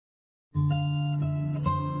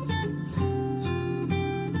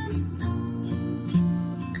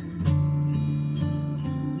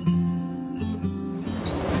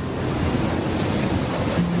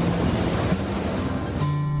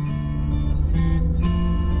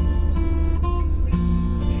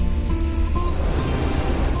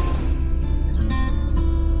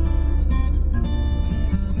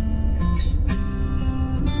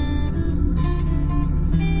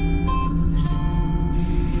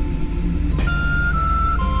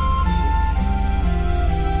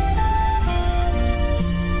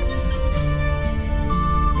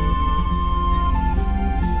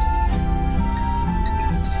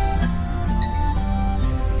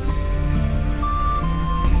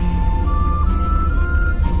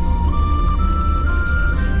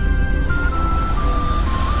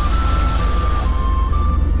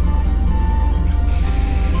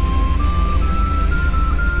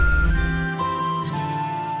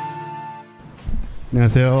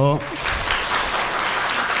안녕하세요.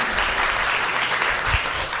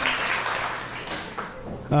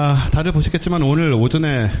 다들 보셨겠지만 오늘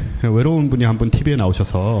오전에 외로운 분이 한 분 TV에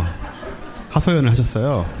나오셔서 하소연을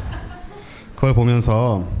하셨어요. 그걸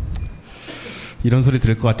보면서 이런 소리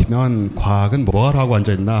들을 것 같으면 과학은 뭐하러 하고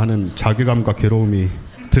앉아있나 하는 자괴감과 괴로움이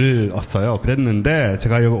들었어요. 그랬는데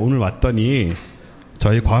제가 오늘 왔더니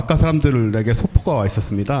저희 과학과 사람들에게 소포가 와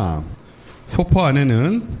있었습니다. 소포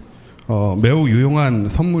안에는 매우 유용한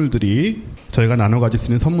선물들이, 저희가 나눠 가질 수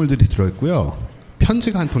있는 선물들이 들어있고요.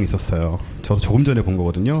 편지가 한 통 있었어요. 저도 조금 전에 본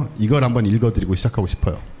거거든요. 이걸 한번 읽어드리고 시작하고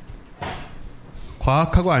싶어요.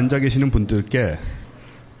 과학하고 앉아 계시는 분들께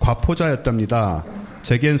과포자였답니다.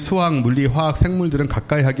 제겐 수학, 물리, 화학, 생물들은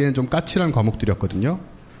가까이 하기엔 좀 까칠한 과목들이었거든요.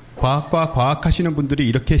 과학과 과학하시는 분들이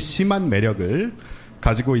이렇게 심한 매력을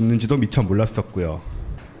가지고 있는지도 미처 몰랐었고요.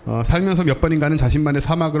 살면서 몇 번인가는 자신만의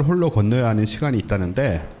사막을 홀로 건너야 하는 시간이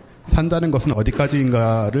있다는데, 산다는 것은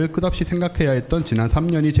어디까지인가를 끝없이 생각해야 했던 지난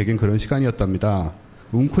 3년이 제겐 그런 시간이었답니다.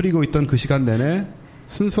 웅크리고 있던 그 시간 내내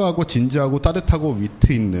순수하고 진지하고 따뜻하고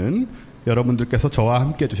위트 있는 여러분들께서 저와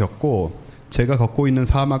함께 해주셨고, 제가 걷고 있는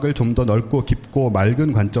사막을 좀 더 넓고 깊고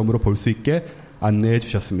맑은 관점으로 볼 수 있게 안내해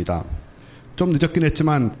주셨습니다. 좀 늦었긴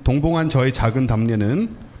했지만 동봉한 저의 작은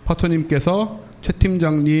답례는 파토님께서 최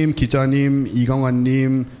팀장님, 기자님,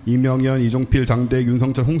 이강환님, 이명현, 이종필, 장대익,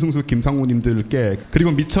 윤성철, 홍승수, 김상우님들께, 그리고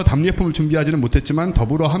미처 답례품을 준비하지는 못했지만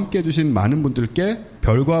더불어 함께해 주신 많은 분들께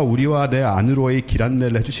별과 우리와 내 안으로의 길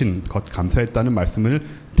안내를 해주신 것 감사했다는 말씀을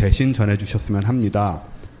대신 전해주셨으면 합니다.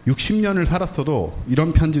 60년을 살았어도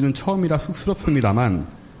이런 편지는 처음이라 쑥스럽습니다만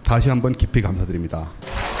다시 한번 깊이 감사드립니다.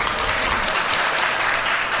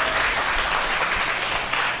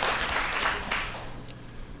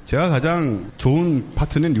 제가 가장 좋은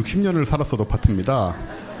파트는 60년을 살았어도 파트입니다.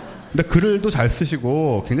 근데 글도 잘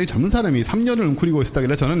쓰시고 굉장히 젊은 사람이 3년을 웅크리고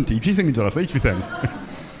있었다길래 저는 입시생인 줄 알았어요. 입시생.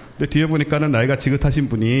 근데 뒤에 보니까는 나이가 지긋하신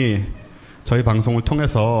분이 저희 방송을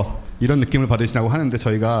통해서 이런 느낌을 받으시냐고 하는데,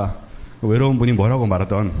 저희가 외로운 분이 뭐라고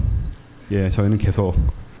말하던, 저희는 계속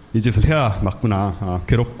이 짓을 해야 맞구나,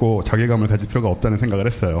 괴롭고 자괴감을 가질 필요가 없다는 생각을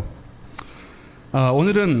했어요.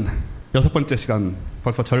 오늘은 6번째 시간,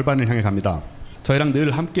 벌써 절반을 향해 갑니다. 저희랑 늘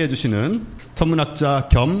함께 해주시는 천문학자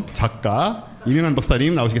겸 작가 이명환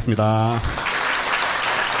박사님 나오시겠습니다.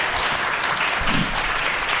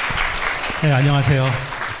 네, 안녕하세요.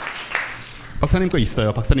 박사님 거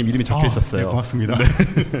있어요. 박사님 이름이 적혀 있었어요. 네, 고맙습니다. 네.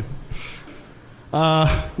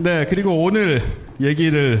 네, 그리고 오늘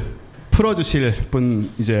얘기를 풀어주실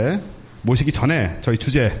분 이제 모시기 전에 저희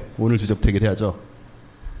주제, 오늘 주제부터 얘기를 해야죠.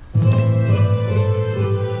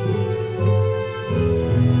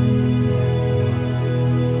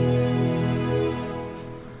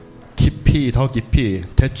 깊이, 더 깊이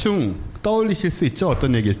대충 떠올리실 수 있죠?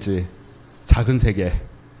 어떤 얘기일지. 작은 세계,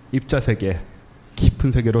 입자 세계,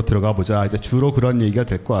 깊은 세계로 들어가 보자. 이제 주로 그런 얘기가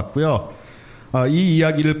될 것 같고요. 이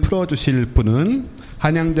이야기를 풀어주실 분은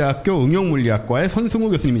한양대학교 응용물리학과의 손승우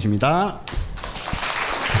교수님이십니다.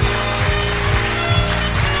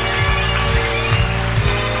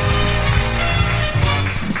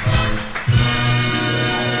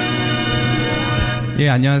 예,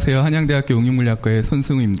 안녕하세요. 한양대학교 응용물리학과의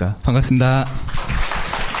손승우입니다. 반갑습니다.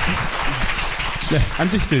 네,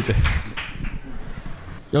 앉으시죠 이제.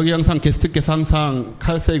 여기 항상 게스트께서 항상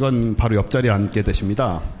칼세이건 바로 옆자리에 앉게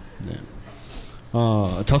되십니다. 네.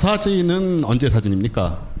 저 사진은 언제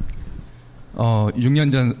사진입니까?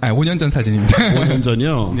 5년 전 사진입니다. 5년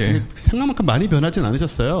전이요? 네. 생각만큼 많이 변하진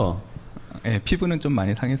않으셨어요. 네, 피부는 좀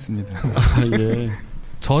많이 상했습니다. 예.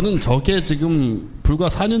 저는 저게 지금 불과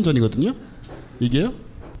 4년 전이거든요? 이게요?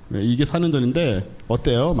 네, 이게 4년 전인데,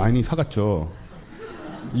 어때요? 많이 사갔죠?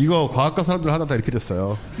 이거 과학과 사람들 하다 다 이렇게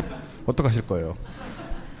됐어요. 어떡하실 거예요?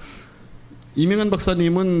 이명환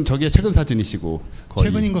박사님은 저게 최근 사진이시고 거의.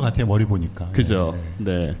 최근인 것 같아요. 머리 보니까. 그죠.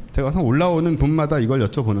 네. 제가 항상 올라오는 분마다 이걸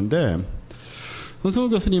여쭤보는데, 손승우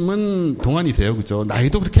교수님은 동안이세요, 그죠?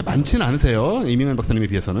 나이도 그렇게 많지는 않으세요, 이명환 박사님에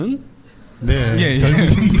비해서는. 네.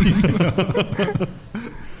 젊으신 분이.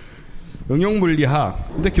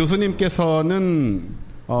 응용물리학. 근데 교수님께서는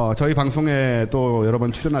저희 방송에도 여러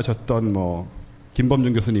번 출연하셨던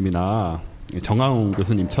김범준 교수님이나 정하웅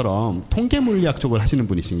교수님처럼 통계물리학 쪽을 하시는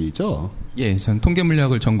분이시죠? 예, 전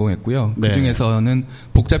통계물리학을 전공했고요. 네. 그중에서는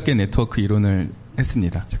복잡계 네트워크 이론을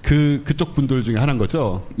했습니다. 그쪽 분들 중에 하나인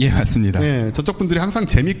거죠? 예, 맞습니다. 네, 저쪽 분들이 항상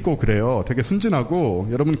재밌고 그래요. 되게 순진하고,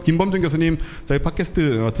 여러분 김범준 교수님 저희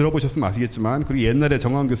팟캐스트 들어보셨으면 아시겠지만, 그리고 옛날에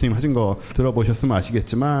정하웅 교수님 하신 거 들어보셨으면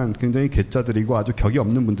아시겠지만 굉장히 괴짜들이고 아주 격이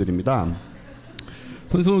없는 분들입니다.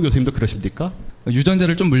 손승우 교수님도 그러십니까?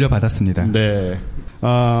 유전자를 좀 물려받았습니다. 네.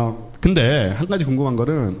 근데 한 가지 궁금한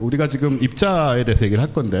거는 우리가 지금 입자에 대해서 얘기를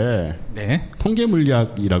할 건데 네.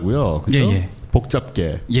 통계물리학이라고요. 그죠? 예.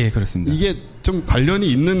 복잡계. 예, 그렇습니다. 이게 좀 관련이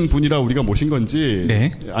있는 분이라 우리가 모신 건지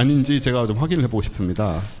네. 아닌지 제가 좀 확인을 해보고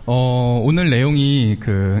싶습니다. 오늘 내용이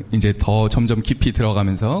이제 더 점점 깊이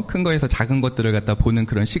들어가면서 큰 거에서 작은 것들을 갖다 보는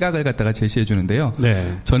그런 시각을 갖다가 제시해 주는데요.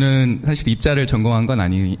 네. 저는 사실 입자를 전공한 건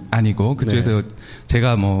아니고 그쪽에서 네.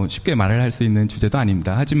 제가 뭐 쉽게 말을 할 수 있는 주제도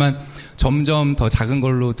아닙니다. 하지만 점점 더 작은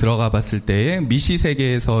걸로 들어가 봤을 때의 미시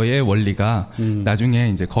세계에서의 원리가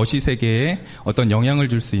나중에 이제 거시 세계에 어떤 영향을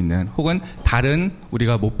줄 수 있는 혹은 다른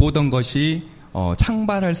우리가 못 보던 것이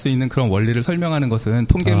창발할 수 있는 그런 원리를 설명하는 것은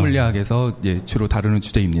통계물리학에서 주로 다루는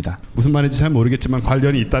주제입니다. 무슨 말인지 잘 모르겠지만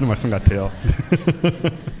관련이 있다는 말씀 같아요.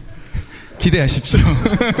 기대하십시오.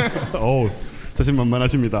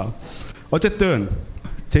 자신만만하십니다. 어쨌든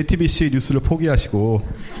JTBC 뉴스를 포기하시고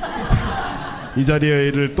이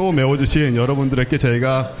자리를 또 메워주신 여러분들에게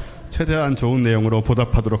저희가 최대한 좋은 내용으로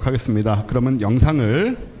보답하도록 하겠습니다. 그러면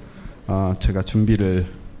영상을 제가 준비를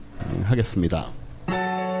하겠습니다.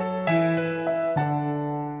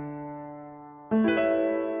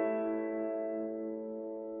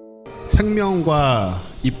 생명과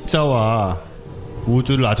입자와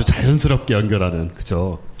우주를 아주 자연스럽게 연결하는,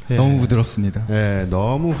 그죠? 네. 너무 부드럽습니다. 네,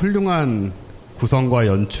 너무 훌륭한 구성과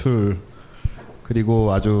연출,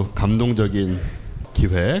 그리고 아주 감동적인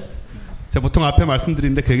기획. 제가 보통 앞에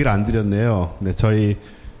말씀드리는데 그 얘기를 안 드렸네요. 네, 저희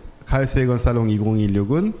칼세이건 살롱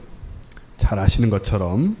 2016은 잘 아시는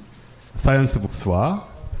것처럼 사이언스북스와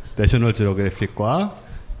내셔널 지오그래픽과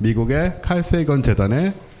미국의 칼세이건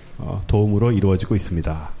재단의 도움으로 이루어지고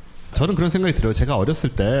있습니다. 저는 그런 생각이 들어요. 제가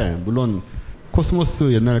어렸을 때 물론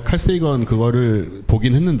코스모스 옛날 칼세이건 그거를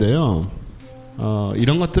보긴 했는데요.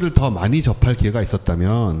 이런 것들을 더 많이 접할 기회가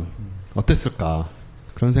있었다면 어땠을까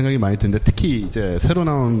그런 생각이 많이 드는데, 특히 이제 새로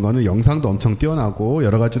나온 거는 영상도 엄청 뛰어나고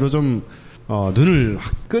여러 가지로 좀 눈을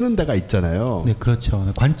확 끄는 데가 있잖아요. 네,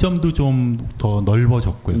 그렇죠. 관점도 좀 더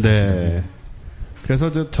넓어졌고요. 네.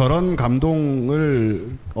 그래서 저런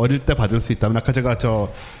감동을 어릴 때 받을 수 있다면, 아까 제가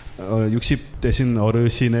 60 되신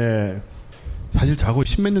어르신의 사실 저하고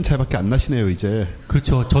 10몇 년 차이밖에 안 나시네요, 이제.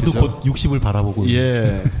 그렇죠. 저도 그죠? 곧 60을 바라보고.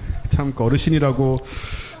 예. 참 어르신이라고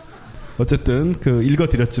어쨌든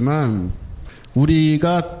읽어드렸지만,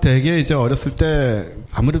 우리가 되게 이제 어렸을 때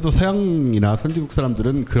아무래도 서양이나 선진국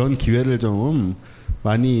사람들은 그런 기회를 좀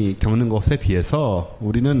많이 겪는 것에 비해서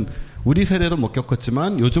우리는 우리 세대도 못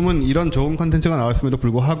겪었지만 요즘은 이런 좋은 콘텐츠가 나왔음에도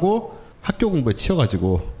불구하고 학교 공부에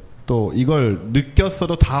치여가지고 또 이걸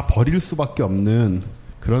느꼈어도 다 버릴 수밖에 없는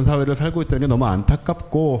그런 사회를 살고 있다는 게 너무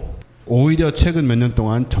안타깝고, 오히려 최근 몇 년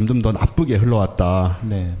동안 점점 더 나쁘게 흘러왔다.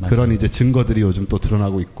 네, 그런 이제 증거들이 요즘 또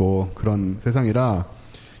드러나고 있고 그런 세상이라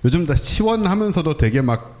요즘 다 시원하면서도 되게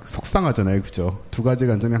막 속상하잖아요. 그죠? 두 가지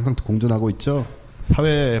관점이 항상 공존하고 있죠.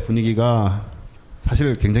 사회 분위기가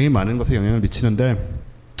사실 굉장히 많은 것에 영향을 미치는데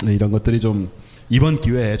이런 것들이 좀 이번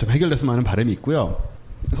기회에 좀 해결됐으면 하는 바람이 있고요.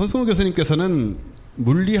 손승우 교수님께서는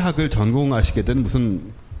물리학을 전공하시게 된 무슨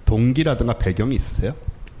동기라든가 배경이 있으세요?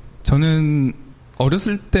 저는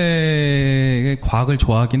어렸을 때 과학을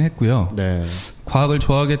좋아하긴 했고요. 네. 과학을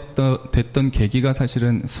좋아하게 됐던 계기가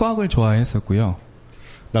사실은 수학을 좋아했었고요.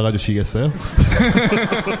 나가주시겠어요?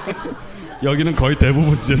 여기는 거의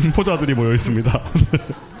대부분 이제 스포자들이 모여 있습니다.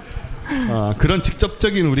 그런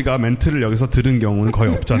직접적인 우리가 멘트를 여기서 들은 경우는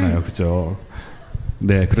거의 없잖아요. 그죠?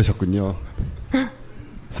 네, 그러셨군요.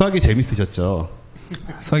 수학이 재밌으셨죠?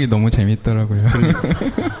 수학이 너무 재밌더라고요.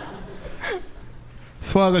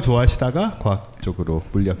 수학을 좋아하시다가 과학 쪽으로,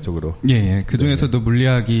 물리학 쪽으로. 예. 그 중에서도 네.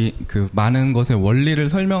 물리학이 많은 것의 원리를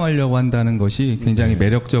설명하려고 한다는 것이 굉장히 네.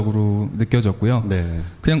 매력적으로 느껴졌고요. 네.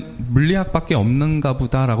 그냥 물리학밖에 없는가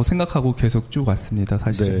보다라고 생각하고 계속 쭉 왔습니다,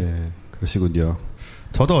 사실은. 네. 그러시군요.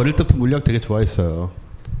 저도 어릴 때부터 물리학 되게 좋아했어요.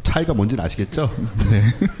 차이가 뭔지는 아시겠죠? 네.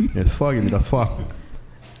 네, 수학입니다, 수학.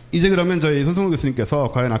 이제 그러면 저희 손승우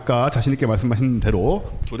교수님께서 과연 아까 자신있게 말씀하신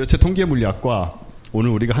대로 도대체 통계물리학과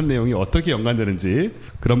오늘 우리가 한 내용이 어떻게 연관되는지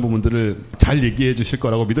그런 부분들을 잘 얘기해 주실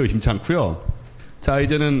거라고 믿어 의심치 않고요. 자,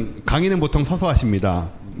 이제는 강의는 보통 서서 하십니다.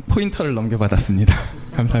 포인터를 넘겨받았습니다.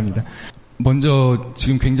 감사합니다. 먼저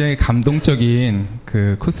지금 굉장히 감동적인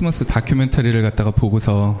코스모스 다큐멘터리를 갖다가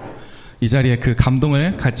보고서 이 자리에 그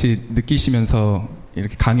감동을 같이 느끼시면서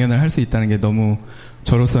이렇게 강연을 할 수 있다는 게 너무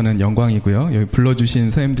저로서는 영광이고요. 여기 불러주신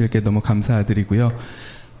선생님들께 너무 감사드리고요.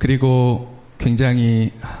 그리고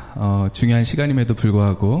굉장히 중요한 시간임에도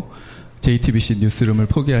불구하고 JTBC 뉴스룸을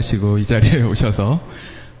포기하시고 이 자리에 오셔서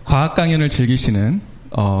과학 강연을 즐기시는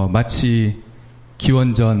마치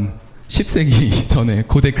기원전 10세기 전에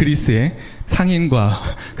고대 그리스의 상인과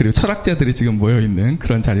그리고 철학자들이 지금 모여있는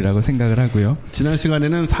그런 자리라고 생각을 하고요. 지난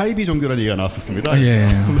시간에는 사이비 종교라는 얘기가 나왔었습니다. 예.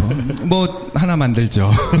 뭐 하나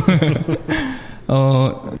만들죠.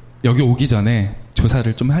 여기 오기 전에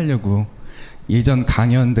조사를 좀 하려고 예전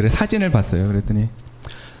강연들의 사진을 봤어요. 그랬더니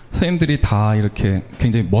선생님들이 다 이렇게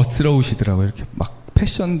굉장히 멋스러우시더라고요. 이렇게 막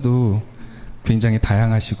패션도 굉장히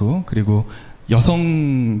다양하시고 그리고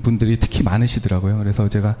여성분들이 특히 많으시더라고요. 그래서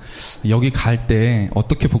제가 여기 갈 때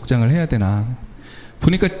어떻게 복장을 해야 되나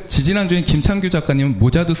보니까 지지난주에 김창규 작가님은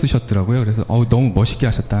모자도 쓰셨더라고요. 그래서 너무 멋있게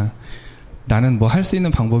하셨다. 나는 뭐 할 수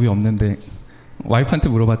있는 방법이 없는데 와이프한테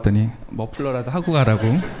물어봤더니 머플러라도 하고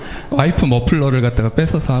가라고 와이프 머플러를 갖다가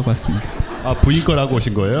뺏어서 하고 왔습니다. 아, 부인 거라고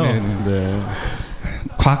오신 거예요? 네.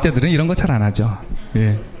 과학자들은 이런 거 잘 안 하죠.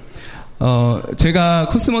 예. 제가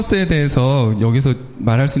코스모스에 대해서 여기서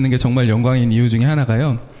말할 수 있는 게 정말 영광인 이유 중에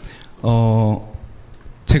하나가요.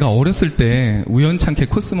 제가 어렸을 때 우연찮게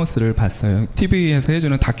코스모스를 봤어요. TV에서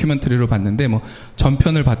해주는 다큐멘터리로 봤는데 뭐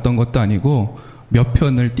전편을 봤던 것도 아니고 몇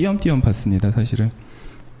편을 띄엄띄엄 봤습니다. 사실은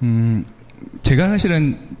제가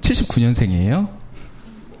사실은 79년생이에요.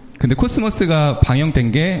 근데 코스모스가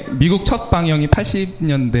방영된 게 미국 첫 방영이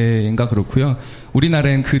 80년대인가 그렇고요.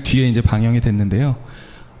 우리나라엔 그 뒤에 이제 방영이 됐는데요.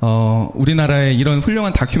 우리나라에 이런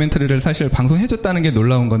훌륭한 다큐멘터리를 사실 방송해줬다는 게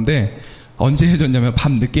놀라운 건데 언제 해줬냐면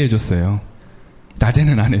밤 늦게 해줬어요.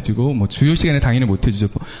 낮에는 안 해주고 뭐 주요 시간에 당연히 못 해주죠.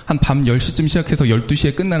 한 밤 10시쯤 시작해서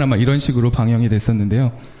 12시에 끝나나 막 이런 식으로 방영이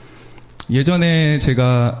됐었는데요. 예전에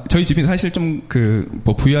저희 집이 사실 좀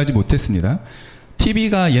부유하지 못했습니다.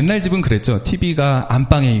 TV가 옛날 집은 그랬죠. TV가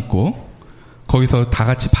안방에 있고 거기서 다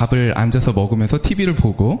같이 밥을 앉아서 먹으면서 TV를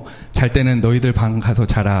보고 잘 때는 너희들 방 가서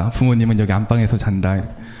자라. 부모님은 여기 안방에서 잔다.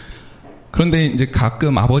 그런데 이제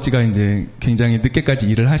가끔 아버지가 이제 굉장히 늦게까지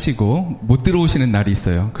일을 하시고 못 들어오시는 날이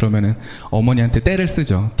있어요. 그러면은 어머니한테 떼를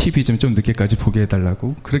쓰죠. TV 좀 늦게까지 보게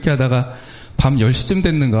해달라고. 그렇게 하다가 밤 10시쯤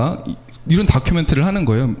됐는가 이런 다큐멘터리를 하는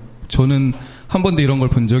거예요. 저는 한 번도 이런 걸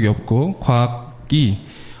본 적이 없고 과학이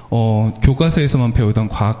교과서에서만 배우던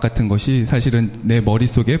과학 같은 것이 사실은 내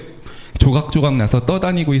머릿속에 조각조각 나서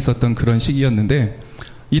떠다니고 있었던 그런 시기였는데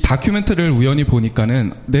이 다큐멘터리를 우연히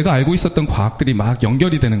보니까는 내가 알고 있었던 과학들이 막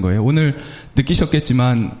연결이 되는 거예요. 오늘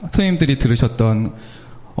느끼셨겠지만 선생님들이 들으셨던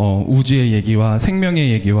우주의 얘기와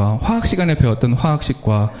생명의 얘기와 화학 시간에 배웠던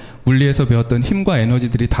화학식과 물리에서 배웠던 힘과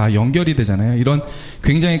에너지들이 다 연결이 되잖아요. 이런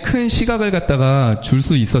굉장히 큰 시각을 갖다가 줄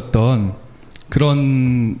수 있었던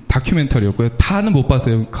그런 다큐멘터리였고요. 다는 못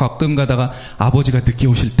봤어요. 가끔 가다가 아버지가 늦게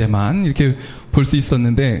오실 때만 이렇게 볼 수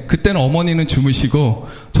있었는데 그때는 어머니는 주무시고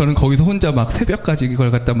저는 거기서 혼자 막 새벽까지 이걸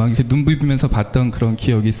갖다 막 이렇게 눈 비비면서 봤던 그런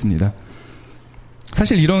기억이 있습니다.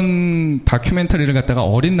 사실 이런 다큐멘터리를 갖다가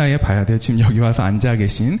어린 나이에 봐야 돼요. 지금 여기 와서 앉아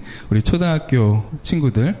계신 우리 초등학교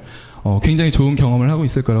친구들 굉장히 좋은 경험을 하고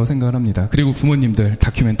있을 거라고 생각을 합니다. 그리고 부모님들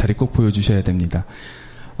다큐멘터리 꼭 보여주셔야 됩니다.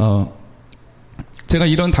 제가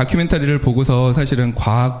이런 다큐멘터리를 보고서 사실은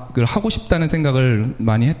과학을 하고 싶다는 생각을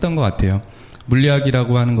많이 했던 것 같아요.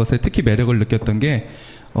 물리학이라고 하는 것에 특히 매력을 느꼈던 게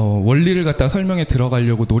원리를 갖다 설명해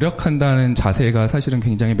들어가려고 노력한다는 자세가 사실은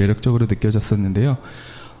굉장히 매력적으로 느껴졌었는데요.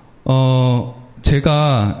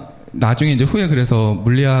 제가 나중에 이제 후에 그래서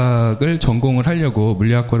물리학을 전공을 하려고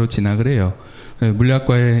물리학과로 진학을 해요.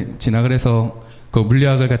 물리학과에 진학을 해서 그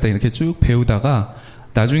물리학을 갖다 이렇게 쭉 배우다가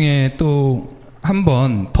나중에 또 한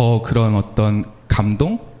번 더 그런 어떤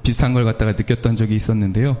감동? 비슷한 걸 갖다가 느꼈던 적이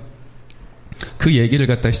있었는데요. 그 얘기를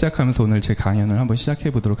갖다 시작하면서 오늘 제 강연을 한번 시작해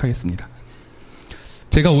보도록 하겠습니다.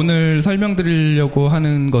 제가 오늘 설명드리려고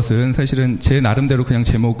하는 것은 사실은 제 나름대로 그냥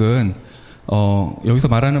제목은 여기서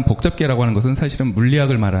말하는 복잡계라고 하는 것은 사실은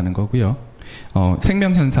물리학을 말하는 거고요.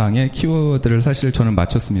 생명현상의 키워드를 사실 저는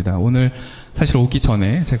맞췄습니다. 오늘 사실 오기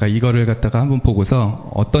전에 제가 이거를 갖다가 한번 보고서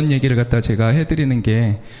어떤 얘기를 갖다가 제가 해드리는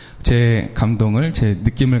게 제 감동을, 제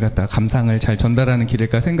느낌을 갖다가 감상을 잘 전달하는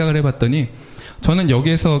길일까 생각을 해봤더니 저는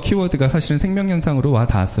여기에서 키워드가 사실은 생명현상으로 와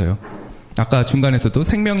닿았어요. 아까 중간에서도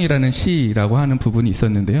생명이라는 시라고 하는 부분이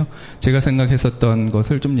있었는데요. 제가 생각했었던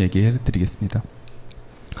것을 좀 얘기해 드리겠습니다.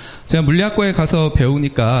 제가 물리학과에 가서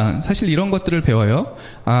배우니까 사실 이런 것들을 배워요.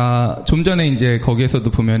 좀 전에 이제 거기에서도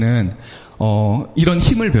보면은 이런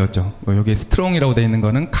힘을 배웠죠. 여기 스트롱이라고 되어 있는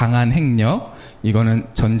거는 강한 핵력, 이거는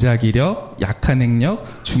전자기력, 약한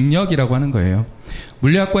핵력, 중력이라고 하는 거예요.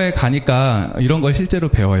 물리학과에 가니까 이런 걸 실제로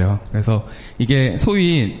배워요. 그래서 이게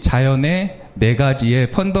소위 자연의 4가지의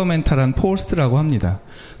펀더멘탈한 포스라고 합니다.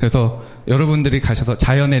 그래서 여러분들이 가셔서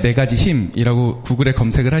자연의 4가지 힘이라고 구글에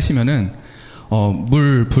검색을 하시면은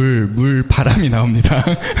물, 불, 물, 바람이 나옵니다.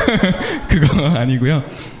 그거 아니고요.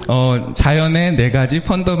 자연의 4가지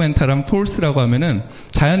펀더멘탈한 포스라고 하면은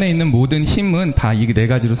자연에 있는 모든 힘은 다 이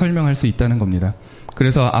 4가지로 설명할 수 있다는 겁니다.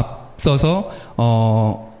 그래서 써서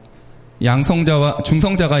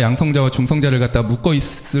중성자가 양성자와 중성자를 갖다 묶여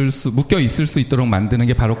있을 수 있도록 만드는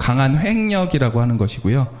게 바로 강한 횡력이라고 하는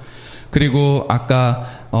것이고요. 그리고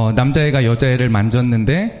아까 남자애가 여자애를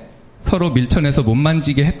만졌는데 서로 밀쳐내서 못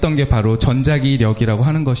만지게 했던 게 바로 전자기력이라고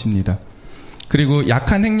하는 것입니다. 그리고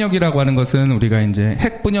약한 핵력이라고 하는 것은 우리가 이제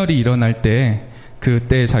핵분열이 일어날 때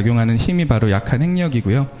그때 작용하는 힘이 바로 약한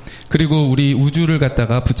핵력이고요. 그리고 우리 우주를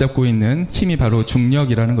갖다가 붙잡고 있는 힘이 바로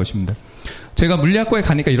중력이라는 것입니다. 제가 물리학과에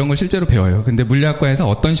가니까 이런 걸 실제로 배워요. 근데 물리학과에서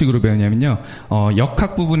어떤 식으로 배우냐면요.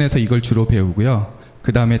 역학 부분에서 이걸 주로 배우고요.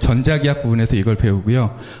 그 다음에 전자기학 부분에서 이걸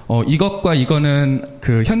배우고요. 이것과 이거는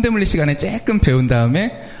그 현대물리 시간에 조금 배운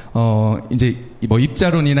다음에 이제 뭐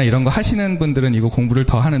입자론이나 이런 거 하시는 분들은 이거 공부를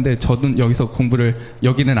더 하는데 저는 여기서 공부를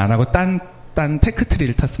여기는 안 하고 딴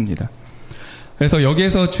테크트리를 탔습니다. 그래서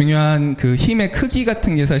여기에서 중요한 그 힘의 크기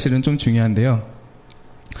같은 게 사실은 좀 중요한데요.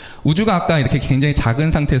 우주가 아까 이렇게 굉장히 작은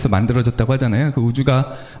상태에서 만들어졌다고 하잖아요. 그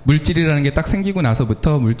우주가 물질이라는 게 딱 생기고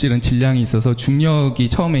나서부터 물질은 질량이 있어서 중력이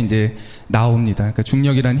처음에 이제 나옵니다. 그러니까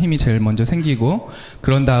중력이라는 힘이 제일 먼저 생기고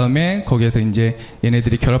그런 다음에 거기에서 이제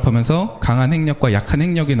얘네들이 결합하면서 강한 핵력과 약한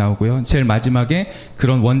핵력이 나오고요. 제일 마지막에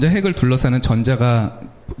그런 원자 핵을 둘러싸는 전자가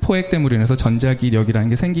포획됨으로 인해서 전자기력이라는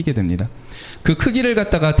게 생기게 됩니다. 그 크기를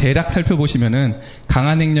갖다가 대략 살펴보시면은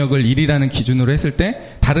강한 핵력을 1이라는 기준으로 했을 때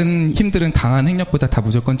다른 힘들은 강한 핵력보다 다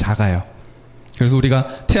무조건 작아요. 그래서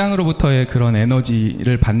우리가 태양으로부터의 그런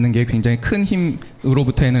에너지를 받는 게 굉장히 큰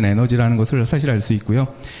힘으로부터에는 에너지라는 것을 사실 알 수 있고요.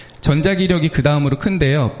 전자기력이 그 다음으로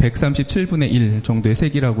큰데요. 137분의 1 정도의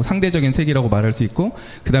세기라고, 상대적인 세기라고 말할 수 있고,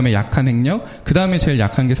 그 다음에 약한 핵력, 그 다음에 제일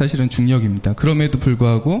약한 게 사실은 중력입니다. 그럼에도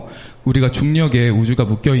불구하고 우리가 중력에 우주가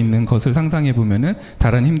묶여있는 것을 상상해보면은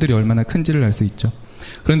다른 힘들이 얼마나 큰지를 알 수 있죠.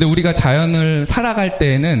 그런데 우리가 자연을 살아갈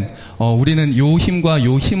때에는 우리는 요 힘과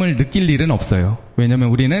요 힘을 느낄 일은 없어요. 왜냐하면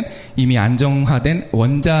우리는 이미 안정화된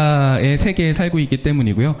원자의 세계에 살고 있기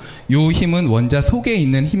때문이고요. 요 힘은 원자 속에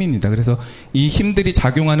있는 힘입니다. 그래서 이 힘들이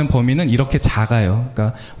작용하는 범위는 이렇게 작아요.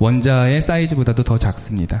 그러니까 원자의 사이즈보다도 더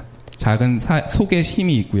작습니다. 작은 속에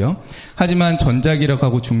힘이 있고요. 하지만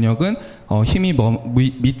전자기력하고 중력은 힘이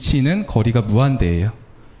미치는 거리가 무한대예요.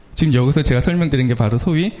 지금 여기서 제가 설명드린 게 바로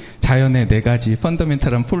소위 자연의 4가지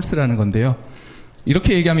펀더멘탈한 폴스라는 건데요.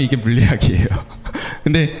 이렇게 얘기하면 이게 물리학이에요.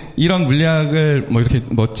 근데 이런 물리학을 뭐 이렇게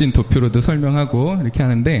멋진 도표로도 설명하고 이렇게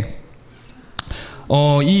하는데,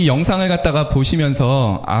 이 영상을 갖다가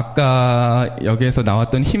보시면서 아까 여기에서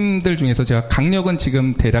나왔던 힘들 중에서 제가 강력은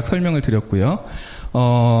지금 대략 설명을 드렸고요.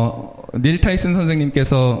 닐 타이슨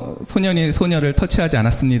선생님께서 소년이 소녀를 터치하지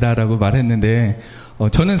않았습니다라고 말했는데,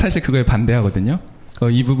 저는 사실 그거에 반대하거든요.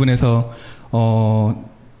 이 부분에서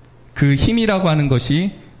그 힘이라고 하는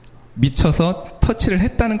것이 미쳐서 터치를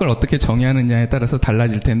했다는 걸 어떻게 정의하느냐에 따라서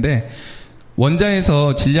달라질 텐데,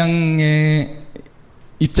 원자에서 질량의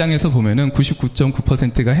입장에서 보면은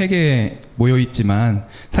 99.9%가 핵에 모여 있지만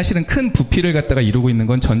사실은 큰 부피를 갖다가 이루고 있는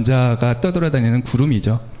건 전자가 떠돌아다니는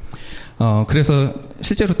구름이죠. 그래서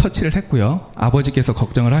실제로 터치를 했고요. 아버지께서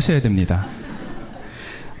걱정을 하셔야 됩니다.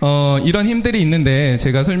 이런 힘들이 있는데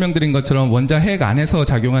제가 설명드린 것처럼 원자 핵 안에서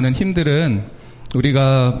작용하는 힘들은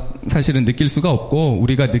우리가 사실은 느낄 수가 없고,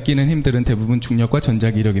 우리가 느끼는 힘들은 대부분 중력과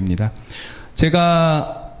전자기력입니다.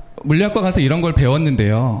 제가 물리학과 가서 이런 걸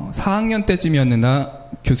배웠는데요. 4학년 때쯤이었나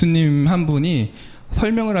교수님 한 분이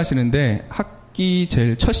설명을 하시는데 학기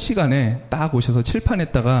제일 첫 시간에 딱 오셔서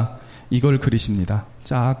칠판에다가 이걸 그리십니다.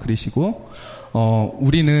 쫙 그리시고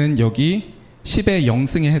우리는 여기 10의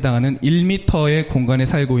 0승에 해당하는 1m의 공간에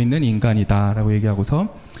살고 있는 인간이다 라고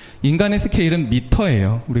얘기하고서, 인간의 스케일은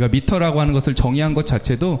미터예요. 우리가 미터라고 하는 것을 정의한 것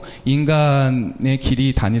자체도 인간의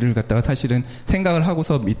길이 단위를 갖다가 사실은 생각을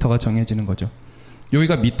하고서 미터가 정해지는 거죠.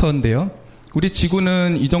 여기가 미터인데요. 우리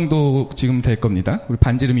지구는 이 정도 지금 될 겁니다. 우리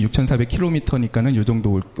반지름이 6,400km니까는 이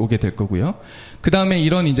정도 오게 될 거고요. 그 다음에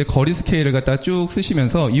이런 이제 거리 스케일을 갖다 쭉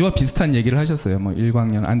쓰시면서 이와 비슷한 얘기를 하셨어요. 뭐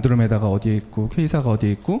일광년, 안드로메다가 어디에 있고, 퀘이사가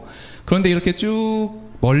어디에 있고. 그런데 이렇게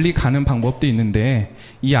쭉 멀리 가는 방법도 있는데,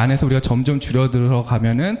 이 안에서 우리가 점점 줄어들어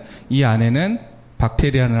가면은 이 안에는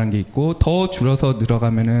박테리아라는 게 있고, 더 줄어서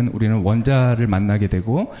늘어가면은 우리는 원자를 만나게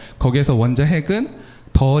되고, 거기에서 원자 핵은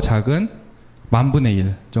더 작은 10,000분의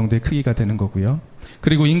 1 정도의 크기가 되는 거고요.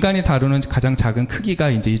 그리고 인간이 다루는 가장 작은 크기가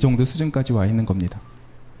이제 이 정도 수준까지 와 있는 겁니다.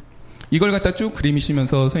 이걸 갖다 쭉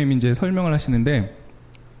그리시면서 선생님이 이제 설명을 하시는데,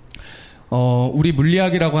 우리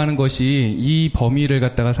물리학이라고 하는 것이 이 범위를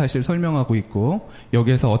갖다가 사실 설명하고 있고,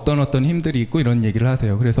 여기에서 어떤 힘들이 있고 이런 얘기를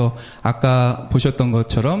하세요. 그래서 아까 보셨던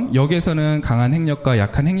것처럼 여기에서는 강한 핵력과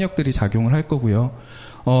약한 핵력들이 작용을 할 거고요.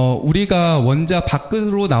 우리가 원자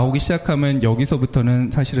밖으로 나오기 시작하면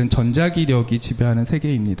여기서부터는 사실은 전자기력이 지배하는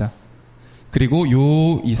세계입니다. 그리고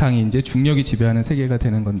요 이상이 이제 중력이 지배하는 세계가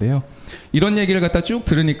되는 건데요. 이런 얘기를 갖다 쭉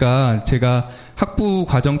들으니까 제가 학부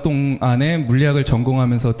과정 동안에 물리학을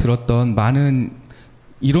전공하면서 들었던 많은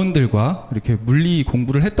이론들과 이렇게 물리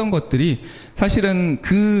공부를 했던 것들이 사실은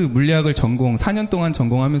그 물리학을 4년 동안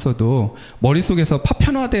전공하면서도 머릿속에서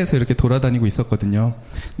파편화돼서 이렇게 돌아다니고 있었거든요.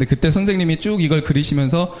 근데 그때 선생님이 쭉 이걸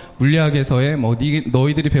그리시면서 물리학에서의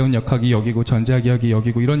너희들이 배운 역학이 여기고 전자기학이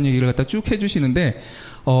여기고 이런 얘기를 갖다 쭉 해주시는데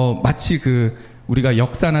마치 우리가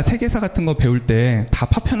역사나 세계사 같은 거 배울 때 다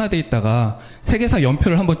파편화돼 있다가 세계사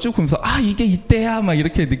연표를 한번 쭉 보면서 이게 이때야 막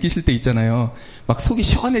이렇게 느끼실 때 있잖아요. 막 속이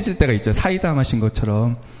시원해질 때가 있죠. 사이다 마신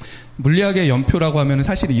것처럼. 물리학의 연표라고 하면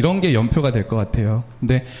사실 이런 게 연표가 될 것 같아요.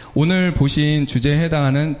 근데 오늘 보신 주제에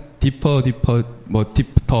해당하는 딥더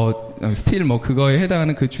스틸 그거에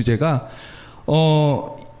해당하는 그 주제가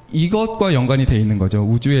이것과 연관이 돼 있는 거죠.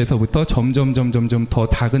 우주에서부터 점점 더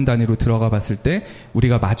작은 단위로 들어가 봤을 때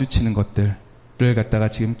우리가 마주치는 것들을 갖다가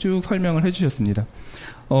지금 쭉 설명을 해주셨습니다.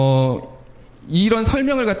 이런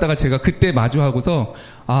설명을 갖다가 제가 그때 마주하고서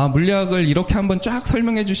물리학을 이렇게 한번 쫙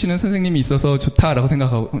설명해 주시는 선생님이 있어서 좋다라고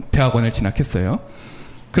생각하고 대학원을 진학했어요.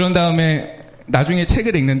 그런 다음에 나중에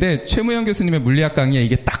책을 읽는데 최무영 교수님의 물리학 강의에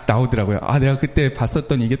이게 딱 나오더라고요. 내가 그때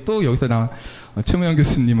봤었던 이게 또 여기서 최무영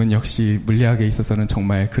교수님은 역시 물리학에 있어서는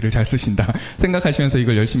정말 글을 잘 쓰신다 생각하시면서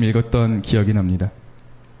이걸 열심히 읽었던 기억이 납니다.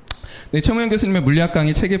 네, 최무영 교수님의 물리학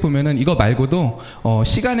강의 책에 보면은 이거 말고도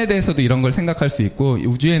시간에 대해서도 이런 걸 생각할 수 있고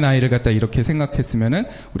우주의 나이를 갖다 이렇게 생각했으면은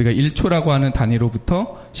우리가 1초라고 하는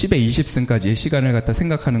단위로부터 10의 20승까지의 시간을 갖다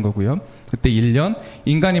생각하는 거고요. 그때 1년,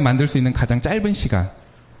 인간이 만들 수 있는 가장 짧은 시간,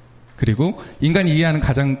 그리고 인간이 이해하는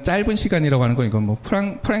가장 짧은 시간이라고 하는 건 이건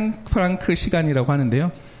프랑크 시간이라고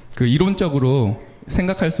하는데요. 그 이론적으로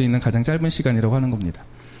생각할 수 있는 가장 짧은 시간이라고 하는 겁니다.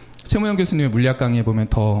 최무영 교수님의 물리학 강의에 보면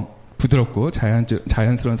더 부드럽고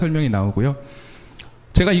자연스러운 설명이 나오고요.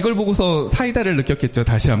 제가 이걸 보고서 사이다를 느꼈겠죠,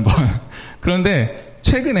 다시 한번. 그런데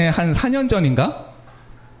최근에 한 4년 전인가?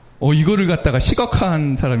 이거를 갖다가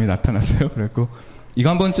시각화한 사람이 나타났어요. 그래갖고 이거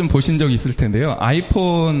한 번쯤 보신 적이 있을 텐데요.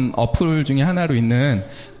 아이폰 어플 중에 하나로 있는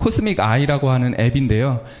코스믹 아이라고 하는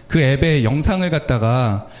앱인데요. 그 앱의 영상을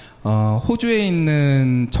갖다가 호주에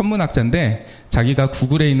있는 천문학자인데 자기가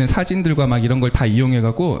구글에 있는 사진들과 막 이런 걸 다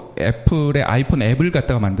이용해갖고 애플의 아이폰 앱을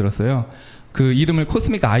갖다가 만들었어요. 그 이름을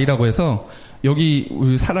코스믹 아이라고 해서 여기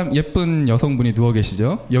우리 예쁜 여성분이 누워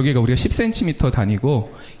계시죠? 여기가 우리가 10cm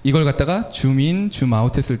단위고 이걸 갖다가 줌인,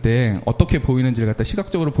 줌아웃 했을 때 어떻게 보이는지를 갖다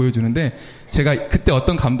시각적으로 보여주는데 제가 그때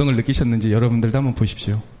어떤 감동을 느끼셨는지 여러분들도 한번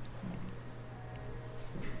보십시오.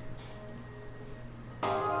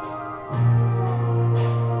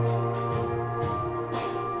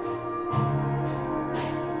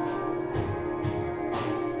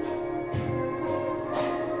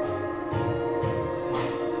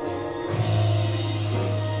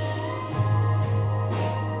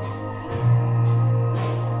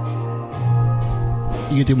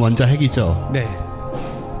 이게 지금 원자 핵이죠? 네.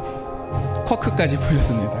 쿼크까지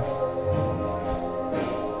보였습니다.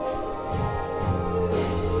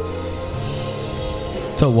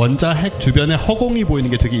 저 원자 핵 주변에 허공이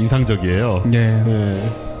보이는 게 되게 인상적이에요.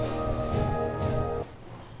 네.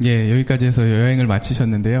 예, 여기까지 해서 여행을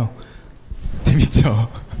마치셨는데요. 재밌죠?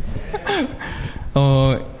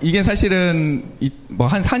 이게 사실은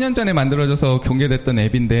한 4년 전에 만들어져서 공개됐던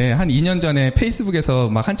앱인데 한 2년 전에 페이스북에서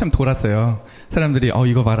막 한참 돌았어요. 사람들이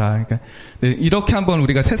이거 봐라. 그러니까 네, 이렇게 한번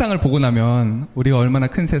우리가 세상을 보고 나면 우리가 얼마나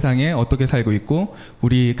큰 세상에 어떻게 살고 있고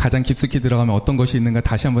우리 가장 깊숙이 들어가면 어떤 것이 있는가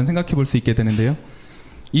다시 한번 생각해 볼 수 있게 되는데요.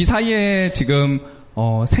 이 사이에 지금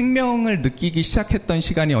생명을 느끼기 시작했던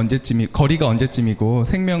시간이 거리가 언제쯤이고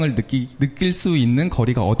생명을 느낄 수 있는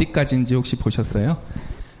거리가 어디까지인지 혹시 보셨어요?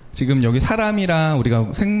 지금 여기 사람이랑 우리가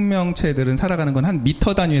생명체들은 살아가는 건 한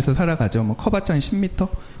미터 단위에서 살아가죠. 커봤자 한 10m?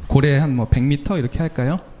 고래 한 100m? 이렇게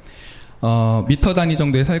할까요? 미터 단위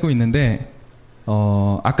정도에 살고 있는데,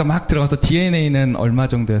 아까 막 들어가서 DNA는 얼마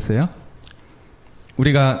정도였어요?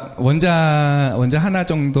 우리가 원자 하나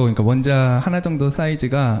정도, 그러니까 원자 하나 정도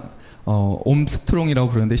사이즈가, 옴스트롱이라고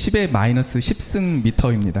부르는데 10의 마이너스 10승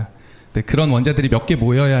미터입니다. 네, 그런 원자들이 몇 개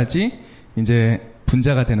모여야지 이제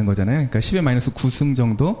분자가 되는 거잖아요. 그러니까 10의 마이너스 9승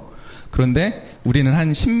정도. 그런데 우리는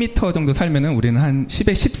한 10m 정도 살면은 우리는 한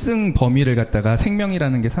 10의 10승 범위를 갖다가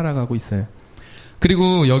생명이라는 게 살아가고 있어요.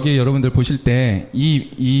 그리고 여기 여러분들 보실 때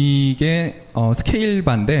이게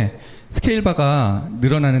스케일바인데 스케일바가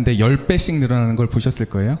늘어나는데 10배씩 늘어나는 걸 보셨을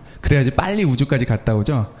거예요. 그래야지 빨리 우주까지 갔다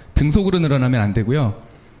오죠. 등속으로 늘어나면 안 되고요.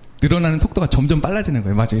 늘어나는 속도가 점점 빨라지는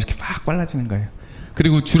거예요. 맞아요. 이렇게 막 빨라지는 거예요.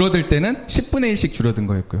 그리고 줄어들 때는 10분의 1씩 줄어든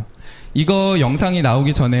거였고요. 이거 영상이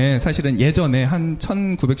나오기 전에 사실은 예전에 한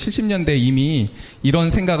 1970년대에 이미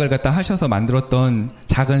이런 생각을 갖다 하셔서 만들었던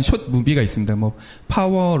작은 숏 무비가 있습니다. 뭐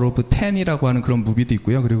파워 오브 10이라고 하는 그런 무비도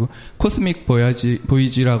있고요. 그리고 코스믹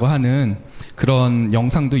보이지라고 하는 그런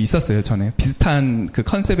영상도 있었어요. 전에 비슷한 그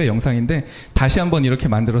컨셉의 영상인데 다시 한번 이렇게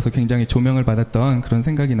만들어서 굉장히 조명을 받았던 그런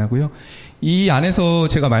생각이 나고요. 이 안에서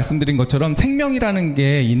제가 말씀드린 것처럼 생명이라는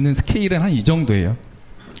게 있는 스케일은 한 이 정도예요.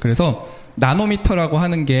 그래서 나노미터라고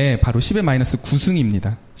하는 게 바로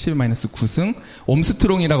 10-9승입니다. 10-9승.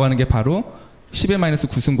 옴스트롱이라고 하는 게 바로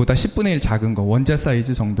 10-9승보다 10분의 1 작은 거, 원자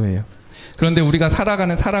사이즈 정도예요. 그런데 우리가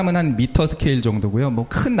살아가는 사람은 한 미터 스케일 정도고요. 뭐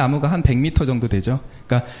큰 나무가 한 100미터 정도 되죠.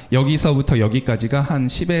 그러니까 여기서부터 여기까지가 한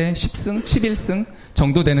 10에 10승, 11승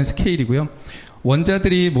정도 되는 스케일이고요.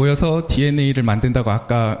 원자들이 모여서 DNA를 만든다고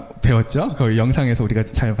아까 배웠죠? 그 영상에서 우리가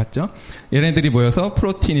잘 봤죠? 얘네들이 모여서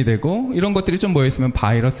프로틴이 되고 이런 것들이 좀 모여있으면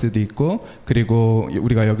바이러스도 있고 그리고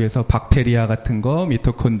우리가 여기에서 박테리아 같은 거,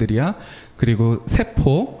 미토콘드리아 그리고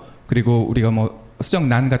세포 그리고 우리가 뭐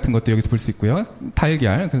수정란 같은 것도 여기서 볼 수 있고요.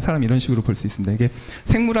 달걀, 그 사람 이런 식으로 볼 수 있습니다. 이게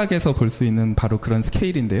생물학에서 볼 수 있는 바로 그런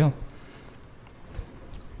스케일인데요.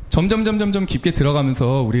 점점 깊게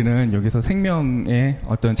들어가면서 우리는 여기서 생명의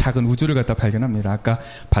어떤 작은 우주를 갖다 발견합니다. 아까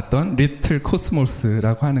봤던 리틀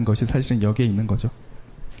코스모스라고 하는 것이 사실은 여기에 있는 거죠.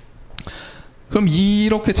 그럼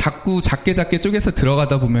이렇게 자꾸 작게 쪼개서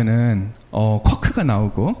들어가다 보면은 쿼크가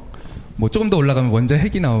나오고 뭐 조금 더 올라가면 원자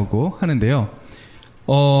핵이 나오고 하는데요.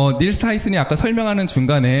 닐스 타이슨이 아까 설명하는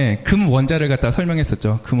중간에 금 원자를 갖다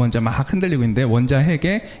설명했었죠. 금 원자 막 흔들리고 있는데 원자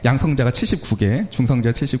핵에 양성자가 79개,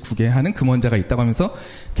 중성자가 79개 하는 금 원자가 있다고 하면서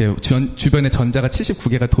주변에 전자가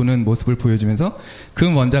 79개가 도는 모습을 보여주면서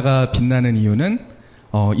금 원자가 빛나는 이유는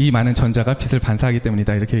이 많은 전자가 빛을 반사하기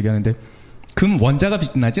때문이다 이렇게 얘기하는데 금 원자가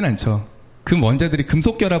빛나진 않죠. 금 원자들이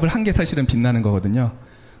금속 결합을 한 게 사실은 빛나는 거거든요.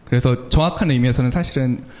 그래서 정확한 의미에서는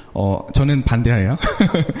사실은 저는 반대해요.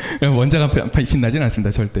 원자가 빛나진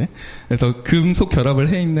않습니다, 절대. 그래서 금속 결합을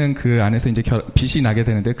해 있는 그 안에서 이제 빛이 나게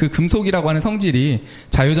되는데 그 금속이라고 하는 성질이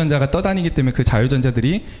자유전자가 떠다니기 때문에 그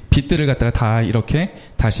자유전자들이 빛들을 갖다가 다 이렇게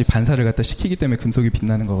다시 반사를 갖다 시키기 때문에 금속이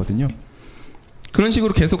빛나는 거거든요. 그런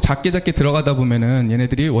식으로 계속 작게 들어가다 보면은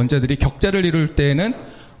얘네들이 원자들이 격자를 이룰 때는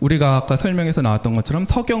우리가 아까 설명에서 나왔던 것처럼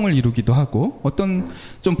석영을 이루기도 하고 어떤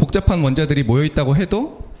좀 복잡한 원자들이 모여있다고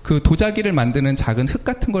해도 그 도자기를 만드는 작은 흙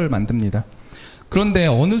같은 걸 만듭니다. 그런데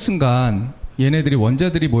어느 순간 얘네들이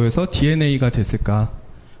원자들이 모여서 DNA가 됐을까?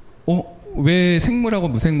 왜 생물하고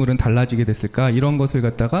무생물은 달라지게 됐을까? 이런 것을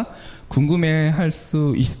갖다가 궁금해할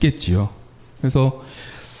수 있겠지요. 그래서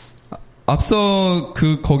앞서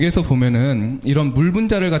거기에서 보면은 이런 물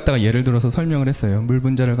분자를 갖다가 예를 들어서 설명을 했어요. 물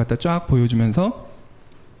분자를 갖다 쫙 보여주면서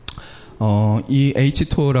이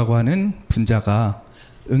H2O라고 하는 분자가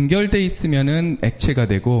응결돼 있으면은 액체가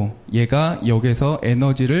되고 얘가 여기서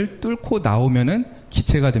에너지를 뚫고 나오면은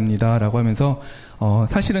기체가 됩니다라고 하면서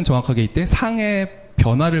사실은 정확하게 이때 상의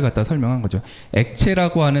변화를 갖다 설명한 거죠.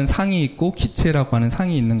 액체라고 하는 상이 있고 기체라고 하는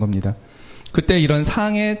상이 있는 겁니다. 그때 이런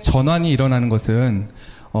상의 전환이 일어나는 것은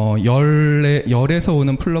열에서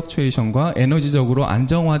오는 플럭추에이션과 에너지적으로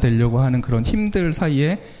안정화되려고 하는 그런 힘들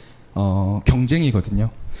사이에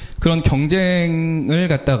경쟁이거든요. 그런 경쟁을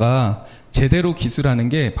갖다가 제대로 기술하는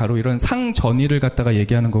게 바로 이런 상전위를 갖다가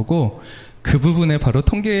얘기하는 거고 그 부분에 바로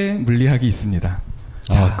통계물리학이 있습니다.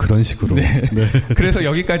 자, 그런 식으로. 네. 그래서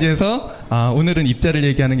여기까지 해서 오늘은 입자를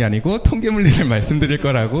얘기하는 게 아니고 통계물리를 말씀드릴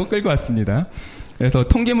거라고 끌고 왔습니다. 그래서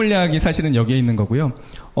통계물리학이 사실은 여기에 있는 거고요.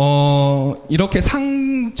 이렇게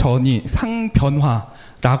상전위,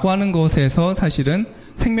 상변화라고 하는 것에서 사실은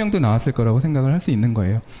생명도 나왔을 거라고 생각을 할 수 있는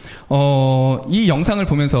거예요. 이 영상을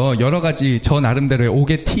보면서 여러 가지 저 나름대로의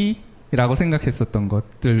오게티라고 생각했었던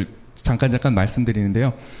것들 잠깐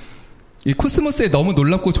말씀드리는데요. 이 코스모스의 너무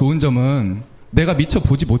놀랍고 좋은 점은 내가 미처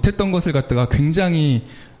보지 못했던 것을 갖다가 굉장히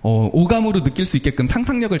오감으로 느낄 수 있게끔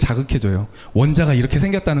상상력을 자극해줘요. 원자가 이렇게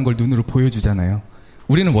생겼다는 걸 눈으로 보여주잖아요.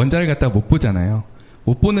 우리는 원자를 갖다가 못 보잖아요.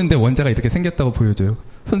 못 보는데 원자가 이렇게 생겼다고 보여줘요.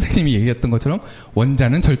 선생님이 얘기했던 것처럼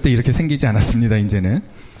원자는 절대 이렇게 생기지 않았습니다. 이제는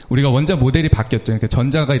우리가 원자 모델이 바뀌었죠. 그러니까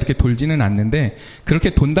전자가 이렇게 돌지는 않는데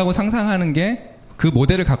그렇게 돈다고 상상하는 게 그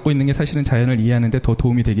모델을 갖고 있는 게 사실은 자연을 이해하는 데 더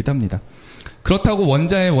도움이 되기도 합니다. 그렇다고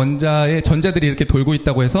원자의 전자들이 이렇게 돌고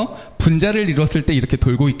있다고 해서 분자를 이뤘을 때 이렇게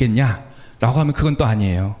돌고 있겠냐? 라고 하면 그건 또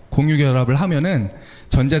아니에요. 공유결합을 하면은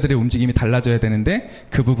전자들의 움직임이 달라져야 되는데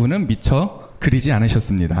그 부분은 미처 그리지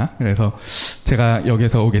않으셨습니다. 그래서 제가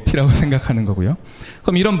여기서 오게티라고 생각하는 거고요.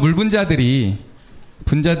 그럼 이런 물분자들이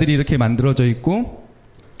이렇게 만들어져 있고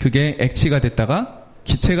그게 액체가 됐다가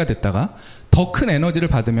기체가 됐다가 더 큰 에너지를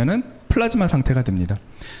받으면은 플라즈마 상태가 됩니다.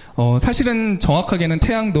 사실은 정확하게는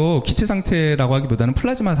태양도 기체 상태라고 하기보다는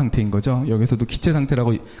플라즈마 상태인 거죠. 여기서도 기체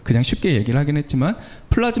상태라고 그냥 쉽게 얘기를 하긴 했지만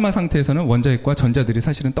플라즈마 상태에서는 원자핵과 전자들이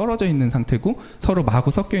사실은 떨어져 있는 상태고 서로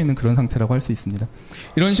마구 섞여 있는 그런 상태라고 할 수 있습니다.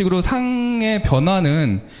 이런 식으로 상의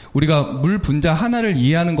변화는 우리가 물 분자 하나를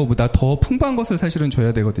이해하는 것보다 더 풍부한 것을 사실은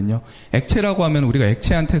줘야 되거든요. 액체라고 하면 우리가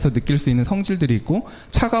액체한테서 느낄 수 있는 성질들이 있고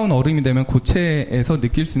차가운 얼음이 되면 고체에서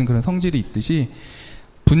느낄 수 있는 그런 성질이 있듯이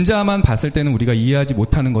분자만 봤을 때는 우리가 이해하지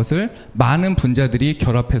못하는 것을 많은 분자들이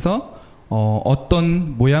결합해서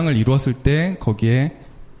어떤 모양을 이루었을 때 거기에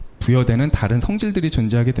부여되는 다른 성질들이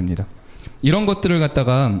존재하게 됩니다. 이런 것들을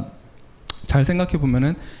갖다가 잘 생각해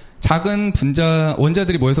보면은 작은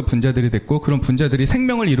원자들이 모여서 분자들이 됐고 그런 분자들이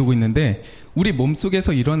생명을 이루고 있는데 우리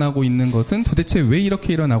몸속에서 일어나고 있는 것은 도대체 왜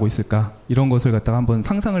이렇게 일어나고 있을까? 이런 것을 갖다가 한번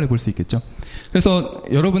상상을 해볼 수 있겠죠. 그래서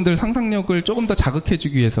여러분들 상상력을 조금 더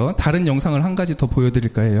자극해주기 위해서 다른 영상을 한 가지 더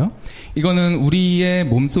보여드릴까 해요. 이거는 우리의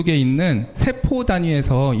몸속에 있는 세포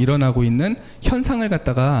단위에서 일어나고 있는 현상을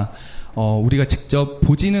갖다가 우리가 직접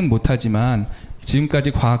보지는 못하지만 지금까지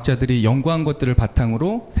과학자들이 연구한 것들을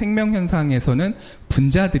바탕으로 생명현상에서는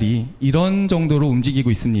분자들이 이런 정도로 움직이고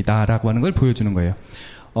있습니다라고 하는 걸 보여주는 거예요.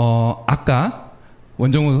 아까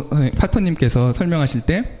원정우 파터님께서 설명하실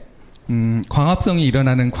때 광합성이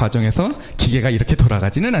일어나는 과정에서 기계가 이렇게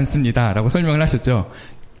돌아가지는 않습니다라고 설명을 하셨죠.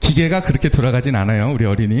 기계가 그렇게 돌아가진 않아요, 우리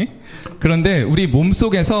어린이. 그런데 우리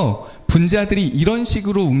몸속에서 분자들이 이런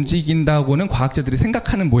식으로 움직인다고는 과학자들이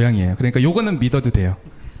생각하는 모양이에요. 그러니까 요거는 믿어도 돼요.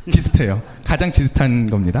 비슷해요. 가장 비슷한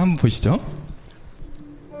겁니다. 한번 보시죠.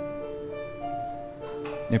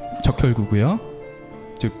 네, 적혈구고요.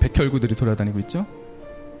 즉 백혈구들이 돌아다니고 있죠.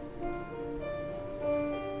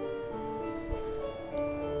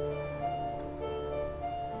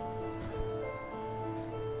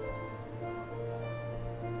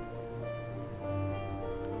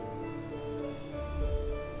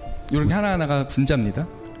 이렇게 하나하나가 분자입니다.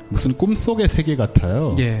 무슨 꿈속의 세계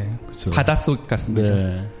같아요. 예, 그쵸? 바닷속 같습니다.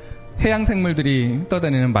 네. 해양 생물들이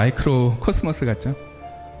떠다니는 마이크로 코스모스 같죠.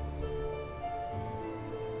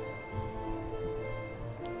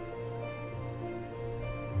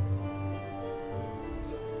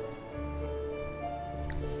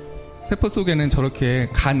 세포 속에는 저렇게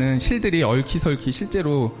가는 실들이 얽히설키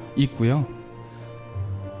실제로 있고요.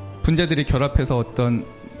 분자들이 결합해서 어떤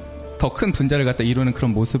더 큰 분자를 갖다 이루는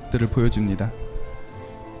그런 모습들을 보여줍니다.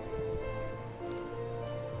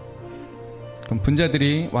 그럼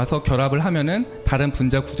분자들이 와서 결합을 하면은 다른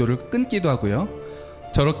분자 구조를 끊기도 하고요.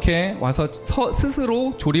 저렇게 와서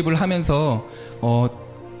스스로 조립을 하면서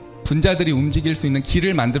분자들이 움직일 수 있는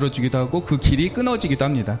길을 만들어주기도 하고 그 길이 끊어지기도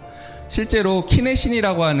합니다. 실제로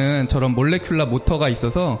키네신이라고 하는 저런 몰레큘라 모터가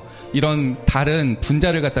있어서 이런 다른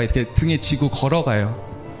분자를 갖다 이렇게 등에 지고 걸어가요.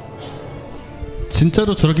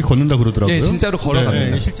 진짜로 저렇게 걷는다 그러더라고요. 네, 진짜로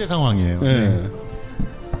걸어갑니다. 네, 실제 상황이에요. 네. 네.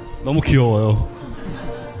 너무 귀여워요.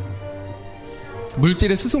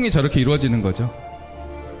 물질의 수송이 저렇게 이루어지는 거죠.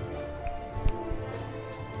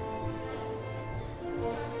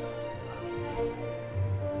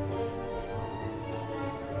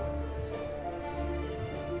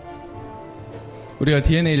 우리가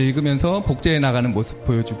DNA를 읽으면서 복제해 나가는 모습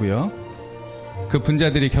보여주고요. 그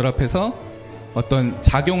분자들이 결합해서 어떤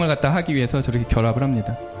작용을 갖다 하기 위해서 저렇게 결합을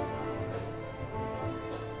합니다.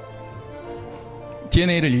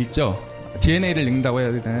 DNA를 읽죠. DNA를 읽는다고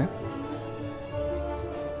해야 되나요?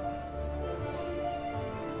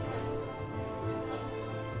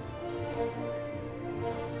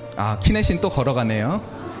 키네신 또 걸어가네요.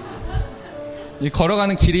 이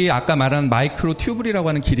걸어가는 길이 아까 말한 마이크로 튜블이라고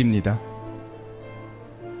하는 길입니다.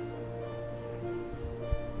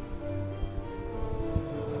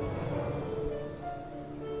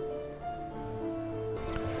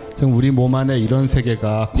 우리 몸 안에 이런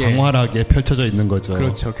세계가 광활하게 펼쳐져 있는 거죠.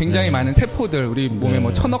 그렇죠. 굉장히 많은 세포들, 우리 몸에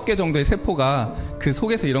뭐 1000억 개 정도의 세포가 그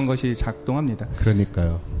속에서 이런 것이 작동합니다.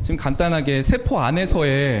 그러니까요. 지금 간단하게 세포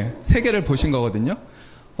안에서의 세계를 보신 거거든요.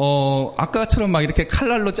 아까처럼 막 이렇게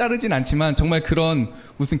칼날로 자르진 않지만 정말 그런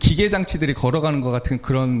무슨 기계 장치들이 걸어가는 것 같은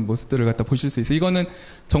그런 모습들을 갖다 보실 수 있어요. 이거는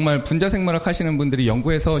정말 분자생물학 하시는 분들이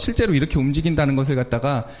연구해서 실제로 이렇게 움직인다는 것을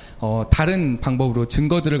갖다가 다른 방법으로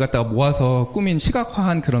증거들을 갖다가 모아서 꾸민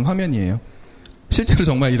시각화한 그런 화면이에요. 실제로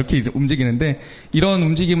정말 이렇게 움직이는데 이런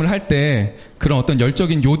움직임을 할 때 그런 어떤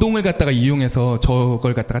열적인 요동을 갖다가 이용해서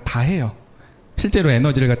저걸 갖다가 다 해요. 실제로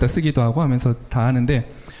에너지를 갖다 쓰기도 하고 하면서 다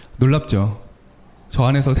하는데 놀랍죠. 저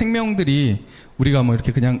안에서 생명들이 우리가 뭐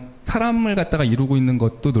이렇게 그냥 사람을 갖다가 이루고 있는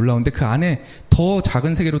것도 놀라운데 그 안에 더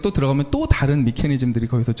작은 세계로 또 들어가면 또 다른 메커니즘들이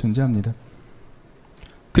거기서 존재합니다.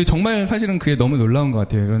 그게 정말 사실은 그게 너무 놀라운 것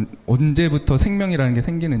같아요. 이런 언제부터 생명이라는 게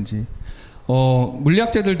생기는지.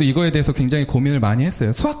 물리학자들도 이거에 대해서 굉장히 고민을 많이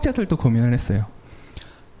했어요. 수학자들도 고민을 했어요.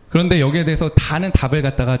 그런데 여기에 대해서 다는 답을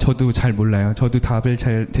갖다가 저도 잘 몰라요. 저도 답을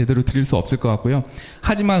잘 제대로 드릴 수 없을 것 같고요.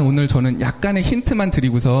 하지만 오늘 저는 약간의 힌트만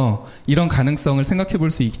드리고서 이런 가능성을 생각해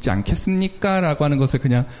볼 수 있지 않겠습니까? 라고 하는 것을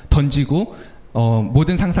그냥 던지고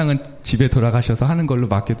모든 상상은 집에 돌아가셔서 하는 걸로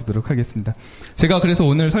맡겨두도록 하겠습니다. 제가 그래서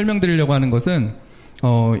오늘 설명드리려고 하는 것은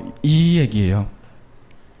이 얘기예요.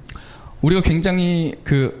 우리가 굉장히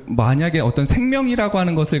만약에 어떤 생명이라고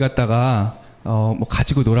하는 것을 갖다가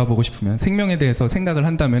가지고 놀아보고 싶으면, 생명에 대해서 생각을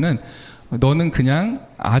한다면은, 너는 그냥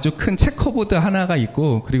아주 큰 체커보드 하나가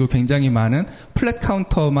있고, 그리고 굉장히 많은 플랫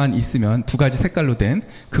카운터만 있으면 2가지 색깔로 된,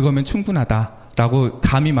 그거면 충분하다라고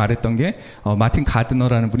감히 말했던 게, 마틴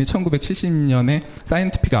가드너라는 분이 1970년에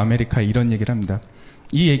사이언티픽 아메리카에 이런 얘기를 합니다.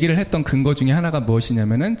 이 얘기를 했던 근거 중에 하나가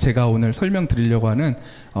무엇이냐면은, 제가 오늘 설명드리려고 하는,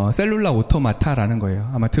 셀룰라 오토마타라는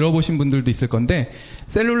거예요. 아마 들어보신 분들도 있을 건데,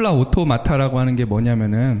 셀룰라 오토마타라고 하는 게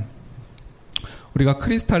뭐냐면은, 우리가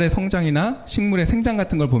크리스탈의 성장이나 식물의 생장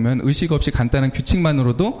같은 걸 보면 의식 없이 간단한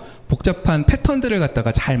규칙만으로도 복잡한 패턴들을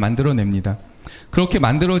갖다가 잘 만들어냅니다. 그렇게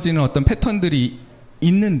만들어지는 어떤 패턴들이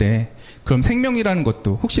있는데, 그럼 생명이라는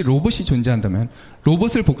것도, 혹시 로봇이 존재한다면,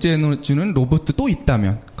 로봇을 복제해주는 로봇도 또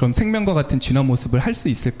있다면, 그럼 생명과 같은 진화 모습을 할 수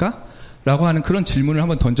있을까? 라고 하는 그런 질문을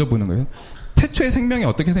한번 던져보는 거예요. 태초의 생명이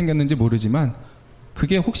어떻게 생겼는지 모르지만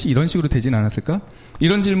그게 혹시 이런 식으로 되진 않았을까?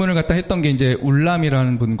 이런 질문을 갖다 했던 게 이제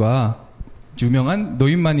울람이라는 분과 유명한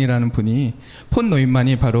노인만이라는 분이, 폰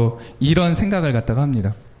노인만이 바로 이런 생각을 갖다가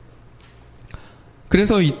합니다.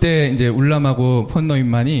 그래서 이때 이제 울람하고 폰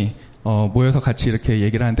노인만이 모여서 같이 이렇게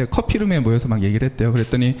얘기를 하는데, 커피룸에 모여서 막 얘기를 했대요.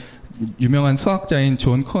 그랬더니 유명한 수학자인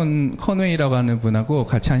존 컨웨이라고 하는 분하고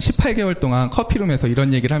같이 한 18개월 동안 커피룸에서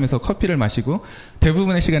이런 얘기를 하면서 커피를 마시고,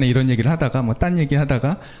 대부분의 시간에 이런 얘기를 하다가 딴 얘기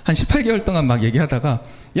하다가 한 18개월 동안 막 얘기하다가,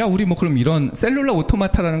 야, 우리 그럼 이런 셀룰라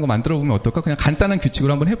오토마타라는 거 만들어 보면 어떨까? 그냥 간단한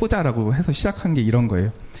규칙으로 한번 해보자라고 해서 시작한 게 이런 거예요.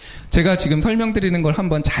 제가 지금 설명드리는 걸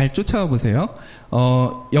한번 잘 쫓아와 보세요.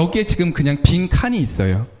 여기에 지금 그냥 빈 칸이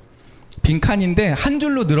있어요. 빈 칸인데 한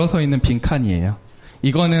줄로 늘어서 있는 빈 칸이에요.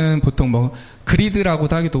 이거는 보통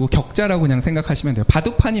그리드라고도 하기도 하고 격자라고 그냥 생각하시면 돼요.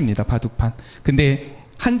 바둑판입니다. 바둑판. 근데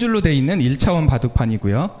한 줄로 돼 있는 1차원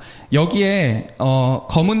바둑판이고요. 여기에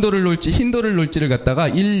검은 돌을 놓을지 흰 돌을 놓을지를 갖다가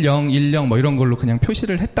 10, 10 이런 걸로 그냥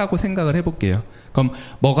표시를 했다고 생각을 해볼게요. 그럼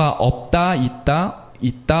뭐가 없다, 있다,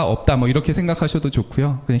 없다 이렇게 생각하셔도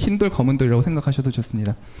좋고요. 그냥 흰돌, 검은돌이라고 생각하셔도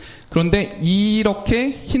좋습니다. 그런데 이렇게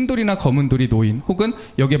흰돌이나 검은돌이 놓인, 혹은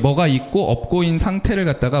여기에 뭐가 있고 없고인 상태를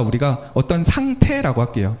갖다가 우리가 어떤 상태라고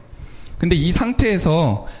할게요. 근데 이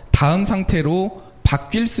상태에서 다음 상태로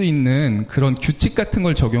바뀔 수 있는 그런 규칙 같은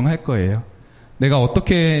걸 적용할 거예요. 내가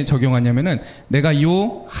어떻게 적용하냐면은, 내가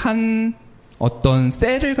요 한 어떤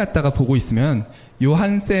셀을 갖다가 보고 있으면 요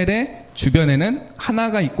한 셀의 주변에는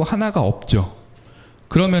하나가 있고 하나가 없죠.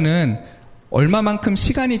 그러면은 얼마만큼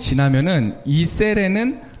시간이 지나면은 이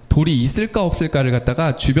셀에는 돌이 있을까 없을까를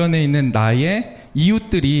갖다가 주변에 있는 나의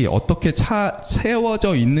이웃들이 어떻게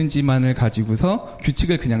채워져 있는지만을 가지고서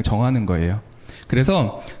규칙을 그냥 정하는 거예요.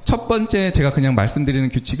 그래서 첫 번째 제가 그냥 말씀드리는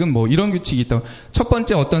규칙은 이런 규칙이 있다. 첫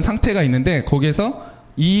번째 어떤 상태가 있는데 거기에서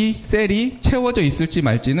이 셀이 채워져 있을지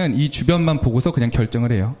말지는 이 주변만 보고서 그냥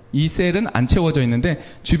결정을 해요. 이 셀은 안 채워져 있는데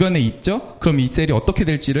주변에 있죠? 그럼 이 셀이 어떻게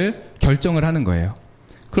될지를 결정을 하는 거예요.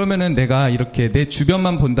 그러면은 내가 이렇게 내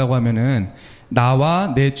주변만 본다고 하면은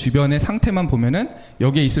나와 내 주변의 상태만 보면은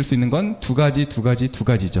여기에 있을 수 있는 건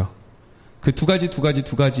 2가지죠. 그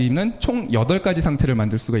 2가지는 총 8가지 상태를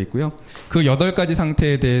만들 수가 있고요. 그 8가지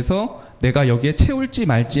상태에 대해서 내가 여기에 채울지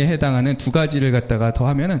말지에 해당하는 2가지를 갖다가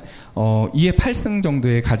더하면은 2의 8승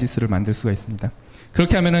정도의 가지수를 만들 수가 있습니다.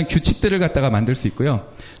 그렇게 하면은 규칙들을 갖다가 만들 수 있고요.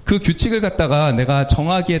 그 규칙을 갖다가 내가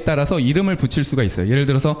정하기에 따라서 이름을 붙일 수가 있어요. 예를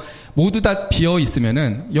들어서 모두 다 비어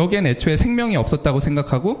있으면은 여기엔 애초에 생명이 없었다고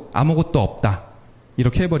생각하고 아무것도 없다.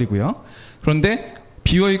 이렇게 해버리고요. 그런데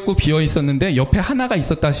비어 있고 비어 있었는데 옆에 하나가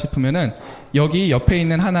있었다 싶으면은 여기 옆에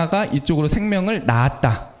있는 하나가 이쪽으로 생명을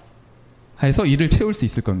낳았다 해서 이를 채울 수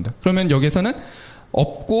있을 겁니다. 그러면 여기서는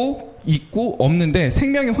없고 있고 없는데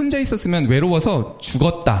생명이 혼자 있었으면 외로워서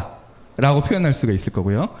죽었다 라고 표현할 수가 있을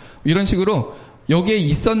거고요. 이런 식으로 여기에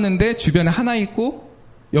있었는데 주변에 하나 있고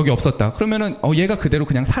여기 없었다. 그러면은 얘가 그대로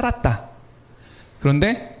그냥 살았다.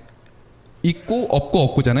 그런데 있고 없고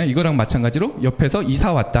없고잖아요. 이거랑 마찬가지로 옆에서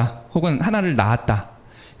이사 왔다. 혹은 하나를 낳았다.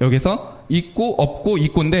 여기서 있고 없고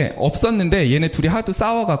있고인데 없었는데 얘네 둘이 하도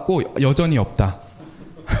싸워갖고 여전히 없다.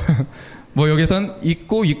 여기선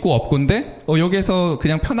있고 없고인데 여기에서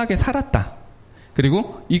그냥 편하게 살았다.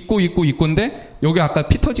 그리고 있고인데 여기 아까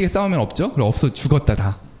피 터지게 싸우면 없죠? 그럼 없어 죽었다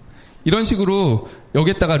다. 이런 식으로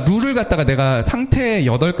여기에다가 룰을 갖다가 내가 상태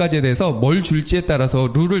 8가지에 대해서 뭘 줄지에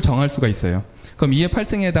따라서 룰을 정할 수가 있어요. 그럼 2의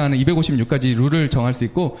 8승에 해당하는 256가지 룰을 정할 수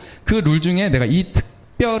있고 그 룰 중에 내가 이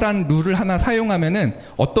특별한 룰을 하나 사용하면은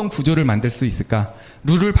어떤 구조를 만들 수 있을까?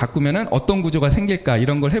 룰을 바꾸면은 어떤 구조가 생길까?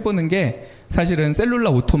 이런 걸 해보는 게 사실은 셀룰라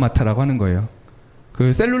오토마타라고 하는 거예요.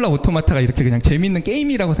 그 셀룰라 오토마타가 이렇게 그냥 재밌는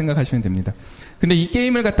게임이라고 생각하시면 됩니다. 근데 이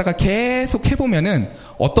게임을 갖다가 계속 해보면은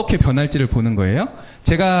어떻게 변할지를 보는 거예요.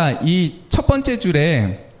 제가 이 첫 번째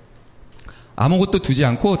줄에 아무것도 두지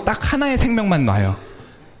않고 딱 하나의 생명만 놔요.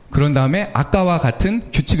 그런 다음에 아까와 같은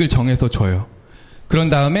규칙을 정해서 줘요. 그런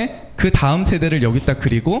다음에 그 다음 세대를 여기다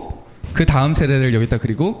그리고 그 다음 세대를 여기다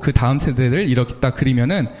그리고 그 다음 세대를 이렇게다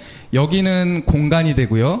그리면은 여기는 공간이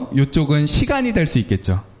되고요. 이쪽은 시간이 될 수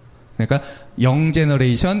있겠죠. 그러니까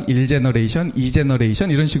 0제너레이션, 1제너레이션, 2제너레이션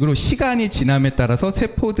이런 식으로 시간이 지남에 따라서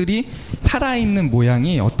세포들이 살아있는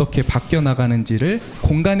모양이 어떻게 바뀌어 나가는지를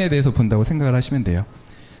공간에 대해서 본다고 생각을 하시면 돼요.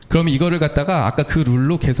 그러면 이거를 갖다가 아까 그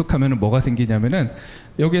룰로 계속하면 뭐가 생기냐면은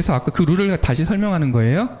여기에서 아까 그 룰을 다시 설명하는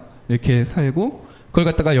거예요. 이렇게 살고 그걸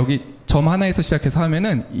갖다가 여기 점 하나에서 시작해서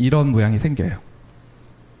하면은 이런 모양이 생겨요.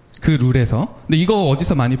 그 룰에서. 근데 이거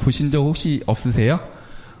어디서 많이 보신 적 혹시 없으세요?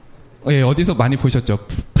 예, 어디서 많이 보셨죠?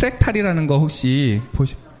 프랙탈이라는 거 혹시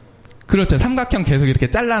그렇죠. 삼각형 계속 이렇게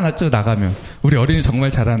잘라놨죠, 나가면. 우리 어린이 정말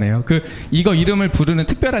잘하네요. 이거 이름을 부르는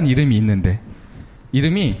특별한 이름이 있는데.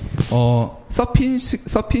 이름이,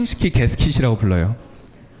 서핀스키 게스킷이라고 불러요.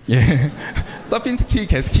 예. 서핀스키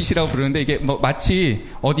게스킷이라고 부르는데 이게 뭐 마치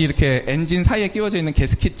어디 이렇게 엔진 사이에 끼워져 있는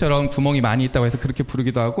게스킷처럼 구멍이 많이 있다고 해서 그렇게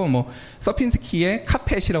부르기도 하고 뭐 서핀스키의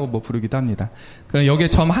카펫이라고 뭐 부르기도 합니다. 그럼 여기에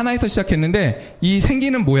점 하나에서 시작했는데 이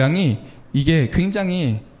생기는 모양이 이게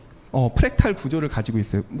굉장히 프랙탈 구조를 가지고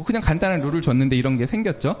있어요. 뭐 그냥 간단한 룰을 줬는데 이런 게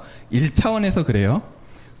생겼죠. 1차원에서 그래요.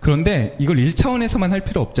 그런데 이걸 1차원에서만 할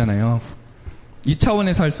필요 없잖아요.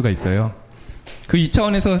 2차원에서 할 수가 있어요. 그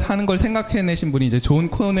 2차원에서 하는 걸 생각해내신 분이 이제 존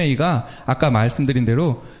코네이가 아까 말씀드린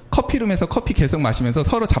대로 커피룸에서 커피 계속 마시면서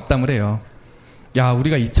서로 잡담을 해요. 야,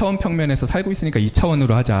 우리가 2차원 평면에서 살고 있으니까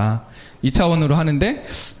 2차원으로 하자. 2차원으로 하는데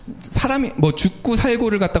사람이 뭐 죽고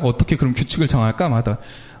살고를 갖다가 어떻게 그럼 규칙을 정할까? 마다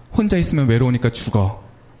혼자 있으면 외로우니까 죽어.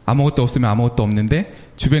 아무것도 없으면 아무것도 없는데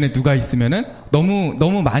주변에 누가 있으면은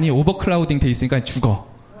너무 많이 오버클라우딩 돼 있으니까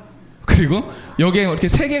죽어. 그리고 여기에 이렇게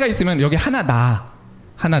 3개가 있으면 여기 하나 나.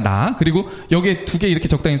 그리고 여기에 2개 이렇게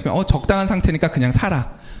적당히 있으면 적당한 상태니까 그냥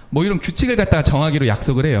살아. 뭐 이런 규칙을 갖다가 정하기로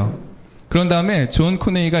약속을 해요. 그런 다음에 존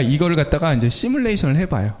코네이가 이거를 갖다가 이제 시뮬레이션을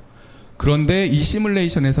해봐요. 그런데 이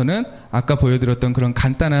시뮬레이션에서는 아까 보여드렸던 그런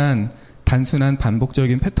간단한 단순한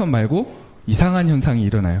반복적인 패턴 말고 이상한 현상이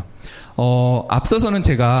일어나요. 앞서서는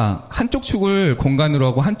제가 한쪽 축을 공간으로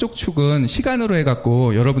하고 한쪽 축은 시간으로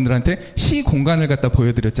해갖고 여러분들한테 시공간을 갖다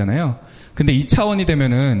보여드렸잖아요. 근데 2차원이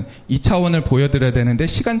되면은 2차원을 보여드려야 되는데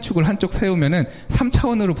시간축을 한쪽 세우면은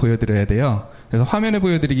 3차원으로 보여드려야 돼요. 그래서 화면에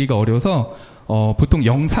보여드리기가 어려워서 보통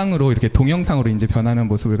영상으로 이렇게 동영상으로 이제 변하는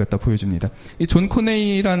모습을 갖다 보여줍니다. 이 존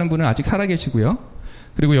코네이라는 분은 아직 살아계시고요.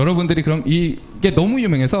 그리고 여러분들이 그럼 이게 너무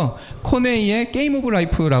유명해서 코네이의 게임 오브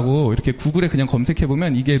라이프라고 이렇게 구글에 그냥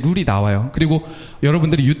검색해보면 이게 룰이 나와요. 그리고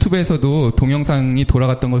여러분들이 유튜브에서도 동영상이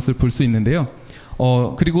돌아갔던 것을 볼 수 있는데요.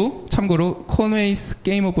 그리고 참고로 코네이스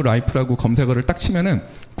게임 오브 라이프라고 검색어를 딱 치면은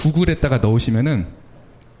구글에다가 넣으시면은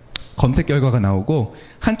검색 결과가 나오고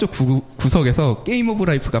한쪽 구석에서 게임 오브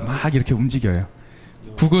라이프가 막 이렇게 움직여요.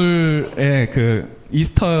 구글의 그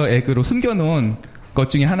이스터 에그로 숨겨놓은 것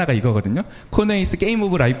중에 하나가 이거거든요. 코네이스 게임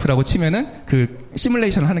오브 라이프라고 치면은 그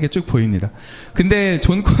시뮬레이션을 하는 게 쭉 보입니다. 근데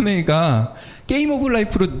존 코네이가 게임 오브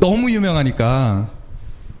라이프로 너무 유명하니까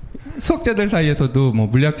수학자들 사이에서도 뭐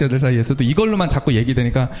물리학자들 사이에서도 이걸로만 자꾸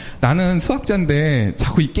얘기되니까 나는 수학자인데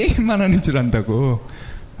자꾸 이 게임만 하는 줄 안다고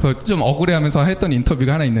좀 억울해하면서 했던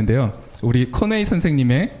인터뷰가 하나 있는데요. 우리 코네이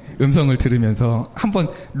선생님의 음성을 들으면서 한번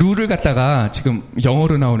룰을 갖다가 지금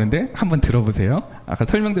영어로 나오는데 한번 들어보세요. 아까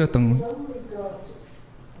설명드렸던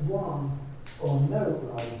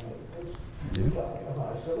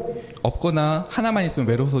없거나 하나만 있으면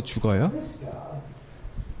외로워서 죽어요.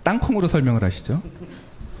 땅콩으로 설명을 하시죠.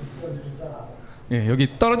 예,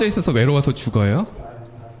 여기 떨어져 있어서 외로워서 죽어요.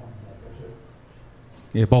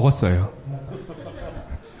 예, 먹었어요.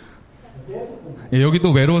 예,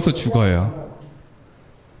 여기도 외로워서 죽어요.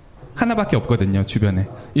 하나밖에 없거든요, 주변에.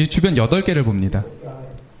 이 주변 8개를 봅니다.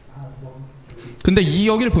 근데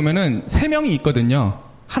여기를 보면은 3명이 있거든요.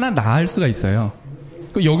 하나 낳을 수가 있어요.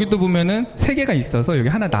 여기도 보면은 3개가 있어서 여기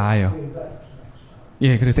하나 낳아요.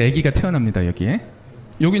 예, 그래서 아기가 태어납니다, 여기에.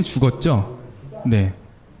 여긴 죽었죠? 네.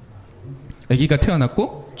 아기가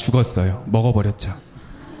태어났고 죽었어요. 먹어버렸죠.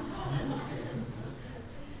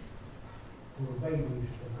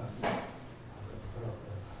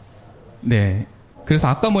 네. 그래서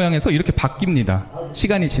아까 모양에서 이렇게 바뀝니다.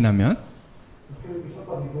 시간이 지나면.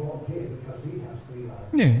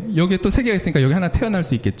 네. 여기에 또 3개가 있으니까 여기 하나 태어날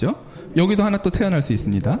수 있겠죠? 여기도 하나 또 태어날 수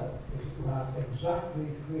있습니다.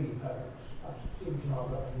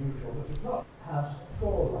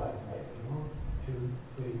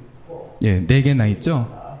 예, 4개나 있죠?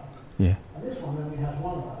 예.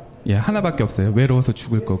 예, 하나밖에 없어요. 외로워서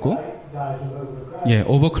죽을 거고. 예,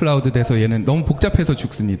 오버클라우드 돼서 얘는 너무 복잡해서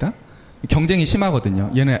죽습니다. 경쟁이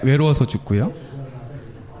심하거든요. 얘는 외로워서 죽고요.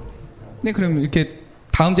 네, 그럼 이렇게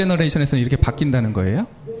다음 제너레이션에서는 이렇게 바뀐다는 거예요.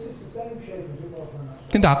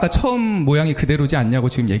 근데 아까 처음 모양이 그대로지 않냐고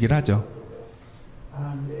지금 얘기를 하죠.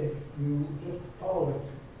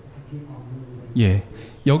 예,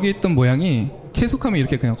 여기 있던 모양이 계속하면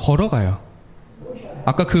이렇게 그냥 걸어가요.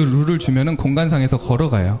 아까 그 룰을 주면은 공간상에서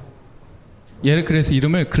걸어가요. 얘를 그래서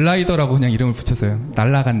이름을 글라이더라고 그냥 이름을 붙였어요.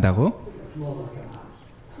 날아간다고.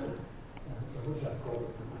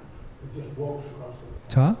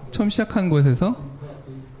 자, 처음 시작한 곳에서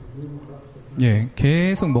예,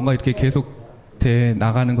 계속 뭔가 이렇게 계속 돼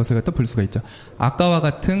나가는 것을 갖다 볼 수가 있죠. 아까와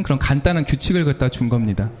같은 그런 간단한 규칙을 갖다 준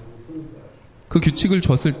겁니다. 그 규칙을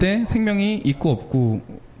줬을 때 생명이 있고 없고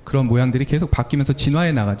그런 모양들이 계속 바뀌면서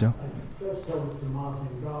진화해 나가죠.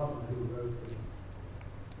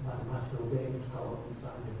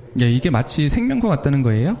 예, 이게 마치 생명과 같다는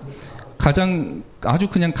거예요. 가장 아주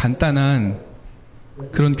그냥 간단한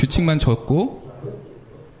그런 규칙만 줬고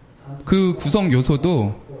그 구성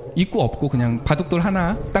요소도 있고 없고 그냥 바둑돌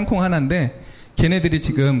하나, 땅콩 하나인데 걔네들이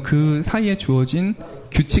지금 그 사이에 주어진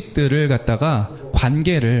규칙들을 갖다가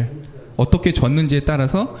관계를 어떻게 줬는지에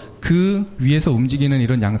따라서 그 위에서 움직이는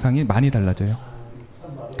이런 양상이 많이 달라져요.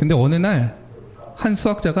 근데 어느 날 한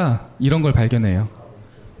수학자가 이런 걸 발견해요.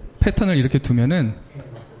 패턴을 이렇게 두면은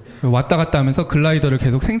왔다 갔다 하면서 글라이더를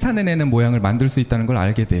계속 생산해내는 모양을 만들 수 있다는 걸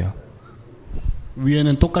알게 돼요.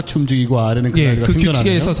 위에는 똑같이 움직이고 아래는 글라이더가 예, 그 생겨나네요.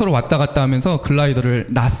 규칙에서 서로 왔다 갔다 하면서 글라이더를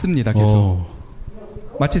놨습니다. 계속.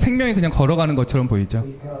 마치 생명이 그냥 걸어가는 것처럼 보이죠.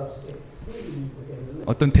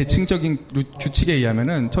 어떤 대칭적인 규칙에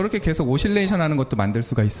의하면은 저렇게 계속 오실레이션 하는 것도 만들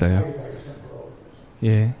수가 있어요.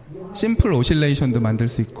 예, 심플 오실레이션도 만들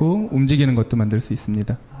수 있고 움직이는 것도 만들 수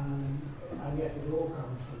있습니다.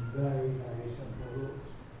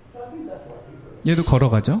 얘도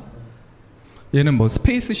걸어가죠. 얘는 뭐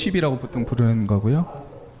스페이스쉽이라고 보통 부르는 거고요.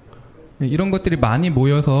 예, 이런 것들이 많이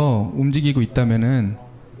모여서 움직이고 있다면은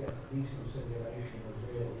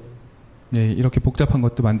예, 이렇게 복잡한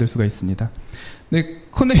것도 만들 수가 있습니다. 근데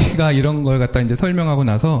코네이가 이런 걸 갖다 이제 설명하고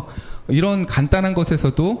나서 이런 간단한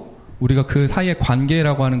것에서도 우리가 그 사이의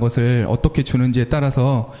관계라고 하는 것을 어떻게 주는지에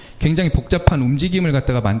따라서 굉장히 복잡한 움직임을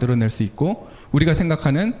갖다가 만들어낼 수 있고 우리가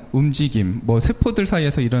생각하는 움직임, 뭐 세포들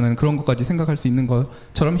사이에서 일어나는 그런 것까지 생각할 수 있는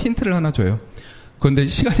것처럼 힌트를 하나 줘요. 그런데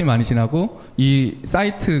시간이 많이 지나고 이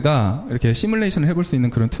사이트가 이렇게 시뮬레이션을 해볼 수 있는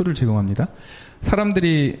그런 툴을 제공합니다.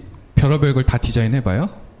 사람들이 별의별 걸 다 디자인해봐요.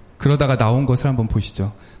 그러다가 나온 것을 한번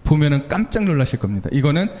보시죠. 보면은 깜짝 놀라실 겁니다.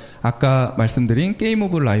 이거는 아까 말씀드린 게임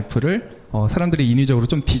오브 라이프를 사람들이 인위적으로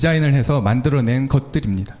좀 디자인을 해서 만들어낸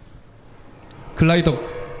것들입니다. 글라이더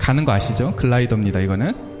가는 거 아시죠? 글라이더입니다.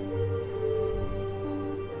 이거는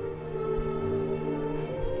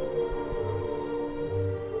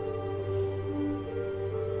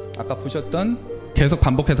아까 보셨던 계속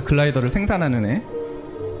반복해서 글라이더를 생산하는 애.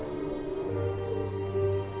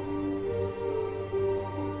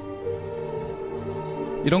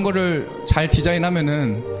 이런 거를 잘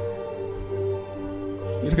디자인하면은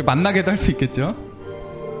이렇게 만나게도 할 수 있겠죠.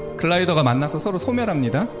 글라이더가 만나서 서로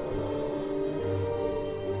소멸합니다.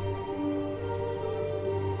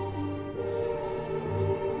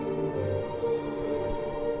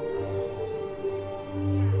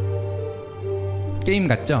 게임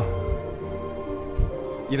같죠?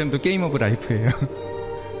 이름도 게임 오브 라이프예요.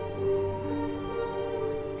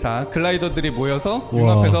 자, 글라이더들이 모여서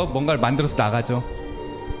융합해서 뭔가를 만들어서 나가죠.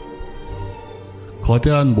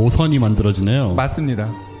 거대한 모선이 만들어지네요.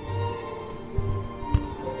 맞습니다.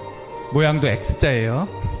 모양도 X자예요.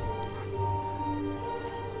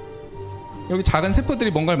 여기 작은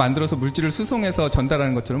세포들이 뭔가를 만들어서 물질을 수송해서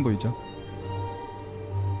전달하는 것처럼 보이죠.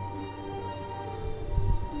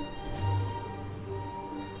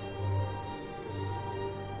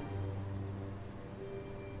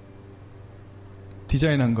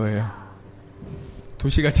 디자인한 거예요.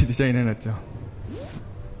 도시같이 디자인해놨죠.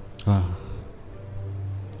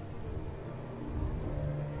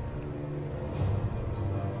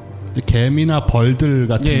 개미나 벌들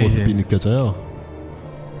같은 모습이 느껴져요.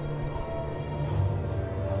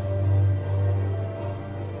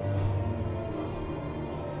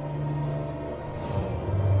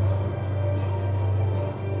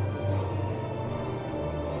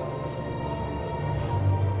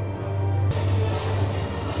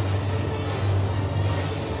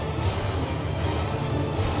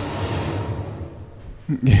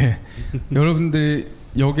 예. 여러분들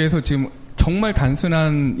여기에서 지금 정말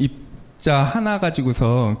단순한 입자 하나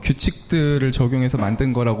가지고서 규칙들을 적용해서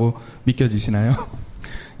만든 거라고 믿겨지시나요?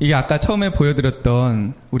 이게 아까 처음에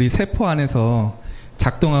보여드렸던 우리 세포 안에서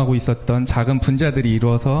작동하고 있었던 작은 분자들이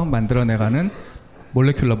이루어서 만들어내가는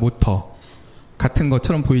몰레큘러 모터 같은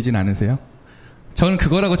것처럼 보이진 않으세요? 저는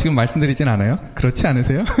그거라고 지금 말씀드리진 않아요. 그렇지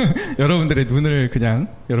않으세요? 여러분들의 눈을 그냥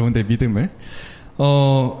여러분들의 믿음을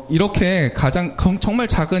이렇게 가장 정말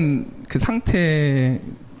작은 그 상태,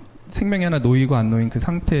 생명이 하나 놓이고 안 놓인 그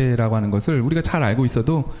상태라고 하는 것을 우리가 잘 알고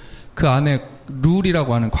있어도 그 안에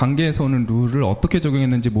룰이라고 하는 관계에서 오는 룰을 어떻게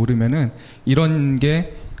적용했는지 모르면은 이런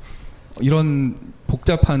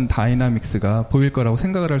복잡한 다이나믹스가 보일 거라고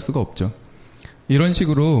생각을 할 수가 없죠. 이런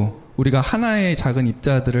식으로 우리가 하나의 작은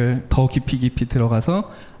입자들을 더 깊이 들어가서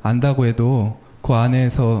안다고 해도 그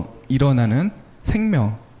안에서 일어나는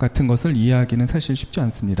생명 같은 것을 이해하기는 사실 쉽지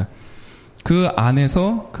않습니다. 그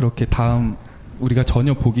안에서 그렇게 다음 우리가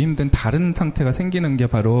전혀 보기 힘든 다른 상태가 생기는 게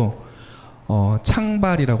바로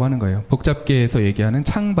창발이라고 하는 거예요. 복잡계에서 얘기하는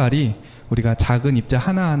창발이 우리가 작은 입자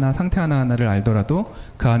하나하나 상태 하나하나를 알더라도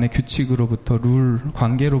그 안에 규칙으로부터 룰,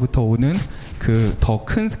 관계로부터 오는 그 더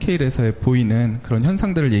큰 스케일에서 보이는 그런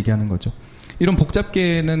현상들을 얘기하는 거죠. 이런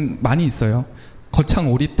복잡계는 많이 있어요.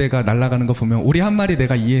 거창 오리떼가 날아가는 거 보면 오리 한 마리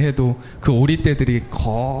내가 이해해도 그 오리떼들이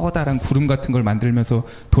커다란 구름 같은 걸 만들면서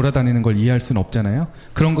돌아다니는 걸 이해할 수는 없잖아요.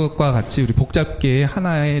 그런 것과 같이 우리 복잡계의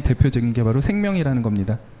하나의 대표적인 게 바로 생명이라는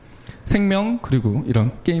겁니다. 생명 그리고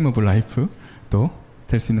이런 게임 오브 라이프도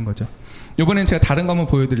될 수 있는 거죠. 이번엔 제가 다른 거 한번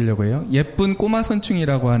보여드리려고 해요. 예쁜 꼬마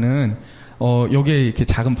선충이라고 하는 여기에 이렇게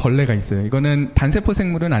작은 벌레가 있어요. 이거는 단세포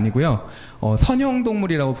생물은 아니고요.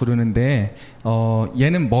 선형동물이라고 부르는데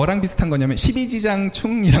얘는 뭐랑 비슷한 거냐면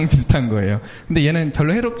 12지장충이랑 비슷한 거예요. 근데 얘는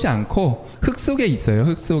별로 해롭지 않고 흙 속에 있어요.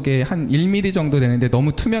 흙 속에 한 1mm 정도 되는데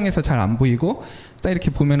너무 투명해서 잘 안 보이고 딱 이렇게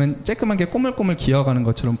보면은 쬐끄맣게 꼬물꼬물 기어가는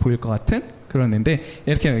것처럼 보일 것 같은 그런 애인데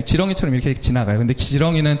이렇게 지렁이처럼 이렇게 지나가요. 근데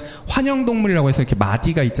지렁이는 환형동물이라고 해서 이렇게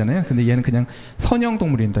마디가 있잖아요. 근데 얘는 그냥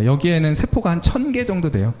선형동물입니다. 여기에는 세포가 한 1000개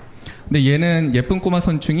정도 돼요. 근데 얘는 예쁜 꼬마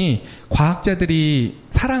선충이 과학자들이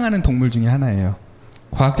사랑하는 동물 중에 하나예요.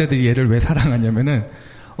 과학자들이 얘를 왜 사랑하냐면은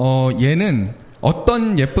얘는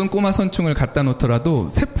어떤 예쁜 꼬마 선충을 갖다 놓더라도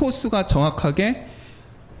세포 수가 정확하게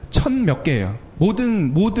 1000 몇 개예요.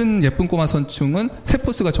 모든 예쁜 꼬마 선충은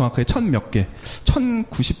세포 수가 정확하게 1000 몇 개,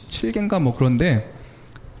 1097개인가 뭐 그런데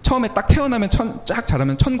처음에 딱 태어나면 쫙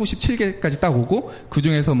자라면 1097개까지 딱 오고 그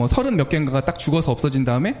중에서 뭐 30 몇 개인가가 딱 죽어서 없어진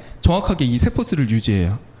다음에 정확하게 이 세포 수를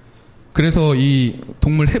유지해요. 그래서 이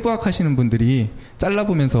동물 해부학 하시는 분들이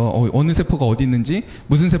잘라보면서 어느 세포가 어디 있는지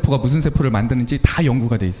무슨 세포가 무슨 세포를 만드는지 다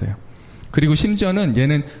연구가 돼 있어요. 그리고 심지어는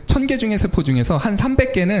얘는 1000개 중의 세포 중에서 한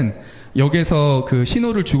 300개는 여기서 그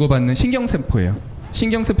신호를 주고받는 신경세포예요.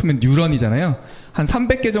 신경세포면 뉴런이잖아요. 한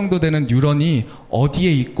 300개 정도 되는 뉴런이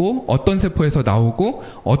어디에 있고 어떤 세포에서 나오고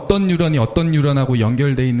어떤 뉴런이 어떤 뉴런하고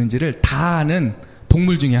연결되어 있는지를 다 아는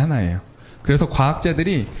동물 중에 하나예요. 그래서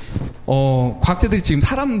과학자들이 지금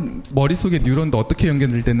사람 머릿속에 뉴런도 어떻게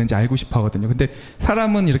연결됐는지 알고 싶어 하거든요. 근데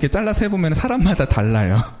사람은 이렇게 잘라서 해보면 사람마다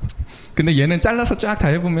달라요. 근데 얘는 잘라서 쫙 다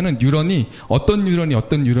해보면은 뉴런이 어떤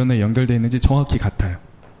뉴런에 연결되어 있는지 정확히 같아요.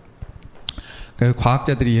 그래서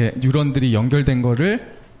과학자들이 뉴런들이 연결된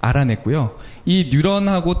거를 알아냈고요. 이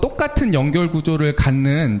뉴런하고 똑같은 연결 구조를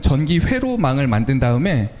갖는 전기 회로망을 만든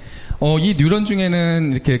다음에 이 뉴런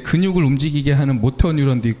중에는 이렇게 근육을 움직이게 하는 모터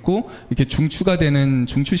뉴런도 있고 이렇게 중추가 되는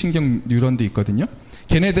중추신경 뉴런도 있거든요.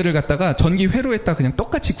 걔네들을 갖다가 전기 회로에다 그냥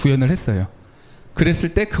똑같이 구현을 했어요.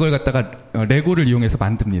 그랬을 때 그걸 갖다가 레고를 이용해서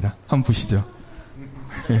만듭니다. 한번 보시죠.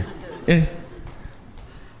 예. 예.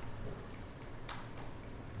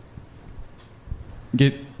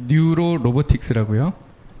 이게 뉴로 로보틱스라고요.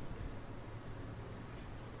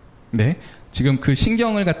 네. 지금 그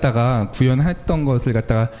신경을 갖다가 구현했던 것을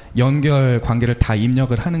갖다가 연결 관계를 다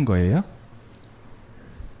입력을 하는 거예요.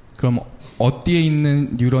 그럼 어디에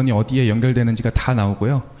있는 뉴런이 어디에 연결되는지가 다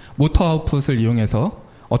나오고요. 모터 아웃풋을 이용해서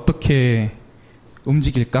어떻게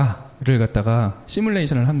움직일까를 갖다가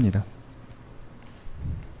시뮬레이션을 합니다.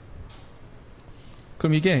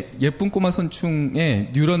 그럼 이게 예쁜 꼬마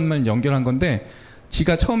선충에 뉴런만 연결한 건데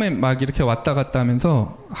지가 처음에 막 이렇게 왔다 갔다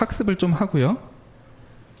하면서 학습을 좀 하고요.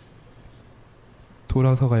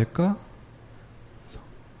 돌아서 갈까?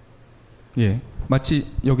 예. 마치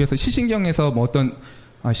여기에서 시신경에서 뭐 어떤,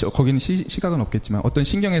 거기는 시각은 없겠지만 어떤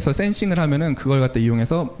신경에서 센싱을 하면은 그걸 갖다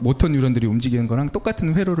이용해서 모터 뉴런들이 움직이는 거랑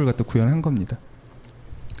똑같은 회로를 갖다 구현한 겁니다.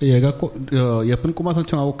 얘가 예쁜 꼬마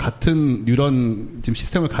선충하고 같은 뉴런 지금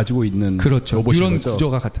시스템을 가지고 있는 그렇죠. 로봇인 뉴런 거죠?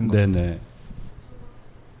 구조가 같은 겁니다. 네네.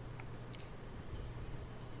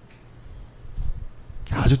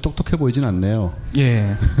 아주 똑똑해 보이진 않네요.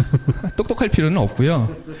 예. 똑똑할 필요는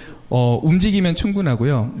없고요. 움직이면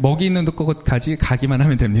충분하고요. 먹이 있는 곳까지 가기만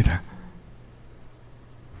하면 됩니다.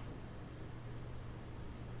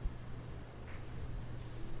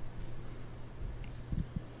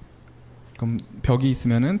 그럼 벽이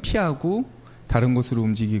있으면은 피하고 다른 곳으로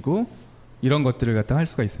움직이고 이런 것들을 갖다 할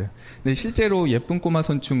수가 있어요. 근데 실제로 예쁜 꼬마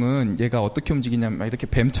선충은 얘가 어떻게 움직이냐면 이렇게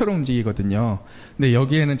뱀처럼 움직이거든요. 근데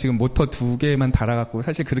여기에는 지금 모터 2개만 달아갖고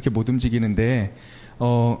사실 그렇게 못 움직이는데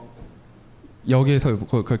여기에서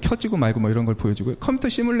켜지고 말고 뭐 이런 걸 보여주고 컴퓨터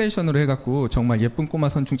시뮬레이션으로 해갖고 정말 예쁜 꼬마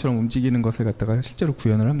선충처럼 움직이는 것을 갖다가 실제로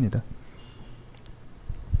구현을 합니다.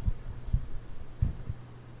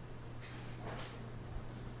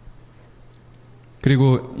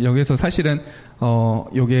 그리고 여기서 사실은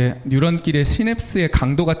요게 뉴런끼리의 시냅스의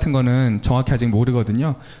강도 같은 거는 정확히 아직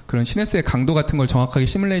모르거든요. 그런 시냅스의 강도 같은 걸 정확하게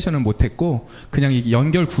시뮬레이션을 못했고 그냥 이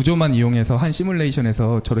연결 구조만 이용해서 한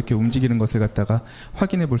시뮬레이션에서 저렇게 움직이는 것을 갖다가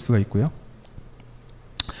확인해 볼 수가 있고요.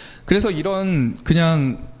 그래서 이런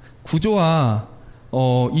그냥 구조와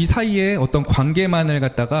이 사이에 어떤 관계만을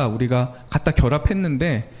갖다가 우리가 갖다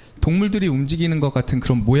결합했는데 동물들이 움직이는 것 같은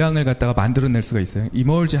그런 모양을 갖다가 만들어낼 수가 있어요.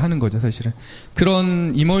 이멀지 하는 거죠, 사실은.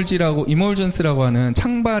 그런 이멀전스라고 하는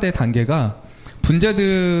창발의 단계가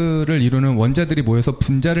분자들을 이루는 원자들이 모여서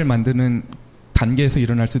분자를 만드는 단계에서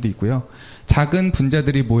일어날 수도 있고요. 작은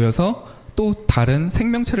분자들이 모여서 또 다른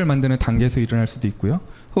생명체를 만드는 단계에서 일어날 수도 있고요.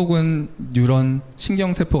 혹은 뉴런,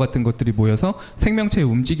 신경세포 같은 것들이 모여서 생명체의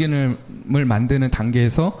움직임을 만드는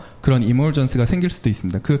단계에서 그런 이멀전스가 생길 수도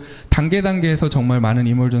있습니다. 그 단계에서 정말 많은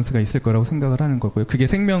이멀전스가 있을 거라고 생각을 하는 거고요. 그게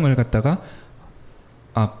생명을 갖다가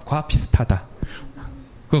과 비슷하다.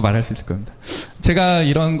 그거 말할 수 있을 겁니다. 제가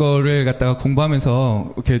이런 거를 갖다가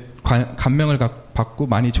공부하면서 이렇게 감명을 받고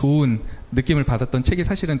많이 좋은 느낌을 받았던 책이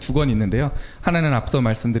사실은 2권 있는데요. 하나는 앞서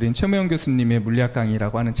말씀드린 최무영 교수님의 물리학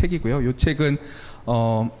강의라고 하는 책이고요. 이 책은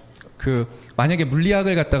만약에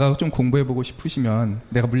물리학을 갖다가 좀 공부해보고 싶으시면,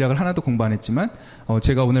 내가 물리학을 하나도 공부 안 했지만,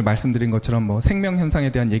 제가 오늘 말씀드린 것처럼 뭐 생명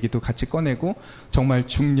현상에 대한 얘기도 같이 꺼내고, 정말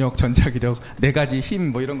중력, 전자기력, 4가지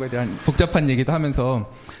힘, 뭐 이런 거에 대한 복잡한 얘기도 하면서,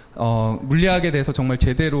 물리학에 대해서 정말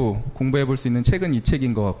제대로 공부해볼 수 있는 책은 이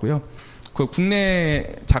책인 것 같고요. 그 국내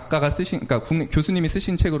작가가 그러니까 국내 교수님이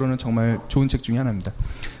쓰신 책으로는 정말 좋은 책 중에 하나입니다.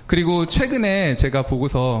 그리고 최근에 제가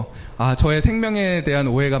보고서 저의 생명에 대한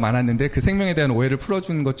오해가 많았는데 그 생명에 대한 오해를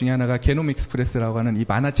풀어준 것 중에 하나가 게놈 익스프레스라고 하는 이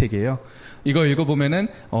만화책이에요. 이거 읽어보면은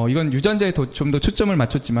이건 유전자에 좀 더 초점을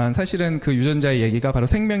맞췄지만 사실은 그 유전자의 얘기가 바로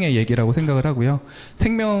생명의 얘기라고 생각을 하고요.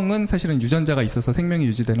 생명은 사실은 유전자가 있어서 생명이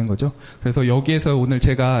유지되는 거죠. 그래서 여기에서 오늘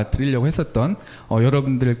제가 드리려고 했었던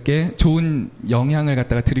여러분들께 좋은 영향을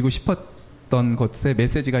갖다가 드리고 싶었던 것의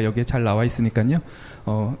메시지가 여기에 잘 나와 있으니까요.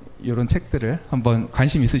 이런 책들을 한번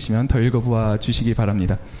관심 있으시면 더 읽어보아 주시기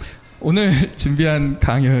바랍니다. 오늘 준비한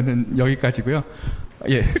강연은 여기까지고요.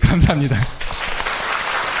 예, 감사합니다.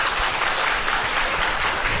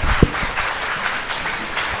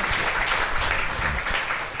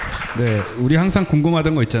 네, 우리 항상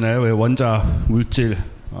궁금하던 거 있잖아요. 왜 원자, 물질,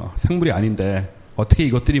 생물이 아닌데 어떻게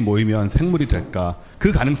이것들이 모이면 생물이 될까?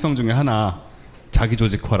 그 가능성 중에 하나,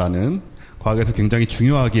 자기조직화라는 과학에서 굉장히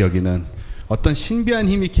중요하게 여기는 어떤 신비한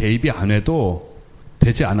힘이 개입이 안 해도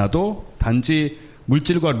되지 않아도 단지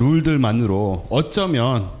물질과 룰들만으로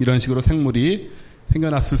어쩌면 이런 식으로 생물이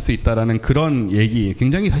생겨났을 수 있다라는 그런 얘기,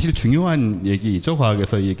 굉장히 사실 중요한 얘기죠,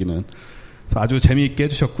 과학에서 이 얘기는. 그래서 아주 재미있게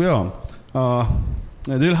해주셨고요.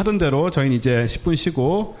 늘 하던 대로 저희는 이제 10분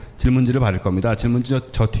쉬고 질문지를 받을 겁니다. 질문지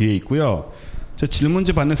저 뒤에 있고요. 저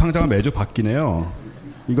질문지 받는 상자가 매주 바뀌네요.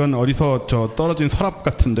 이건 어디서 떨어진 서랍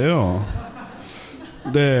같은데요.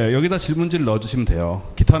 네, 여기다 질문지를 넣어주시면 돼요.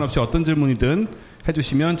 기탄 없이 어떤 질문이든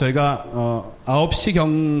해주시면 저희가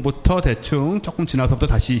 9시경부터 대충 조금 지나서부터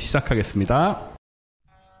다시 시작하겠습니다.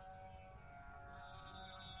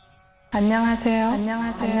 안녕하세요.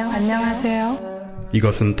 안녕하세요. 안녕하세요.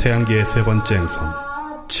 이것은 태양계의 3번째 행성,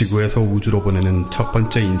 지구에서 우주로 보내는 첫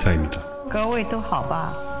번째 인사입니다. 各位都好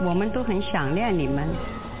吧，我们都很想念你们。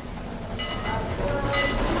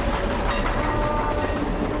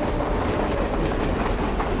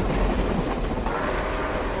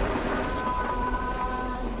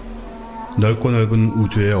 넓고 넓은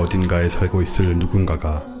우주의 어딘가에 살고 있을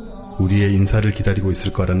누군가가 우리의 인사를 기다리고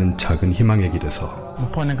있을 거라는 작은 희망의 길에서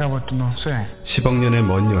 10억 년의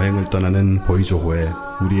먼 여행을 떠나는 보이조호에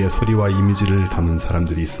우리의 소리와 이미지를 담은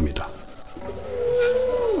사람들이 있습니다.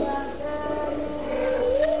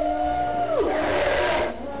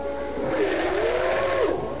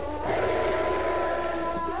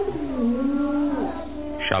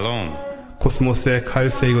 샬롬. 코스모스의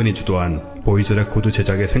칼세이건이 주도한 보이즈 레코드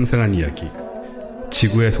제작의 생생한 이야기,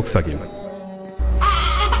 지구의 속삭임.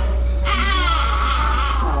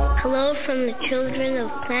 Hello from the children of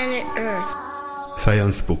planet Earth.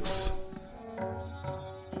 사이언스북스.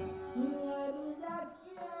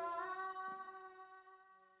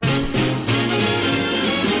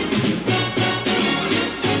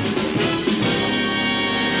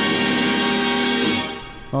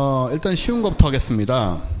 일단 쉬운 것부터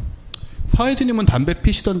하겠습니다. 사회진님은 담배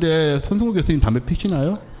피시던데 손승우 교수님 담배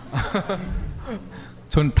피시나요?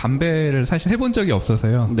 전 담배를 사실 해본 적이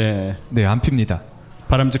없어서요. 네, 안 핍니다.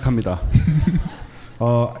 바람직합니다.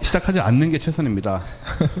 시작하지 않는 게 최선입니다.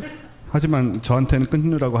 하지만 저한테는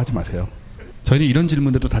끊으라고 하지 마세요. 저희는 이런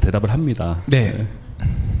질문에도 다 대답을 합니다. 네.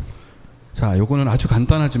 자, 요거는 아주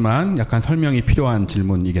간단하지만 약간 설명이 필요한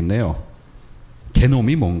질문이겠네요.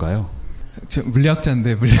 게놈이 뭔가요? 저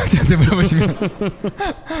물리학자인데 물어보시면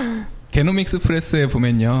게노믹스 프레스에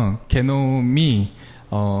보면요, 게놈이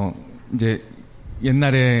이제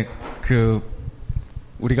옛날에 그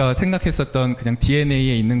우리가 생각했었던 그냥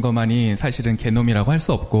DNA에 있는 것만이 사실은 게놈이라고 할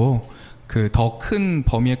수 없고, 그 더 큰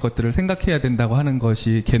범위의 것들을 생각해야 된다고 하는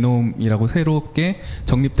것이 게놈이라고 새롭게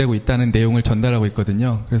정립되고 있다는 내용을 전달하고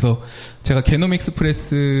있거든요. 그래서 제가 게노믹스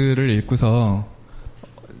프레스를 읽고서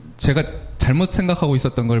제가 잘못 생각하고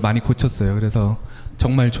있었던 걸 많이 고쳤어요. 그래서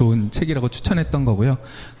정말 좋은 책이라고 추천했던 거고요.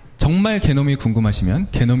 정말 게놈이 궁금하시면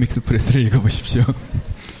게노믹스 프레스를 읽어보십시오.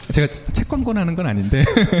 제가 책 광고를 하는 건 아닌데.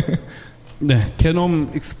 네,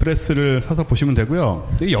 게놈 익스프레스를 사서 보시면 되고요.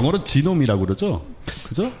 이게 영어로 지놈이라고 그러죠?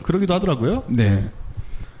 그죠? 그러기도 하더라고요. 네.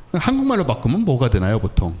 한국말로 바꾸면 뭐가 되나요,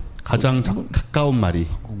 보통? 가장 가까운 말이.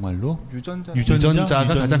 한국말로?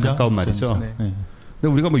 유전자가 가장 가까운 말이죠. 네. 네.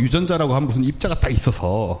 근데 우리가 뭐 유전자라고 하면 무슨 입자가 딱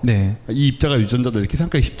있어서 네. 이 입자가 유전자다 이렇게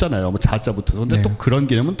생각하기 쉽잖아요. 뭐 자자부터서. 근데 네. 또 그런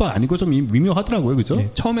개념은 또 아니고 좀 미묘하더라고요, 그죠? 네.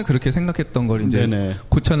 처음에 그렇게 생각했던 걸 이제 네네.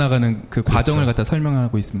 고쳐나가는 그 그렇죠. 과정을 갖다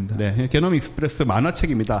설명하고 있습니다. 네, 게놈 익스프레스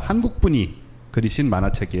만화책입니다. 한국분이 그리신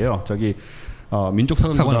만화책이에요. 저기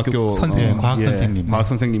민족사관고등학교 과학 선생님, 과학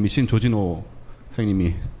선생님이신 조진호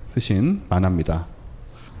선생님이 쓰신 만화입니다.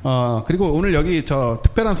 그리고 오늘 여기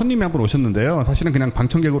특별한 손님이 한 분 오셨는데요. 사실은 그냥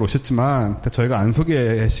방청객으로 오셨지만 저희가 안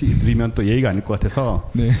소개해드리면 또 예의가 아닐 것 같아서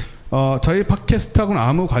네. 저희 팟캐스트하고는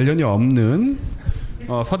아무 관련이 없는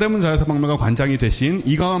서대문 자연사박물관 관장이 되신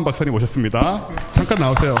이강환 박사님 오셨습니다. 잠깐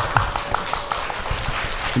나오세요.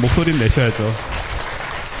 목소리는 내셔야죠.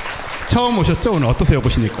 처음 오셨죠? 오늘 어떠세요?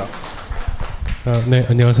 보시니까. 네,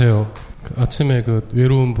 안녕하세요. 아침에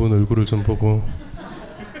외로운 분 얼굴을 좀 보고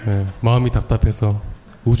마음이 답답해서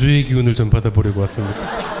우주의 기운을 좀 받아보려고 왔습니다.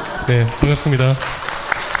 네, 반갑습니다.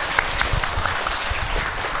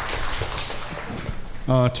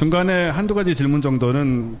 중간에 한두 가지 질문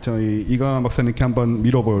정도는 저희 이강환 박사님께 한번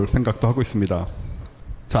밀어볼 생각도 하고 있습니다.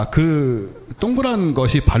 자, 동그란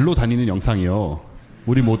것이 발로 다니는 영상이요.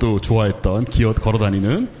 우리 모두 좋아했던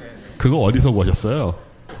걸어다니는 그거 어디서 보셨어요?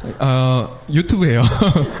 유튜브예요.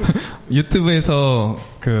 유튜브에서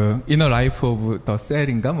이너 라이프 오브 더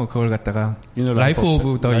셀인가 뭐 그걸 갖다가 라이프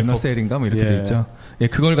오브 더 이너 셀인가 뭐 이렇게 돼 있죠. 예,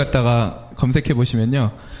 그걸 갖다가 검색해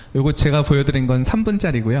보시면요. 요거 제가 보여드린 건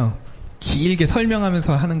 3분짜리고요. 길게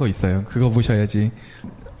설명하면서 하는 거 있어요. 그거 보셔야지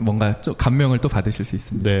뭔가 좀 감명을 또 받으실 수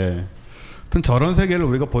있습니다. 네. 하여튼 저런 세계를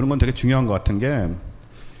우리가 보는 건 되게 중요한 것 같은 게,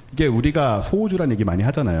 이게 우리가 소우주란 얘기 많이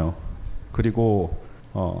하잖아요. 그리고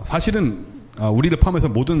사실은 우리를 포함해서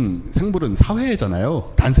모든 생물은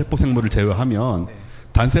사회잖아요. 단세포 생물을 제외하면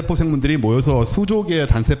단세포 생물들이 모여서 수조 개의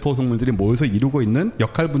단세포 생물들이 모여서 이루고 있는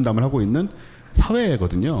역할 분담을 하고 있는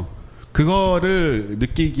사회거든요. 그거를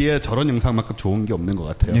느끼기에 저런 영상만큼 좋은 게 없는 것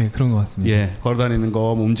같아요. 네, 그런 것 같습니다. 예, 걸어다니는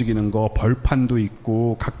거, 움직이는 거, 벌판도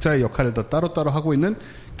있고 각자의 역할을 다 따로따로 하고 있는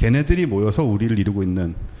걔네들이 모여서 우리를 이루고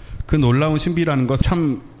있는 그 놀라운 신비라는 것,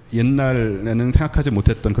 참 옛날에는 생각하지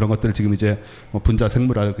못했던 그런 것들을 지금 이제 분자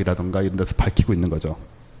생물학이라던가 이런 데서 밝히고 있는 거죠.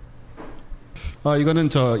 이거는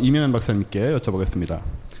이명현 박사님께 여쭤보겠습니다.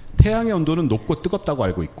 태양의 온도는 높고 뜨겁다고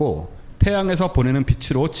알고 있고 태양에서 보내는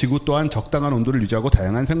빛으로 지구 또한 적당한 온도를 유지하고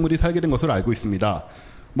다양한 생물이 살게 된 것으로 알고 있습니다.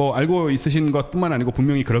 뭐 알고 있으신 것뿐만 아니고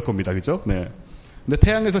분명히 그럴 겁니다. 그죠? 네. 근데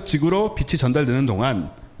태양에서 지구로 빛이 전달되는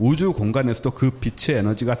동안 우주 공간에서도 그 빛의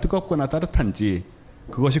에너지가 뜨겁거나 따뜻한지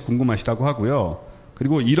그것이 궁금하시다고 하고요.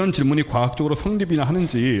 그리고 이런 질문이 과학적으로 성립이나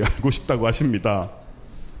하는지 알고 싶다고 하십니다.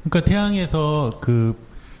 그러니까 태양에서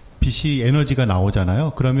빛이 에너지가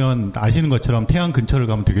나오잖아요. 그러면 아시는 것처럼 태양 근처를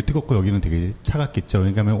가면 되게 뜨겁고 여기는 되게 차갑겠죠.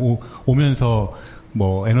 그러니까 오면서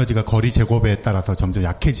뭐 에너지가 거리 제곱에 따라서 점점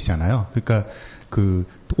약해지잖아요. 그러니까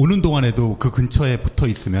오는 동안에도 그 근처에 붙어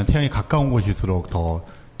있으면 태양이 가까운 곳일수록 더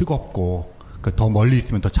뜨겁고 그러니까 더 멀리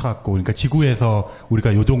있으면 더 차갑고 그러니까 지구에서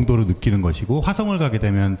우리가 요 정도로 느끼는 것이고 화성을 가게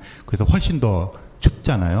되면 그래서 훨씬 더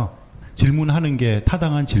춥잖아요. 질문하는 게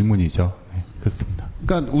타당한 질문이죠. 네, 그렇습니다.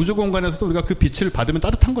 그러니까 우주 공간에서도 우리가 그 빛을 받으면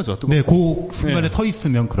따뜻한 거죠. 뜨겁고. 네, 그 순간에 서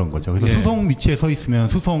있으면 그런 거죠. 그래서 수송 위치에 서 있으면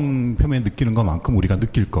수송 표면에 느끼는 것만큼 우리가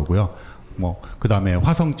느낄 거고요. 그 다음에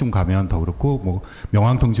화성쯤 가면 더 그렇고,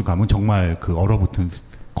 명왕성쯤 가면 정말 그 얼어붙은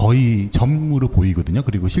거의 점으로 보이거든요.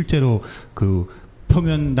 그리고 실제로 그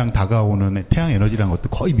표면당 다가오는 태양 에너지라는 것도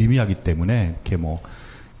거의 미미하기 때문에 이렇게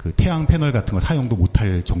그 태양 패널 같은 거 사용도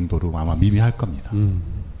못할 정도로 아마 미미할 겁니다.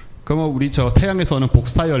 그럼 우리 태양에서 오는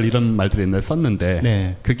복사열 이런 말들 옛날에 썼는데,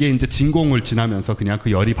 네. 그게 이제 진공을 지나면서 그냥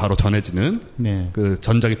그 열이 바로 전해지는 네. 그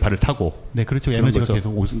전자기파를 타고. 네, 그렇죠. 에너지가 거죠.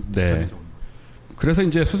 계속 네. 그래서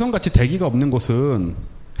이제 수성같이 대기가 없는 곳은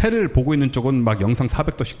해를 보고 있는 쪽은 막 영상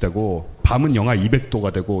 400도씩 되고, 밤은 영하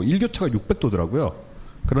 200도가 되고, 일교차가 600도더라고요.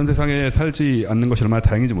 그런 세상에 살지 않는 것이 얼마나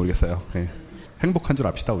다행인지 모르겠어요. 네. 행복한 줄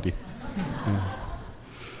압시다, 우리.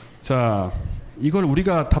 자, 이걸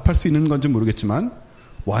우리가 답할 수 있는 건지 모르겠지만,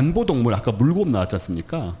 완보동물, 아까 물곰 나왔지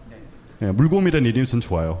않습니까? 네, 물곰이라는 이름이 전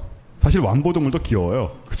좋아요. 사실 완보동물도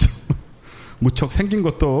귀여워요. 그죠? 무척 생긴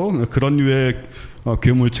것도 그런 류의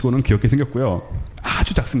괴물치고는 귀엽게 생겼고요.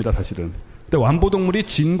 아주 작습니다, 사실은. 근데 완보동물이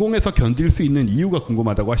진공에서 견딜 수 있는 이유가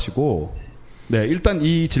궁금하다고 하시고, 네, 일단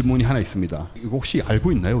이 질문이 하나 있습니다. 이거 혹시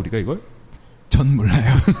알고 있나요, 우리가 이걸? 전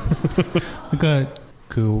몰라요. 그러니까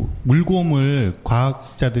그 물곰을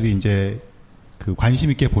과학자들이 이제 그 관심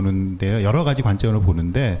있게 보는데요. 여러 가지 관점으로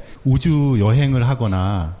보는데, 우주 여행을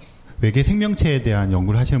하거나 외계 생명체에 대한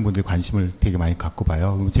연구를 하시는 분들이 관심을 되게 많이 갖고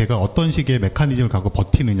봐요. 그럼 제가 어떤 식의 메커니즘을 갖고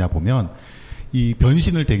버티느냐 보면 이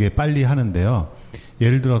변신을 되게 빨리 하는데요.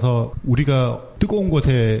 예를 들어서 우리가 뜨거운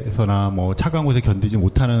곳에서나 차가운 곳에 견디지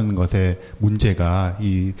못하는 것의 문제가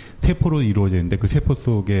이 세포로 이루어져 있는데, 그 세포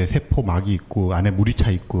속에 세포막이 있고 안에 물이 차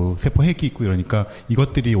있고 세포 핵이 있고 이러니까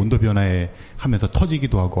이것들이 온도 변화에 하면서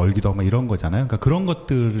터지기도 하고 얼기도 하고 이런 거잖아요. 그러니까 그런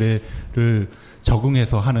것들을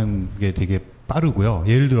적응해서 하는 게 되게 빠르고요.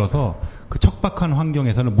 예를 들어서 그 척박한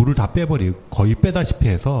환경에서는 물을 다 빼버리고 거의 빼다시피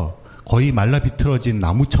해서 거의 말라 비틀어진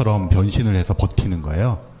나무처럼 변신을 해서 버티는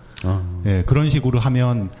거예요. 예, 그런 식으로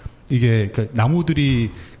하면 이게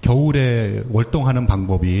나무들이 겨울에 월동하는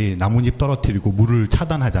방법이 나뭇잎 떨어뜨리고 물을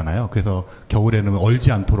차단하잖아요. 그래서 겨울에는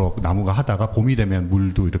얼지 않도록 나무가 하다가 봄이 되면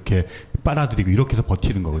물도 이렇게 빨아들이고 이렇게 해서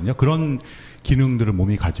버티는 거거든요. 그런 기능들을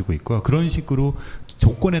몸이 가지고 있고요. 그런 식으로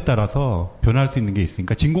조건에 따라서 변할 수 있는 게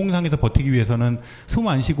있으니까 진공상에서 버티기 위해서는 숨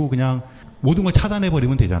안 쉬고 그냥 모든 걸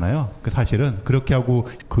차단해버리면 되잖아요. 사실은. 그렇게 하고,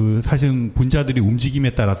 사실은 분자들이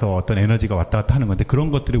움직임에 따라서 어떤 에너지가 왔다 갔다 하는 건데, 그런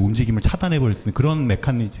것들의 움직임을 차단해버릴 수 있는 그런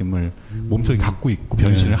메커니즘을 몸속에 갖고 있고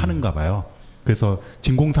변신을 하는가 봐요. 그래서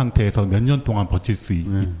진공 상태에서 몇 년 동안 버틸 수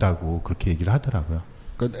있다고 그렇게 얘기를 하더라고요.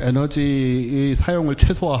 그 에너지의 사용을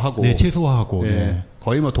최소화하고. 네, 최소화하고. 네.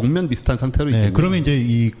 거의 동면 비슷한 상태로 있겠네요. 네, 그러면 이제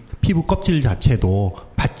이 피부 껍질 자체도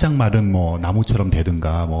바짝 마른 나무처럼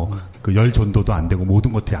되든가 그 열 전도도 안 되고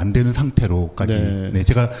모든 것들이 안 되는 상태로까지. 네. 네,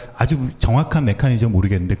 제가 아주 정확한 메커니즘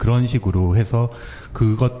모르겠는데 그런 식으로 해서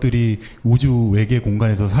그것들이 우주 외계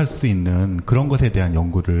공간에서 살 수 있는 그런 것에 대한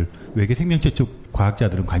연구를 외계 생명체 쪽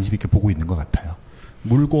과학자들은 관심 있게 보고 있는 것 같아요.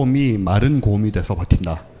 물곰이 마른 곰이 돼서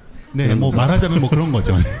버틴다. 네, 말하자면 그런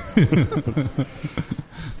거죠.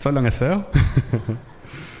 썰렁했어요?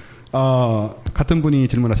 같은 분이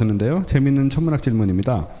질문하셨는데요. 재밌는 천문학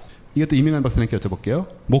질문입니다. 이것도 이명환 박사님께 여쭤볼게요.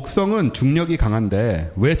 목성은 중력이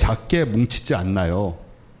강한데 왜 작게 뭉치지 않나요?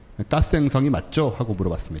 가스 행성이 맞죠? 하고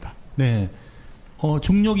물어봤습니다. 네.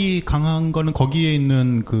 중력이 강한 거는 거기에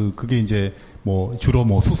있는 그게 이제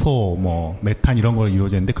주로 수소, 메탄 이런 걸로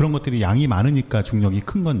이루어져 있는데 그런 것들이 양이 많으니까 중력이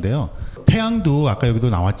큰 건데요. 태양도 아까 여기도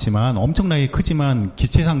나왔지만 엄청나게 크지만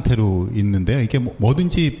기체 상태로 있는데요. 이게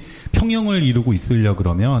뭐든지 평형을 이루고 있으려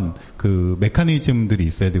그러면 그 메커니즘들이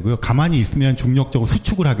있어야 되고요. 가만히 있으면 중력적으로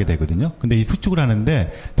수축을 하게 되거든요. 근데 이 수축을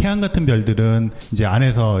하는데 태양 같은 별들은 이제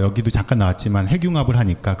안에서 여기도 잠깐 나왔지만 핵융합을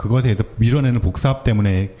하니까 그것에 의해서 밀어내는 복사합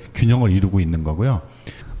때문에 균형을 이루고 있는 거고요.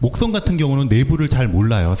 목성 같은 경우는 내부를 잘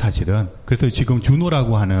몰라요, 사실은. 그래서 지금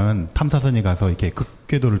주노라고 하는 탐사선이 가서 이렇게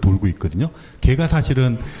극궤도를 돌고 있거든요. 걔가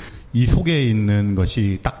사실은 이 속에 있는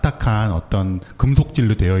것이 딱딱한 어떤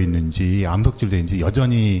금속질로 되어 있는지 암석질로 되어 있는지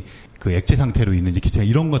여전히 그 액체 상태로 있는지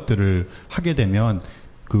이런 것들을 하게 되면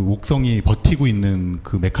그 목성이 버티고 있는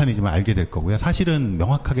그 메커니즘을 알게 될 거고요. 사실은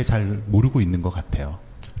명확하게 잘 모르고 있는 것 같아요.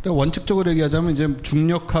 원칙적으로 얘기하자면 이제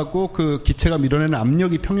중력하고 그 기체가 밀어내는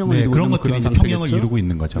압력이 평형을 이루고 그런 있는 것들이 그런 평형을 상태겠죠? 이루고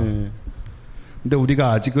있는 거죠. 네. 근데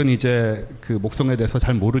우리가 아직은 이제 그 목성에 대해서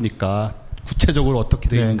잘 모르니까 구체적으로 어떻게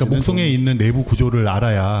되어 있는지. 그러니까 목성에 있는 내부 구조를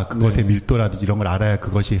알아야 그것의 밀도라든지 이런 걸 알아야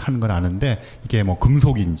그것이 하는 걸 아는데 이게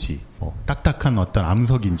금속인지 딱딱한 어떤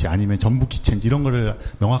암석인지 아니면 전부 기체인지 이런 거를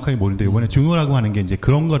명확하게 모르는데 이번에 주노라고 하는 게 이제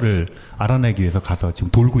그런 거를 알아내기 위해서 가서 지금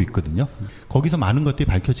돌고 있거든요. 거기서 많은 것들이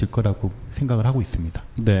밝혀질 거라고 생각을 하고 있습니다.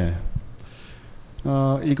 네.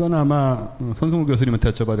 이건 아마 손승우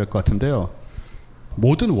교수님한테 여쭤봐야 될 것 같은데요.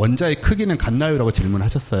 모든 원자의 크기는 같나요? 라고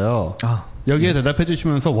질문하셨어요. 여기에 대답해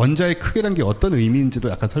주시면서 원자의 크기란 게 어떤 의미인지도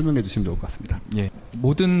약간 설명해 주시면 좋을 것 같습니다. 예.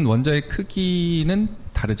 모든 원자의 크기는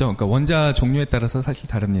다르죠. 그러니까 원자 종류에 따라서 사실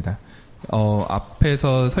다릅니다.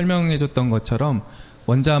 앞에서 설명해 줬던 것처럼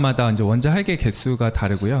원자마다 이제 원자 핵의 개수가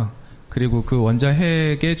다르고요. 그리고 그 원자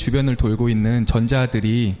핵의 주변을 돌고 있는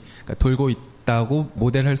전자들이, 그러니까 돌고 있다고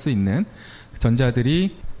모델할 수 있는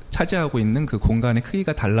전자들이 차지하고 있는 그 공간의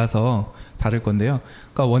크기가 달라서 다를 건데요.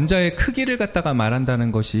 그러니까 원자의 크기를 갖다가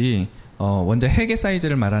말한다는 것이 원자 핵의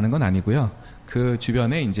사이즈를 말하는 건 아니고요. 그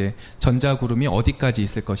주변에 이제 전자 구름이 어디까지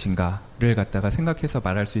있을 것인가를 갖다가 생각해서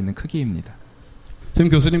말할 수 있는 크기입니다. 지금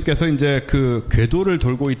교수님께서 이제 그 궤도를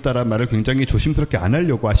돌고 있다라는 말을 굉장히 조심스럽게 안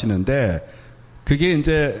하려고 하시는데 그게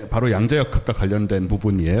이제 바로 양자역학과 관련된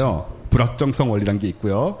부분이에요. 그렇죠. 불확정성 원리라는 게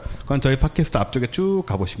있고요. 그건 저희 팟캐스트 앞쪽에 쭉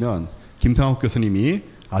가보시면 김상욱 교수님이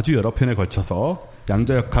아주 여러 편에 걸쳐서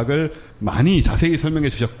양자역학을 많이 자세히 설명해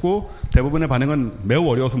주셨고 대부분의 반응은 매우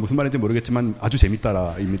어려워서 무슨 말인지 모르겠지만 아주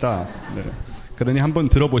재밌다라입니다. 네. 그러니 한번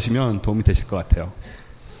들어보시면 도움이 되실 것 같아요.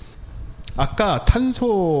 아까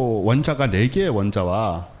탄소 원자가 4개의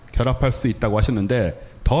원자와 결합할 수 있다고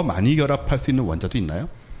하셨는데 더 많이 결합할 수 있는 원자도 있나요?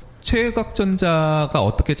 최외곽 전자가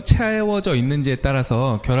어떻게 채워져 있는지에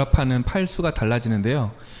따라서 결합하는 팔수가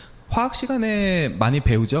달라지는데요. 화학 시간에 많이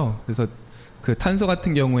배우죠. 그래서 그 탄소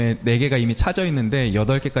같은 경우에 4개가 이미 차져 있는데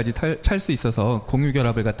 8개까지 찰 수 있어서 공유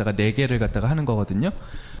결합을 갖다가 4개를 갖다가 하는 거거든요.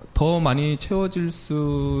 더 많이 채워질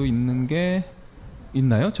수 있는 게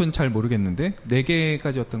있나요? 전 잘 모르겠는데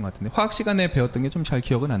 4개까지였던 것 같은데 화학 시간에 배웠던 게 좀 잘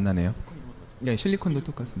기억은 안 나네요. 네, 실리콘도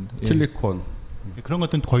똑같습니다. 실리콘. 그런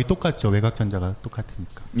것들은 거의 똑같죠. 외곽 전자가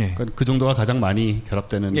똑같으니까. 예. 그 정도가 가장 많이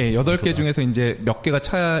결합되는. 예, 8개 중에서 이제 몇 개가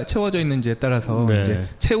채워져 있는지에 따라서 네. 이제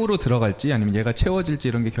채우로 들어갈지 아니면 얘가 채워질지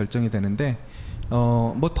이런 게 결정이 되는데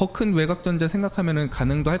뭐 더 큰 외곽 전자 생각하면은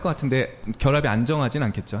가능도 할 것 같은데 결합이 안정하진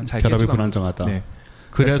않겠죠. 결합이 불안정하다. 네.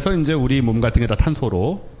 그래서 이제 우리 몸 같은 게 다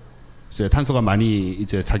탄소로 이제 탄소가 많이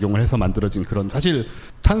이제 작용을 해서 만들어진 그런 사실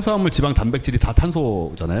탄수화물, 지방, 단백질이 다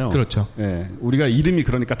탄소잖아요. 그렇죠. 예, 우리가 이름이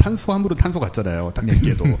그러니까 탄수화물은 탄소 같잖아요. 딱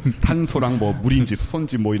듣기에도 탄소랑 뭐 물인지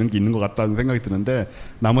수소인지 뭐 이런 게 있는 것 같다는 생각이 드는데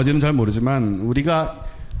나머지는 잘 모르지만 우리가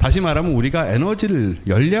다시 말하면 우리가 에너지를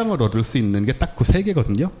열량을 얻을 수 있는 게 딱 그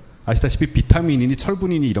 3개거든요. 아시다시피 비타민이니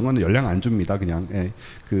철분이니 이런 거는 열량 안 줍니다. 그냥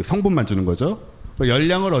그 성분만 주는 거죠.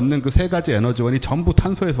 열량을 얻는 그 3가지 에너지원이 전부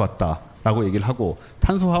탄소에서 왔다라고 얘기를 하고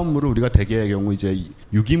탄소화합물을 우리가 대개의 경우 이제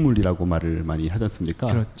유기물이라고 말을 많이 하지 않습니까?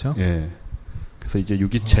 그렇죠. 예. 그래서 이제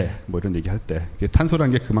유기체 뭐 이런 얘기할 때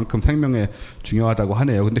탄소라는 게 그만큼 생명에 중요하다고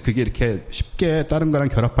하네요. 근데 그게 이렇게 쉽게 다른 거랑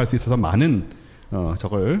결합할 수 있어서 많은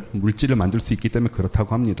저걸 물질을 만들 수 있기 때문에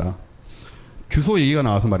그렇다고 합니다. 규소 얘기가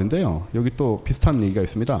나와서 말인데요. 여기 또 비슷한 얘기가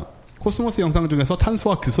있습니다. 코스모스 영상 중에서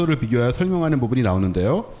탄소와 규소를 비교하여 설명하는 부분이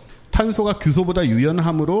나오는데요. 탄소가 규소보다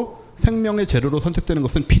유연함으로 생명의 재료로 선택되는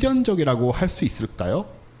것은 필연적이라고 할 수 있을까요?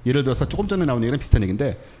 예를 들어서 조금 전에 나온 얘기랑 비슷한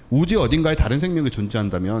얘기인데 우주 어딘가에 다른 생명이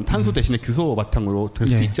존재한다면 탄소 대신에 규소 바탕으로 될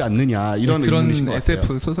수도 있지 않느냐 이런 의문이신 것 같아요.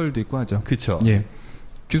 SF 소설도 있고 하죠. 그렇죠. 예.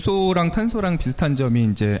 규소랑 탄소랑 비슷한 점이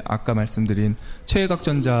이제 아까 말씀드린 최외곽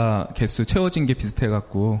전자 개수 채워진 게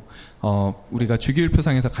비슷해갖고 우리가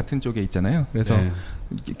주기율표상에서 같은 쪽에 있잖아요. 그래서 네.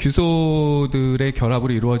 규소들의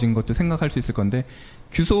결합으로 이루어진 것도 생각할 수 있을 건데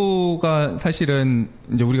규소가 사실은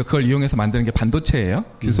이제 우리가 그걸 이용해서 만드는 게 반도체예요.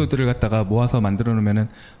 규소들을 갖다가 모아서 만들어 놓으면은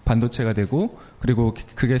반도체가 되고 그리고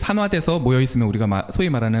그게 산화돼서 모여 있으면 우리가 소위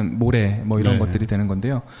말하는 모래 뭐 이런 것들이 되는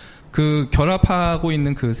건데요. 그 결합하고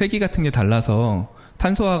있는 그 세기 같은 게 달라서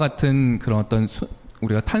탄소와 같은 그런 어떤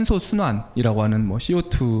우리가 탄소 순환이라고 하는 뭐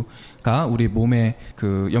CO2가 우리 몸의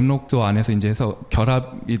그 엽록소 안에서 이제 해서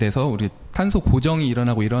결합이 돼서 우리 탄소 고정이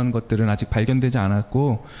일어나고 이런 것들은 아직 발견되지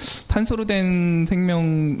않았고 탄소로 된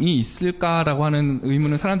생명이 있을까라고 하는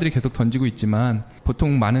의문은 사람들이 계속 던지고 있지만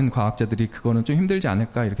보통 많은 과학자들이 그거는 좀 힘들지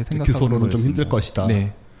않을까 이렇게 생각하고 규소로는 좀 힘들 것이다.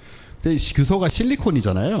 네. 근데 규소가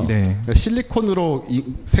실리콘이잖아요. 네. 그러니까 실리콘으로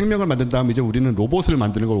생명을 만든 다음에 이제 우리는 로봇을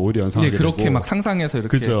만드는 걸 오히려 연상하게 되고. 그렇게 막 상상해서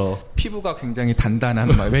이렇게 그죠. 피부가 굉장히 단단한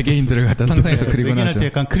외계인들을 갖다 상상해서 그리고 나죠. 외계인한테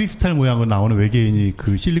약간 크리스탈 모양으로 나오는 외계인이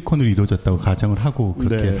그 실리콘으로 이루어졌다고 가정을 하고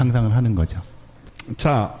그렇게 상상을 하는 거죠.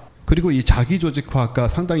 자, 그리고 이 자기조직화가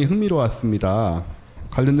상당히 흥미로웠습니다.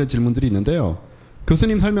 관련된 질문들이 있는데요.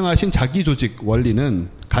 교수님 설명하신 자기조직 원리는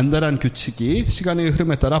간단한 규칙이 시간의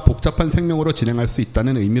흐름에 따라 복잡한 생명으로 진행할 수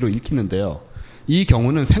있다는 의미로 읽히는데요. 이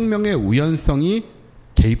경우는 생명의 우연성이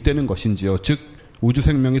개입되는 것인지요? 즉 우주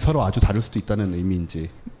생명이 서로 아주 다를 수도 있다는 의미인지.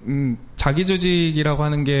 자기조직이라고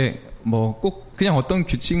하는 게 뭐 꼭 그냥 어떤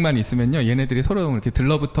규칙만 있으면요 얘네들이 서로 이렇게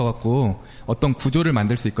들러붙어 갖고 어떤 구조를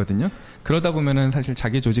만들 수 있거든요. 그러다 보면은 사실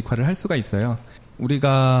자기조직화를 할 수가 있어요.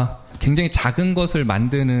 우리가 굉장히 작은 것을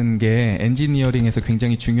만드는 게 엔지니어링에서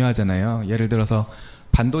굉장히 중요하잖아요. 예를 들어서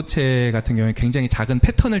반도체 같은 경우에 굉장히 작은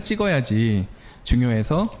패턴을 찍어야지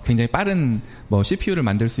중요해서 굉장히 빠른 뭐 CPU를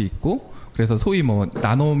만들 수 있고, 그래서 소위 뭐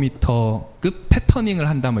나노미터급 패터닝을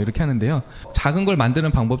한다 뭐 이렇게 하는데요. 작은 걸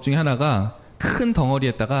만드는 방법 중에 하나가 큰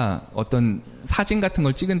덩어리에다가 어떤 사진 같은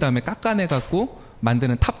걸 찍은 다음에 깎아내갖고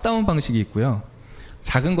만드는 탑다운 방식이 있고요.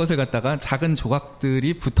 작은 것을 갖다가 작은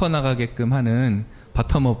조각들이 붙어나가게끔 하는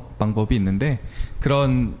바텀업 방법이 있는데,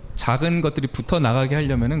 그런 작은 것들이 붙어나가게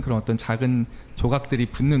하려면은 그런 어떤 작은 조각들이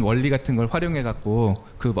붙는 원리 같은 걸 활용해갖고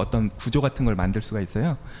그 어떤 구조 같은 걸 만들 수가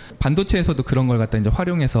있어요. 반도체에서도 그런 걸 갖다 이제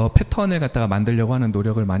활용해서 패턴을 갖다가 만들려고 하는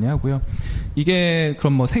노력을 많이 하고요. 이게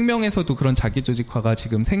그럼 뭐 생명에서도 그런 자기조직화가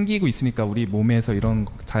지금 생기고 있으니까 우리 몸에서 이런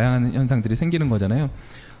다양한 현상들이 생기는 거잖아요.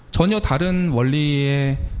 전혀 다른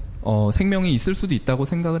원리의 생명이 있을 수도 있다고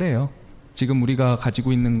생각을 해요. 지금 우리가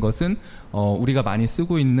가지고 있는 것은 우리가 많이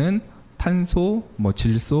쓰고 있는 탄소, 뭐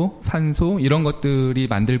질소, 산소 이런 것들이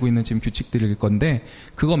만들고 있는 지금 규칙들일 건데,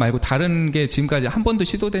 그거 말고 다른 게 지금까지 한 번도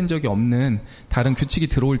시도된 적이 없는 다른 규칙이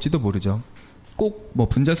들어올지도 모르죠. 꼭 뭐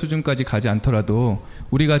분자 수준까지 가지 않더라도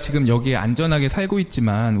우리가 지금 여기에 안전하게 살고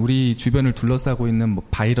있지만 우리 주변을 둘러싸고 있는 뭐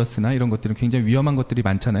바이러스나 이런 것들은 굉장히 위험한 것들이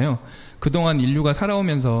많잖아요. 그동안 인류가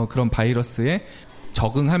살아오면서 그런 바이러스에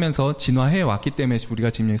적응하면서 진화해 왔기 때문에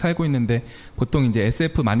우리가 지금 살고 있는데, 보통 이제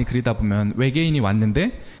SF 많이 그리다 보면 외계인이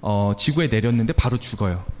왔는데 지구에 내렸는데 바로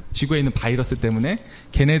죽어요. 지구에 있는 바이러스 때문에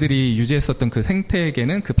걔네들이 유지했었던 그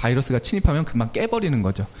생태계는 그 바이러스가 침입하면 금방 깨버리는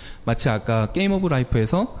거죠. 마치 아까 게임 오브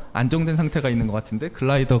라이프에서 안정된 상태가 있는 것 같은데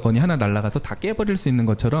글라이더건이 하나 날아가서 다 깨버릴 수 있는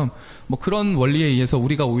것처럼, 뭐 그런 원리에 의해서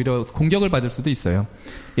우리가 오히려 공격을 받을 수도 있어요.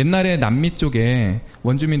 옛날에 남미 쪽에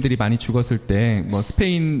원주민들이 많이 죽었을 때 뭐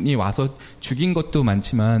스페인이 와서 죽인 것도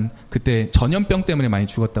많지만 그때 전염병 때문에 많이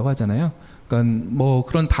죽었다고 하잖아요. 그러니까 뭐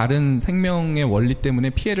그런 다른 생명의 원리 때문에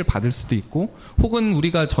피해를 받을 수도 있고, 혹은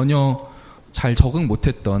우리가 전혀 잘 적응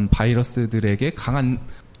못했던 바이러스들에게 강한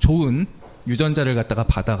좋은 유전자를 갖다가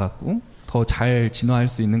받아갖고 더 잘 진화할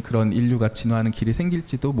수 있는 그런 인류가 진화하는 길이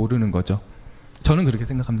생길지도 모르는 거죠. 저는 그렇게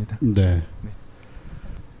생각합니다. 네.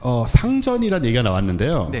 상전이라는 얘기가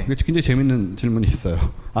나왔는데요. 네. 굉장히 재밌는 질문이 있어요.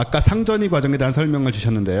 아까 상전이 과정에 대한 설명을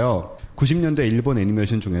주셨는데요. 90년대 일본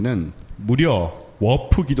애니메이션 중에는 무려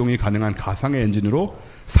워프 기동이 가능한 가상의 엔진으로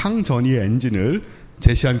상전이의 엔진을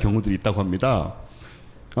제시한 경우들이 있다고 합니다.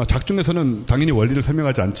 작중에서는 당연히 원리를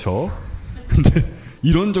설명하지 않죠. 근데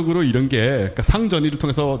이론적으로 이런 게, 그러니까 상전이를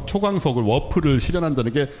통해서 초광속을 워프를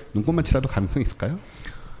실현한다는 게 눈곱만 치라도 가능성이 있을까요?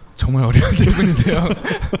 정말 어려운 질문인데요.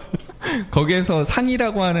 거기에서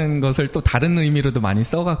상이라고 하는 것을 또 다른 의미로도 많이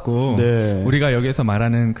써갖고, 네. 우리가 여기서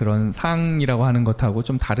말하는 그런 상이라고 하는 것하고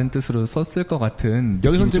좀 다른 뜻으로 썼을 것 같은.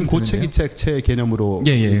 여기서는 지금 고체기체체 개념으로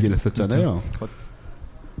얘기를 했었잖아요. 그렇죠.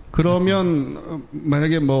 그러면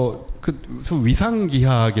만약에 뭐 그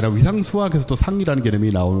위상기하학이나 위상수학에서도 상이라는 개념이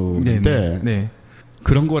나오는데, 네.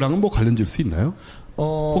 그런 거랑은 뭐 관련 질 수 있나요?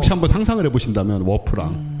 혹시 한번 상상을 해보신다면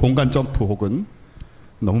워프랑 공간 점프 혹은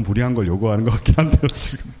너무 무리한 걸 요구하는 것 같긴 한데요,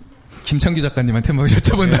 지금. 김창규 작가님한테 한번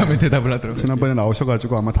여쭤본 다음에 대답을 하더라고요. 지난번에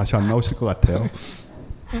나오셔가지고 아마 다시 안 나오실 것 같아요.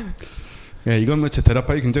 예, 이건 뭐 제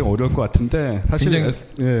대답하기 굉장히 어려울 것 같은데, 사실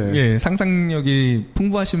예, 상상력이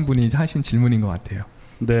풍부하신 분이 하신 질문인 것 같아요.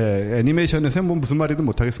 네, 애니메이션에서 뭐 무슨 말이든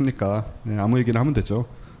못 하겠습니까? 네, 아무 얘기나 하면 되죠.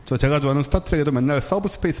 제가 좋아하는 스타트rek에도 맨날 서브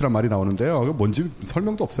스페이스란 말이 나오는데요. 이거 뭔지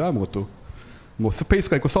설명도 없어요, 아무것도. 뭐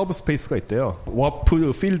스페이스가 있고 서브 스페이스가 있대요.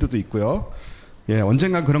 워프 필드도 있고요. 예,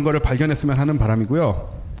 언젠간 그런 거를 발견했으면 하는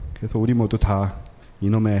바람이고요. 그래서 우리 모두 다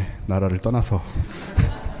이놈의 나라를 떠나서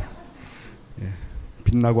예,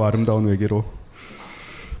 빛나고 아름다운 외계로.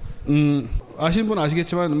 아시는 분은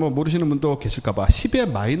아시겠지만 뭐 모르시는 분도 계실까봐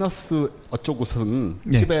 10의 마이너스 어쩌고승,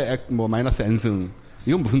 네. 10의 뭐 마이너스 n승,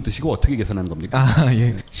 이건 무슨 뜻이고 어떻게 계산하는 겁니까?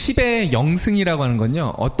 예. 10의 0승이라고 하는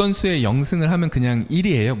건요, 어떤 수의 0승을 하면 그냥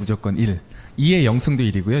 1이에요. 무조건 1. 2의 0승도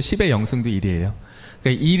 1이고요. 10의 0승도 1이에요.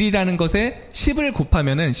 그러니까 1이라는 것에 10을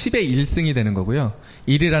곱하면은 10의 1승이 되는 거고요.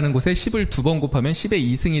 1이라는 곳에 10을 2번 곱하면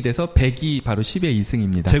 10의 2승이 돼서 100이 바로 10의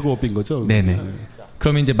 2승입니다. 제곱인 거죠? 네네.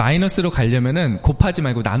 그러면 이제 마이너스로 가려면은 곱하지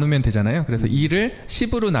말고 나누면 되잖아요. 그래서 2를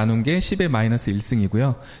 10으로 나눈 게 10의 마이너스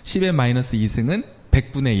 1승이고요. 10의 마이너스 2승은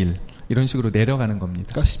 100분의 1. 이런 식으로 내려가는 겁니다.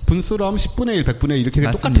 그러니까 분수로 하면 10분의 1, 100분의 1 이렇게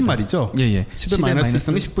맞습니다. 똑같은 말이죠? 예. 10의 마이너스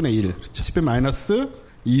 1승이 10분의 1. 그렇죠. 10의 마이너스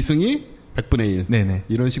 2승이 100분의 1. 네네.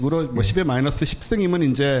 이런 식으로 뭐 10의 마이너스 10승이면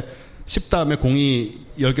이제 10 다음에 공이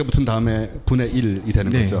 10개 붙은 다음에 분의 1이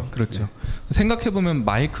되는 거죠. 그렇죠. 네. 생각해보면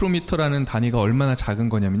마이크로미터라는 단위가 얼마나 작은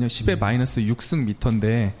거냐면요. 10의 마이너스 6승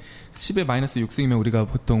미터인데 10의 마이너스 6승이면 우리가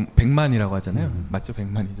보통 100만이라고 하잖아요. 맞죠?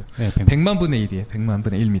 100만이죠. 네, 100만 분의 1이에요. 100만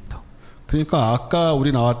분의 1미터. 그러니까 아까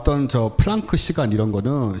우리 나왔던 저 플랑크 시간 이런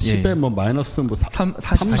거는 10에 뭐 마이너스 뭐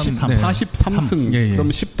 43승.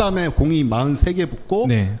 그럼 10 다음에 공이 43개 붙고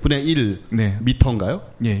분의 1 미터인가요?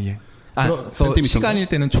 예. 시간일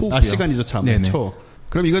때는 초고요. 시간이죠, 참. 초.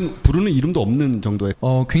 그럼 이건 부르는 이름도 없는 정도의.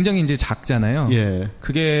 굉장히 이제 작잖아요. 예.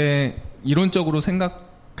 그게 이론적으로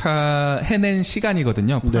해낸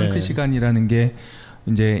시간이거든요. 플랑크 시간이라는 게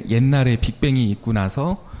이제 옛날에 빅뱅이 있고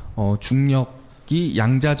나서 중력이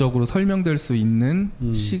양자적으로 설명될 수 있는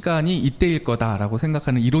시간이 이때일 거다라고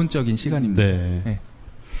생각하는 이론적인 시간입니다. 네.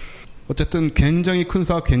 어쨌든 굉장히 큰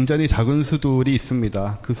수와 굉장히 작은 수들이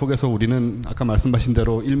있습니다. 그 속에서 우리는 아까 말씀하신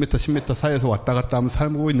대로 1m, 10m 사이에서 왔다 갔다 하면서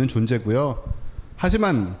살고 있는 존재고요.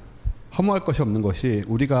 하지만 허무할 것이 없는 것이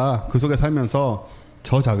우리가 그 속에 살면서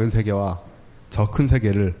저 작은 세계와 저 큰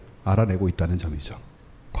세계를 알아내고 있다는 점이죠.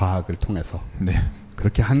 과학을 통해서.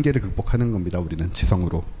 그렇게 한계를 극복하는 겁니다. 우리는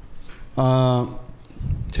지성으로.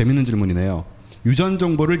 재밌는 질문이네요. 유전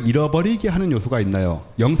정보를 잃어버리게 하는 요소가 있나요?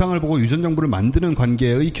 영상을 보고 유전 정보를 만드는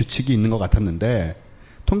관계의 규칙이 있는 것 같았는데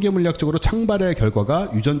통계물리학적으로 창발의 결과가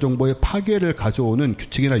유전 정보의 파괴를 가져오는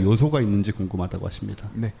규칙이나 요소가 있는지 궁금하다고 하십니다.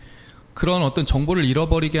 네. 그런 어떤 정보를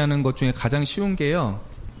잃어버리게 하는 것 중에 가장 쉬운 게요.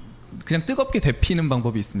 그냥 뜨겁게 데피는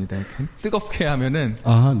방법이 있습니다. 뜨겁게 하면은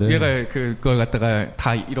얘가 그걸 갖다가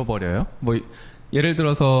다 잃어버려요. 뭐 예를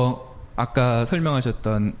들어서 아까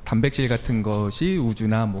설명하셨던 단백질 같은 것이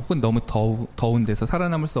우주나 뭐 혹은 너무 더운 데서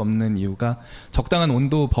살아남을 수 없는 이유가 적당한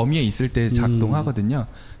온도 범위에 있을 때 작동하거든요.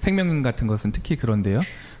 생명 같은 것은 특히 그런데요.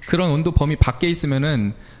 그런 온도 범위 밖에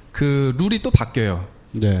있으면은 그 룰이 또 바뀌어요.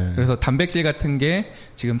 그래서 단백질 같은 게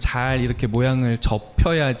지금 잘 이렇게 모양을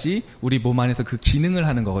접혀야지 우리 몸 안에서 그 기능을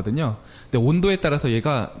하는 거거든요. 근데 온도에 따라서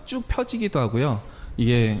얘가 쭉 펴지기도 하고요.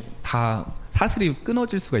 이게 다 사슬이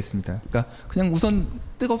끊어질 수가 있습니다. 그러니까 그냥 우선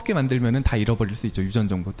뜨겁게 만들면은 다 잃어버릴 수 있죠. 유전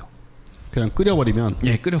정보도. 그냥 끓여버리면.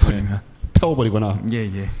 끓여버리면. 태워버리거나.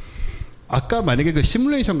 예. 아까 만약에 그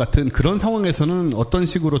시뮬레이션 같은 그런 상황에서는 어떤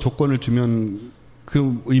식으로 조건을 주면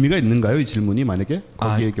그 의미가 있는가요? 이 질문이 만약에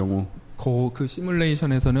거기의 경우. 그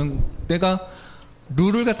시뮬레이션에서는 내가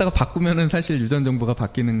룰을 갖다가 바꾸면은 사실 유전 정보가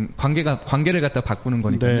바뀌는 관계를 갖다가 바꾸는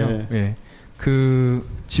거니까요. 그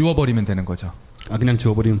지워버리면 되는 거죠. 그냥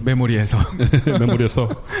지워버리면 메모리에서. 메모리에서.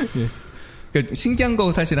 그러니까 신기한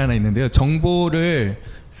거 사실 하나 있는데요. 정보를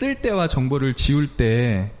쓸 때와 정보를 지울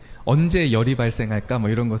때 언제 열이 발생할까 뭐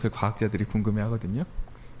이런 것을 과학자들이 궁금해하거든요.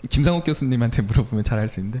 김상욱 교수님한테 물어보면 잘 알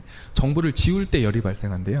수 있는데 정보를 지울 때 열이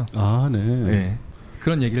발생한대요. 네.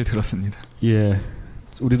 그런 얘기를 들었습니다. 예.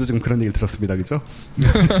 우리도 지금 그런 얘기를 들었습니다. 그죠?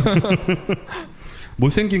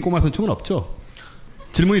 못생긴 꼬마 선충은 없죠?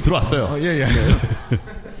 질문이 들어왔어요. 예.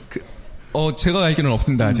 제가 알기로는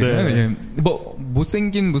없습니다. 아직은. 뭐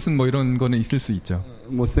못생긴 무슨 뭐 이런 거는 있을 수 있죠.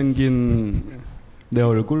 못생긴 내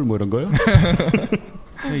얼굴 뭐 이런 거요?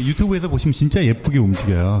 유튜브에서 보시면 진짜 예쁘게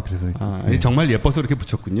움직여요. 그래서 정말 예뻐서 이렇게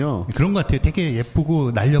붙였군요. 그런 것 같아요. 되게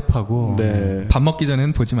예쁘고 날렵하고. 밥 먹기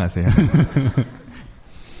전에는 보지 마세요.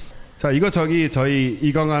 자, 이거 저희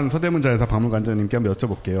이강한 서대문자연사 박물관장님께 한번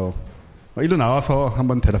여쭤볼게요. 일로 나와서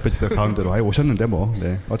한번 대답해 주세요. 가운데로. 오셨는데 뭐.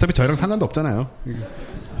 어차피 저희랑 상관도 없잖아요.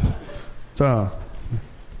 자,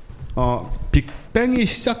 빅뱅이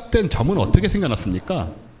시작된 점은 어떻게 생겨났습니까?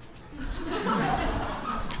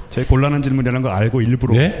 제일 곤란한 질문이라는 걸 알고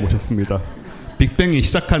일부러 모셨습니다. 빅뱅이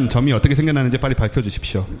시작한 점이 어떻게 생겨나는지 빨리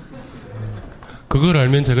밝혀주십시오. 그걸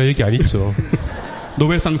알면 제가 얘기 안 했죠.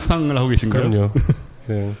 노벨상 수상을 하고 계신가요? 그럼요.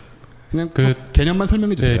 그냥 개념만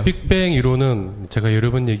설명해 주세요. 빅뱅 이론은 제가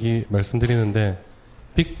여러 번 말씀드리는데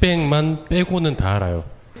빅뱅만 빼고는 다 알아요.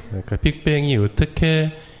 그러니까 빅뱅이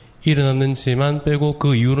어떻게 일어났는지만 빼고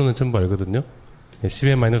그 이후로는 전부 알거든요.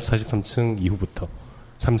 10의 -43층 이후부터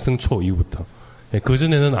 3승 초 이후부터. 그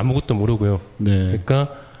전에는 아무것도 모르고요. 그러니까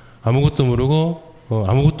아무것도 모르고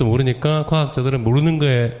아무것도 모르니까 과학자들은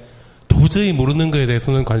도저히 모르는 거에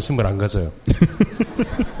대해서는 관심을 안 가져요.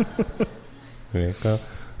 그러니까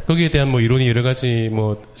거기에 대한 이론이 여러 가지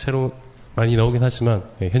새로 많이 나오긴 하지만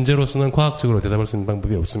현재로서는 과학적으로 대답할 수 있는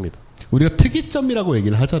방법이 없습니다. 우리가 특이점이라고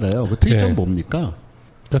얘기를 하잖아요. 그 특이점은 뭡니까?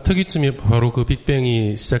 그러니까 특이점이 바로 그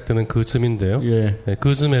빅뱅이 시작되는 그 점인데요.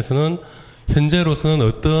 그 점에서는 현재로서는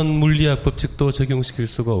어떤 물리학 법칙도 적용시킬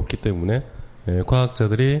수가 없기 때문에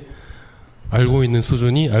과학자들이 알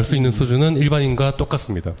수 있는 수준은 일반인과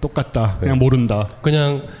똑같습니다. 똑같다. 그냥 모른다.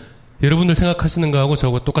 그냥 여러분들 생각하시는 거하고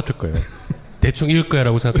저하고 똑같을 거예요. 대충 이럴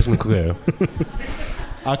거야라고 생각하시면 그거예요.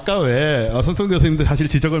 아까 손성 교수님도 사실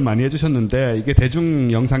지적을 많이 해주셨는데 이게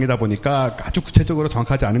대중 영상이다 보니까 아주 구체적으로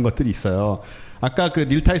정확하지 않은 것들이 있어요. 아까 그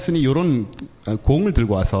닐 타이슨이 이런 공을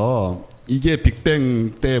들고 와서 이게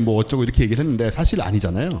빅뱅 때 어쩌고 이렇게 얘기를 했는데 사실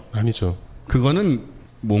아니잖아요. 아니죠. 그거는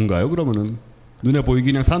뭔가요? 그러면은 눈에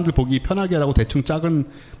보이기 그냥 사람들 보기 편하게 하라고 대충 작은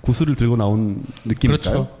구슬을 들고 나온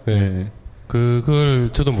느낌일까요? 그렇죠. 네. 네. 그걸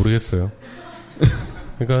저도 모르겠어요.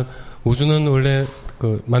 그러니까 우주는 원래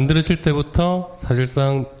그 만들어질 때부터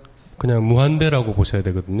사실상 그냥 무한대라고 보셔야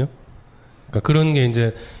되거든요. 그러니까 그런 게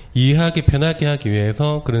이제 이해하기 편하게 하기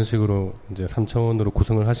위해서 그런 식으로 이제 3차원으로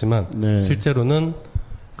구성을 하지만 네. 실제로는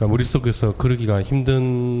그러니까 머릿속에서 그러기가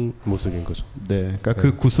힘든 모습인 거죠. 네. 그러니까 네.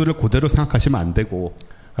 그 구슬을 그대로 생각하시면 안 되고.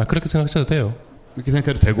 그렇게 생각하셔도 돼요. 그렇게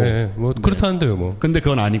생각해도 되고. 네. 뭐 네. 그렇다는데요, 뭐. 근데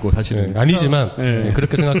그건 아니고 사실은. 네. 아니지만 네.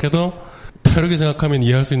 그렇게 생각해도 다르게 생각하면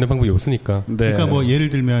이해할 수 있는 방법이 없으니까. 네. 그러니까 뭐 예를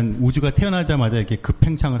들면 우주가 태어나자마자 이렇게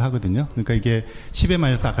급팽창을 하거든요. 그러니까 이게 10의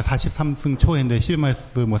마이너스 아까 43승 초 했는데 10의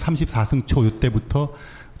마이너스 뭐 34승 초 이때부터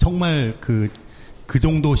정말 그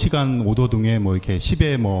정도 시간 오도등에 뭐 이렇게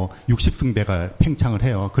 10의 뭐 60승배가 팽창을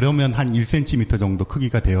해요. 그러면 한 1cm 정도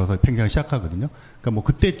크기가 되어서 팽창을 시작하거든요. 그러니까 뭐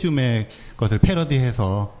그때쯤에 것을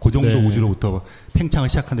패러디해서 그 정도 네. 우주로부터 팽창을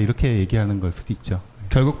시작한다 이렇게 얘기하는 걸 수도 있죠.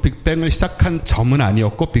 결국 빅뱅을 시작한 점은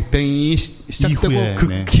아니었고 빅뱅이 시작되고 이후에,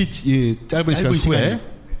 극히 네. 짧은 시간 후에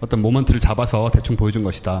어떤 모먼트를 잡아서 대충 보여준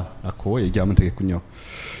것이다 라고 얘기하면 되겠군요.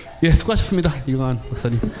 예, 수고하셨습니다. 이강한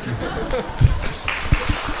박사님.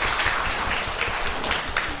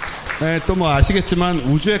 네, 또 뭐 아시겠지만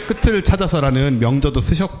우주의 끝을 찾아서라는 명저도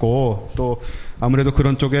쓰셨고 또 아무래도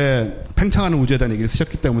그런 쪽에 팽창하는 우주에 대한 얘기를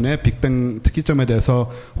쓰셨기 때문에 빅뱅 특이점에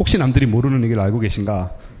대해서 혹시 남들이 모르는 얘기를 알고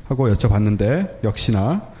계신가 하고 여쭤봤는데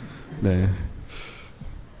역시나 네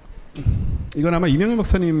이건 아마 이명현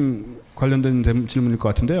박사님 관련된 질문일 것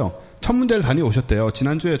같은데요. 천문대를 다녀오셨대요.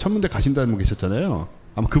 지난주에 천문대 가신다는 분 계셨잖아요.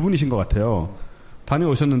 아마 그분이신 것 같아요.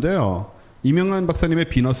 다녀오셨는데요. 이명환 박사님의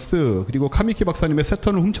비너스 그리고 카미키 박사님의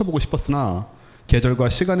세턴을 훔쳐보고 싶었으나 계절과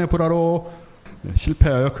시간의 불화로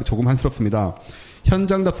실패하여 조금 한스럽습니다.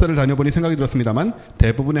 현장 답사를 다녀보니 생각이 들었습니다만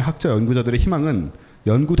대부분의 학자 연구자들의 희망은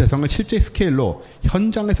연구 대상을 실제 스케일로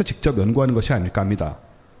현장에서 직접 연구하는 것이 아닐까 합니다.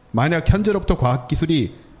 만약 현재로부터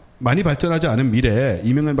과학기술이 많이 발전하지 않은 미래에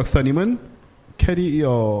이명환 박사님은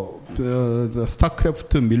캐리어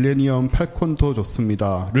스타크래프트 밀레니엄 팔콘도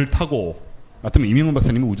좋습니다를 타고 맞다면 이명환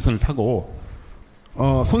박사님은 우주선을 타고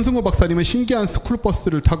손승호 박사님은 신기한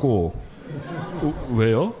스쿨버스를 타고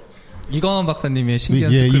왜요? 이강한 박사님의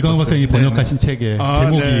신기한 스쿨버스. 이강한 박사님이 번역하신 책의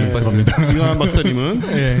제목이 네. 그겁니다. 이강한 박사님은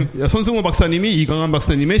네. 손승호 박사님이 이강한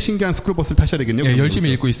박사님의 신기한 스쿨버스를 타셔야 되겠네요. 네,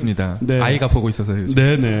 열심히 읽고 있습니다. 네. 아이가 보고 있어서 요즘.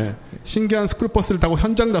 네네. 신기한 스쿨버스를 타고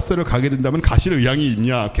현장 답사를 가게 된다면 가실 의향이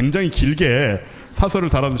있냐? 굉장히 길게 사설을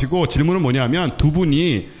달아두시고 질문은 뭐냐면 두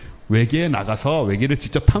분이 외계에 나가서 외계를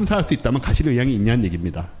직접 탐사할 수 있다면 가실 의향이 있냐는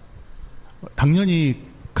얘기입니다. 당연히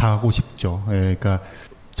가고 싶죠. 예, 그러니까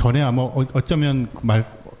전에 아마 어쩌면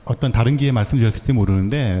어떤 다른 기회에 말씀드렸을지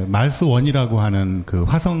모르는데 말스1이라고 하는 그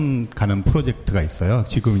화성 가는 프로젝트가 있어요.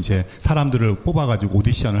 지금 이제 사람들을 뽑아가지고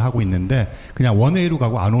오디션을 하고 있는데 그냥 원웨이로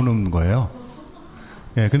가고 안 오는 거예요.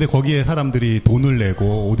 예, 근데 거기에 사람들이 돈을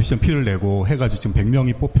내고 오디션 피를 내고 해가지고 지금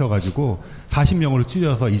 100명이 뽑혀가지고 40명으로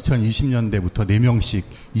줄여서 2020년대부터 4명씩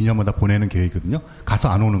 2년마다 보내는 계획이거든요. 가서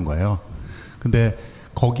안 오는 거예요. 근데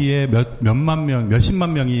거기에 몇십만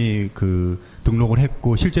명이 그 등록을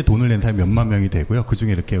했고 실제 돈을 낸 사람이 몇만 명이 되고요. 그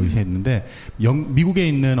중에 이렇게 했는데 미국에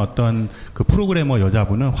있는 어떤 그 프로그래머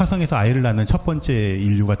여자분은 화성에서 아이를 낳는 첫 번째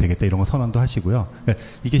인류가 되겠다 이런 거 선언도 하시고요. 그러니까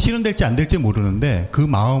이게 실현될지 안 될지 모르는데 그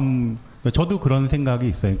마음 저도 그런 생각이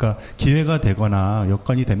있어요. 그러니까 기회가 되거나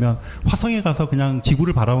여건이 되면 화성에 가서 그냥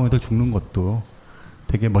지구를 바라보면서 죽는 것도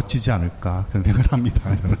되게 멋지지 않을까 그런 생각을 합니다.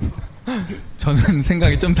 저는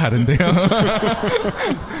생각이 좀 다른데요.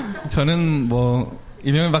 저는 뭐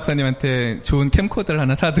이명현 박사님한테 좋은 캠코더를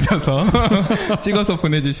하나 사드려서 찍어서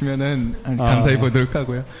보내주시면은 감사히 보도록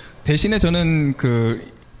하고요. 대신에 저는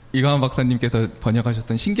그 이강한 박사님께서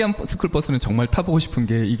번역하셨던 신기한 스쿨버스는 정말 타보고 싶은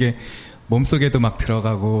게 이게 몸속에도 막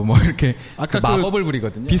들어가고 뭐 이렇게 아까 그 마법을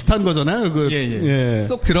부리거든요. 비슷한 거잖아요. 예.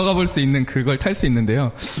 쏙 들어가 볼 수 있는 그걸 탈 수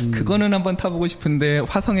있는데요. 그거는 한번 타보고 싶은데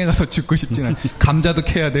화성에 가서 죽고 싶진 않아요. 감자도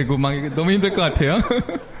캐야 되고 막 너무 힘들 것 같아요.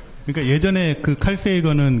 그러니까 예전에 그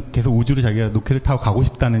칼세이건은 계속 우주로 자기가 로켓을 타고 가고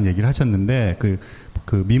싶다는 얘기를 하셨는데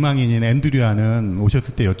그 미망인인 앤드류아는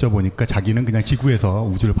오셨을 때 여쭤보니까 자기는 그냥 지구에서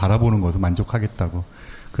우주를 바라보는 것을 만족하겠다고.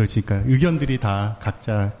 그러니까 의견들이 다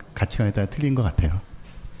각자 가치관에 따라 틀린 것 같아요.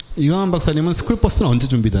 이강한 박사님은 스쿨버스는 언제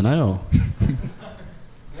준비되나요?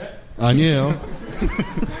 아니에요.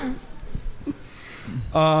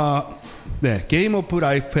 네. 게임 오브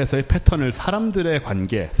라이프에서의 패턴을 사람들과의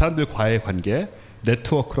관계,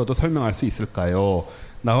 네트워크로도 설명할 수 있을까요?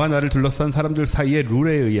 나와 나를 둘러싼 사람들 사이의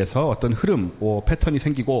룰에 의해서 어떤 흐름, 패턴이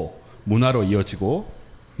생기고 문화로 이어지고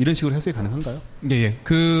이런 식으로 해석이 가능한가요? 예.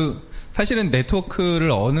 그 사실은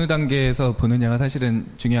네트워크를 어느 단계에서 보느냐가 사실은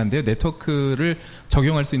중요한데요. 네트워크를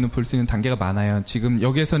적용할 수 있는, 볼 수 있는 단계가 많아요. 지금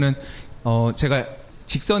여기에서는 제가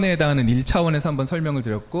직선에 해당하는 1차원에서 한번 설명을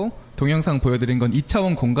드렸고, 동영상 보여드린 건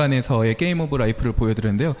 2차원 공간에서의 게임 오브 라이프를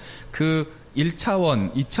보여드렸는데요. 그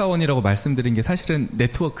 1차원, 2차원이라고 말씀드린 게 사실은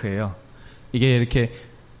네트워크예요. 이게 이렇게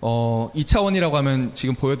 2차원이라고 하면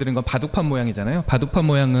지금 보여드린 건 바둑판 모양이잖아요. 바둑판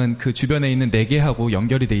모양은 그 주변에 있는 4개하고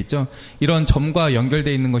연결이 돼 있죠. 이런 점과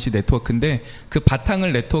연결되어 있는 것이 네트워크인데, 그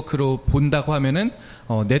바탕을 네트워크로 본다고 하면은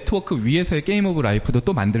네트워크 위에서의 게임 오브 라이프도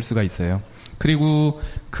또 만들 수가 있어요. 그리고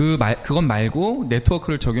그건 말고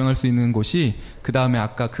네트워크를 적용할 수 있는 곳이, 그 다음에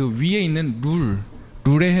아까 그 위에 있는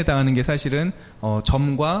룰에 해당하는 게 사실은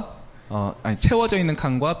점과 채워져 있는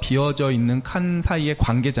칸과 비어져 있는 칸 사이의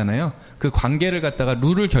관계잖아요. 그 관계를 갖다가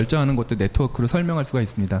룰을 결정하는 것도 네트워크로 설명할 수가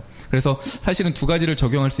있습니다. 그래서 사실은 두 가지를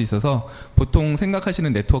적용할 수 있어서, 보통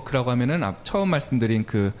생각하시는 네트워크라고 하면은 처음 말씀드린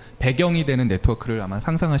그 배경이 되는 네트워크를 아마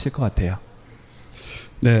상상하실 것 같아요.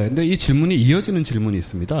 네, 근데 이 질문이 이어지는 질문이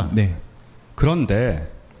있습니다. 네.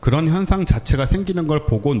 그런데 그런 현상 자체가 생기는 걸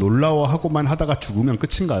보고 놀라워하고만 하다가 죽으면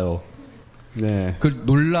끝인가요? 네. 그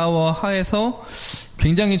놀라워하에서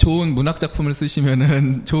굉장히 좋은 문학 작품을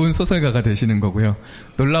쓰시면은 좋은 소설가가 되시는 거고요.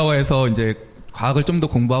 놀라워해서 이제 과학을 좀 더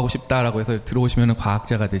공부하고 싶다라고 해서 들어오시면은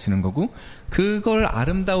과학자가 되시는 거고, 그걸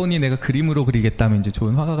아름다우니 내가 그림으로 그리겠다면 이제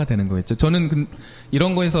좋은 화가가 되는 거겠죠. 저는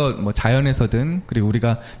이런 거에서 뭐 자연에서든, 그리고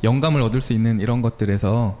우리가 영감을 얻을 수 있는 이런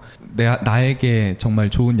것들에서 나에게 정말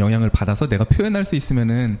좋은 영향을 받아서 내가 표현할 수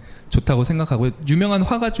있으면은 좋다고 생각하고요. 유명한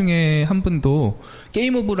화가 중에 한 분도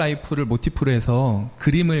게임 오브 라이프를 모티프로 해서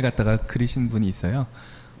그림을 갖다가 그리신 분이 있어요.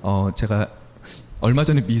 제가 얼마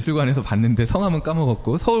전에 미술관에서 봤는데 성함은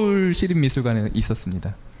까먹었고, 서울시립미술관에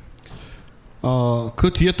있었습니다.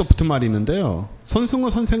 그 뒤에 또 붙은 말이 있는데요.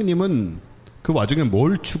 손승우 선생님은 그 와중에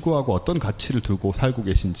뭘 추구하고 어떤 가치를 두고 살고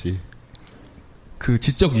계신지. 그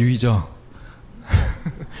지적 유의죠.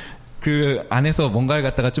 그 안에서 뭔가를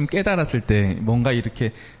갖다가 좀 깨달았을 때, 뭔가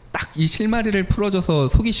이렇게 딱 이 실마리를 풀어줘서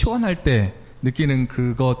속이 시원할 때 느끼는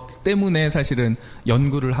그것 때문에 사실은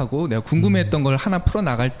연구를 하고, 내가 궁금했던 걸 하나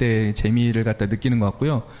풀어나갈 때 재미를 갖다 느끼는 것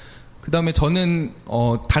같고요. 그 다음에 저는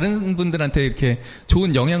다른 분들한테 이렇게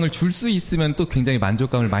좋은 영향을 줄 수 있으면 또 굉장히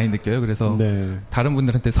만족감을 많이 느껴요. 그래서 네. 다른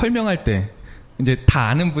분들한테 설명할 때, 이제 다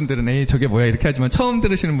아는 분들은 에이 저게 뭐야 이렇게 하지만, 처음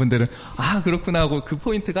들으시는 분들은 아 그렇구나 하고, 그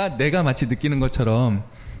포인트가 내가 마치 느끼는 것처럼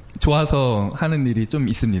좋아서 하는 일이 좀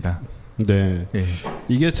있습니다. 네. 예.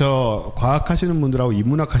 이게 과학 하시는 분들하고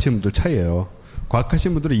인문학 하시는 분들 차이예요. 과학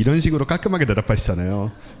하시는 분들은 이런 식으로 깔끔하게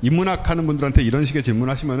대답하시잖아요. 인문학 하는 분들한테 이런 식의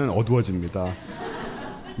질문하시면 어두워집니다.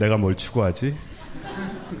 내가 뭘 추구하지?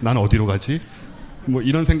 난 어디로 가지? 뭐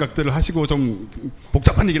이런 생각들을 하시고 좀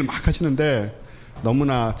복잡한 얘기를 막 하시는데,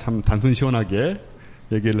 너무나 참 단순 시원하게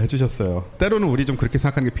얘기를 해주셨어요. 때로는 우리 좀 그렇게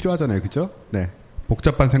생각하는 게 필요하잖아요. 그죠? 네.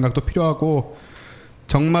 복잡한 생각도 필요하고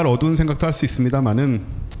정말 어두운 생각도 할 수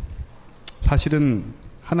있습니다만은, 사실은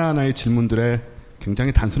하나하나의 질문들에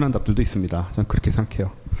굉장히 단순한 답들도 있습니다. 저는 그렇게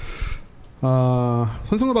생각해요.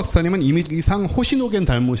 손승우 박사님은 이미상 호시노겐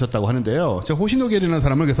닮으셨다고 하는데요. 제가 호시노겐이라는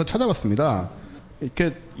사람을 그래서 찾아봤습니다.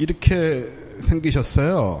 이렇게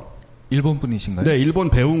생기셨어요. 일본 분이신가요? 네, 일본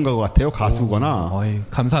배우인 것 같아요. 가수거나.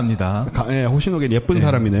 감사합니다. 네, 호시노겐 예쁜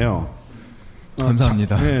사람이네요.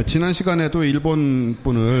 감사합니다. 네, 지난 시간에도 일본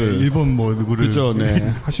분을. 일본 뭐 누구를. 그죠, 네.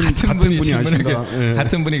 같은 분이 아신가. 네.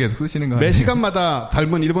 같은 분이 계속 쓰시는 거예요. 매 시간마다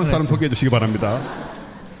닮은 일본 사람 소개해 주시기 바랍니다.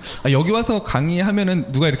 여기 와서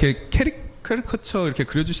강의하면은 누가 이렇게 캐리커처 이렇게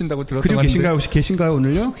그려주신다고 들었던 그리고 계신가요? 혹시 계신가요,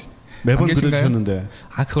 오늘요? 매번 그려주셨는데.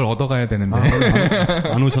 그걸 얻어가야 되는데.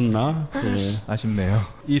 안 오셨나? 네. 아쉽네요.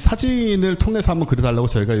 이 사진을 통해서 한번 그려달라고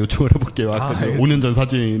저희가 요청을 해볼게요. 5년 전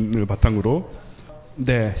사진을 바탕으로.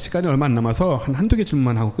 네, 시간이 얼마 안 남아서 한두 개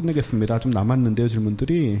질문만 하고 끝내겠습니다. 좀 남았는데요,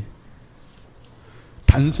 질문들이.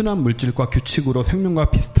 단순한 물질과 규칙으로 생명과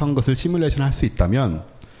비슷한 것을 시뮬레이션 할 수 있다면,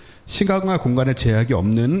 시간과 공간의 제약이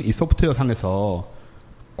없는 이 소프트웨어 상에서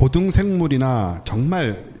고등생물이나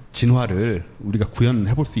정말 진화를 우리가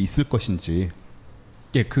구현해 볼 수 있을 것인지.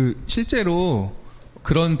 예, 실제로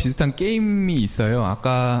그런 비슷한 게임이 있어요.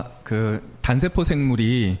 아까 단세포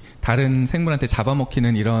생물이 다른 생물한테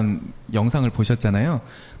잡아먹히는 이런 영상을 보셨잖아요.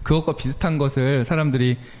 그것과 비슷한 것을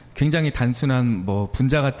사람들이 굉장히 단순한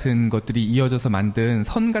분자 같은 것들이 이어져서 만든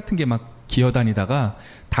선 같은 게 막 기어다니다가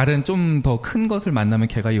다른 좀 더 큰 것을 만나면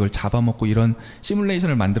걔가 이걸 잡아먹고, 이런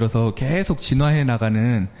시뮬레이션을 만들어서 계속 진화해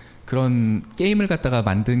나가는 그런 게임을 갖다가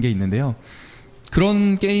만든 게 있는데요.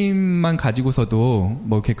 그런 게임만 가지고서도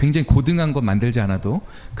뭐 이렇게 굉장히 고등한 것 만들지 않아도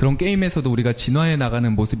그런 게임에서도 우리가 진화해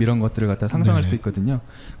나가는 모습 이런 것들을 갖다 상상할 수 있거든요.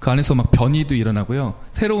 그 안에서 막 변이도 일어나고요.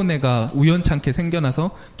 새로운 애가 우연찮게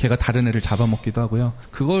생겨나서 걔가 다른 애를 잡아먹기도 하고요.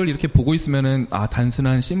 그걸 이렇게 보고 있으면은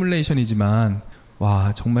단순한 시뮬레이션이지만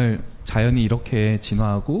와 정말 자연이 이렇게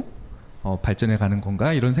진화하고 발전해 가는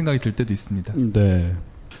건가 이런 생각이 들 때도 있습니다. 네.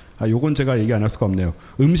 요건 제가 얘기 안 할 수가 없네요.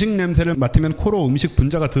 음식 냄새를 맡으면 코로 음식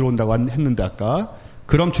분자가 들어온다고 했는데 아까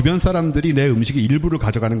그럼 주변 사람들이 내 음식의 일부를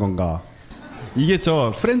가져가는 건가? 이게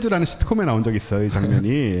프렌즈라는 시트콤에 나온 적이 있어요. 이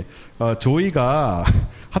장면이 조이가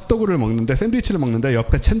핫도그를 먹는데 샌드위치를 먹는데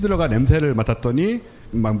옆에 챈들러가 냄새를 맡았더니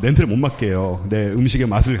막 냄새를 못 맡게 해요. 내 음식의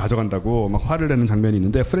맛을 가져간다고 막 화를 내는 장면이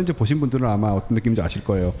있는데 프렌즈 보신 분들은 아마 어떤 느낌인지 아실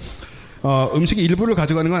거예요. 음식의 일부를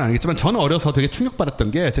가져가는 건 아니겠지만 저는 어려서 되게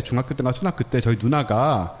충격받았던 게 제 중학교 때나 초등학교 때 저희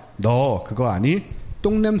누나가 너 그거 아니?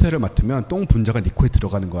 똥 냄새를 맡으면 똥 분자가 네 코에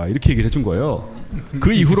들어가는 거야. 이렇게 얘기를 해준 거예요.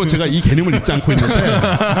 그 이후로 제가 이 개념을 잊지 않고 있는데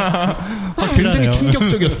굉장히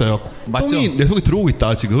충격적이었어요. 똥이 내 속에 들어오고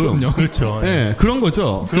있다 지금. 그럼요. 그렇죠. 네, 그런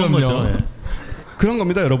거죠. 그런 거죠. 네. 그런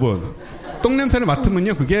겁니다, 여러분. 똥 냄새를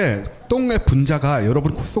맡으면요, 그게 똥의 분자가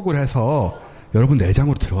여러분 코 속으로 해서 여러분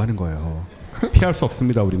내장으로 들어가는 거예요. 피할 수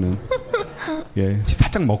없습니다, 우리는. 예,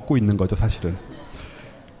 살짝 먹고 있는 거죠, 사실은.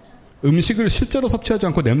 음식을 실제로 섭취하지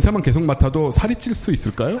않고 냄새만 계속 맡아도 살이 찔 수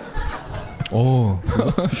있을까요?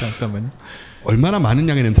 잠깐만요. 얼마나 많은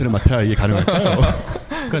양의 냄새를 맡아야 이게 가능할까요?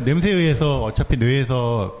 그러니까 냄새에 의해서 어차피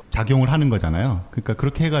뇌에서 작용을 하는 거잖아요. 그러니까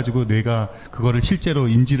그렇게 해가지고 뇌가 그거를 실제로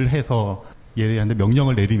인지를 해서 얘한테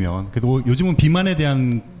명령을 내리면, 그래도 요즘은 비만에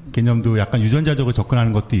대한 개념도 약간 유전자적으로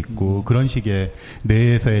접근하는 것도 있고 그런 식의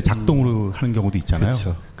뇌에서의 작동으로 하는 경우도 있잖아요.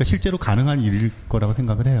 그렇죠. 그러니까 실제로 가능한 일일 거라고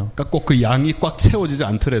생각을 해요. 그러니까 꼭 그 양이 꽉 채워지지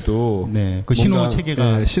않더라도 네, 그 신호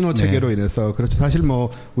체계가 신호 체계로 인해서 그렇죠. 사실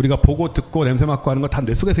뭐 우리가 보고 듣고 냄새 맡고 하는 거 다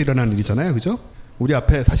뇌 속에서 일어나는 일이잖아요, 그죠? 우리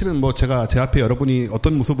앞에 사실은 뭐 제가 제 앞에 여러분이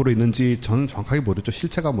어떤 모습으로 있는지 저는 정확하게 모르죠.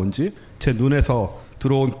 실체가 뭔지 제 눈에서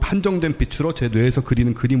들어온 한정된 빛으로 제 뇌에서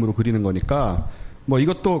그리는 그림으로 그리는 거니까 뭐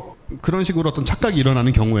이것도 그런 식으로 어떤 착각이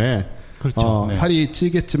일어나는 경우에 그렇죠. 네. 살이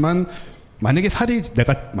찌겠지만 만약에 살이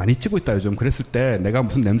내가 많이 찌고 있다 요즘 그랬을 때 내가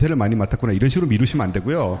무슨 냄새를 많이 맡았구나 이런 식으로 미루시면 안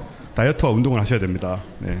되고요. 다이어트와 운동을 하셔야 됩니다.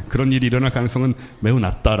 네, 그런 일이 일어날 가능성은 매우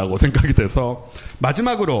낮다라고 생각이 돼서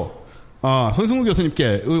마지막으로 손승우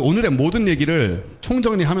교수님께 오늘의 모든 얘기를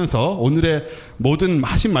총정리하면서 오늘의 모든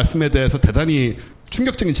하신 말씀에 대해서 대단히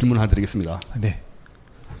충격적인 질문을 하나 드리겠습니다. 네.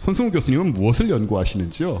 손승우 교수님은 무엇을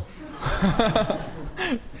연구하시는지요?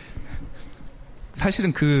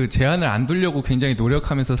 사실은 그 제안을 안 두려고 굉장히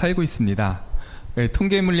노력하면서 살고 있습니다.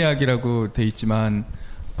 통계물리학이라고 돼 있지만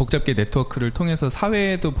복잡계 네트워크를 통해서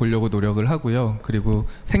사회도 보려고 노력을 하고요. 그리고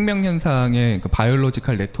생명현상의 그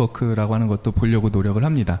바이올로지컬 네트워크라고 하는 것도 보려고 노력을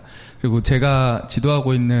합니다. 그리고 제가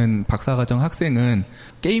지도하고 있는 박사과정 학생은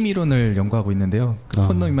게임 이론을 연구하고 있는데요.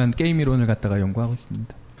 콘노이만 게임 이론을 갖다가 연구하고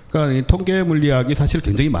있습니다. 그러니까 이 통계물리학이 사실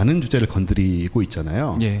굉장히 많은 주제를 건드리고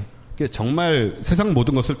있잖아요. 예. 정말 세상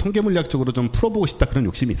모든 것을 통계물리학적으로 좀 풀어보고 싶다 그런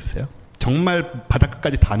욕심이 있으세요? 정말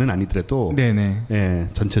바닥까지 다는 아니더라도 네네. 예,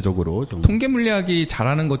 전체적으로 좀. 통계물리학이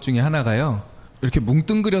잘하는 것 중에 하나가요. 이렇게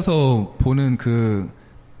뭉뚱그려서 보는 그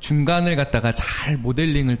중간을 갖다가 잘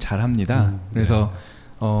모델링을 잘 합니다. 그래서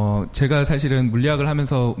제가 사실은 물리학을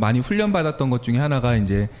하면서 많이 훈련받았던 것 중에 하나가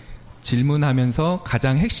이제 질문하면서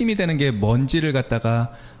가장 핵심이 되는 게 뭔지를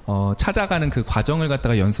갖다가 찾아가는 그 과정을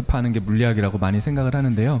갖다가 연습하는 게 물리학이라고 많이 생각을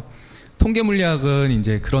하는데요. 통계물리학은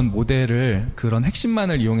이제 그런 모델을, 그런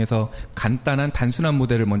핵심만을 이용해서 간단한 단순한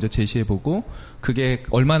모델을 먼저 제시해보고 그게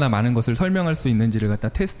얼마나 많은 것을 설명할 수 있는지를 갖다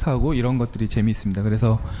테스트하고 이런 것들이 재미있습니다.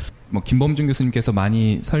 그래서 뭐 김범준 교수님께서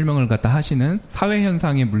많이 설명을 갖다 하시는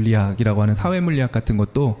사회현상의 물리학이라고 하는 사회물리학 같은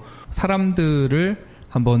것도 사람들을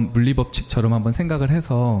한번 물리법칙처럼 한번 생각을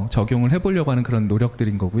해서 적용을 해보려고 하는 그런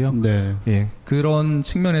노력들인 거고요. 네. 예, 그런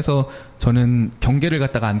측면에서 저는 경계를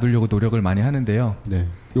갖다가 안 두려고 노력을 많이 하는데요. 네.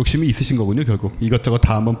 욕심이 있으신 거군요, 결국. 이것저것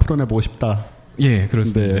다 한번 풀어내보고 싶다. 예,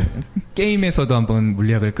 그렇습니다. 네. 게임에서도 한번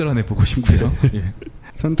물리학을 끌어내보고 싶고요. 예.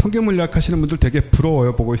 전 통계물리학 하시는 분들 되게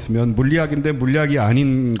부러워요, 보고 있으면. 물리학인데 물리학이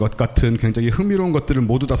아닌 것 같은 굉장히 흥미로운 것들을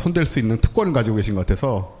모두 다 손댈 수 있는 특권을 가지고 계신 것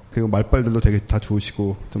같아서. 그리고 말빨들도 되게 다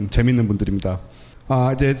좋으시고 좀 재밌는 분들입니다.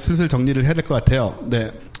 이제 슬슬 정리를 해야 될 것 같아요. 네.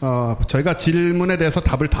 저희가 질문에 대해서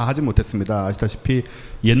답을 다 하지 못했습니다. 아시다시피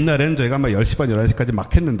옛날엔 저희가 막 10시 반, 11시까지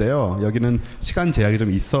막 했는데요. 여기는 시간 제약이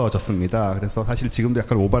좀 있어졌습니다. 그래서 사실 지금도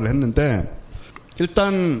약간 오바를 했는데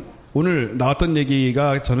일단 오늘 나왔던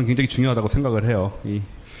얘기가 저는 굉장히 중요하다고 생각을 해요. 이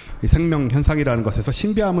생명 현상이라는 것에서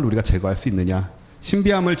신비함을 우리가 제거할 수 있느냐.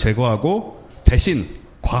 신비함을 제거하고 대신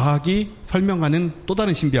과학이 설명하는 또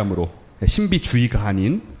다른 신비함으로 신비주의가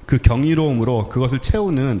아닌 그 경이로움으로 그것을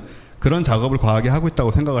채우는 그런 작업을 과하게 하고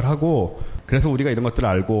있다고 생각을 하고, 그래서 우리가 이런 것들을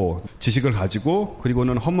알고 지식을 가지고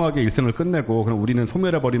그리고는 허무하게 일생을 끝내고 그럼 우리는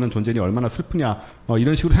소멸해버리는 존재니 얼마나 슬프냐,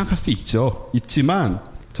 이런 식으로 생각할 수도 있지만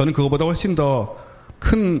저는 그거보다 훨씬 더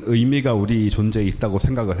큰 의미가 우리 존재에 있다고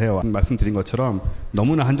생각을 해요. 말씀드린 것처럼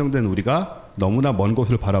너무나 한정된 우리가 너무나 먼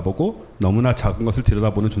곳을 바라보고 너무나 작은 것을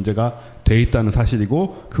들여다보는 존재가 돼 있다는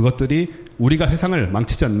사실이고, 그것들이 우리가 세상을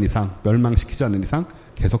망치지 않는 이상, 멸망시키지 않는 이상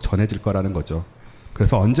계속 전해질 거라는 거죠.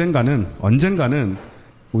 그래서 언젠가는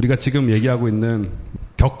우리가 지금 얘기하고 있는,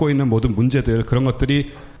 겪고 있는 모든 문제들, 그런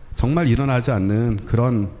것들이 정말 일어나지 않는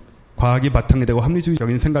그런 과학이 바탕이 되고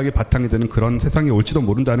합리주의적인 생각이 바탕이 되는 그런 세상이 올지도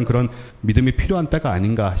모른다는 그런 믿음이 필요한 때가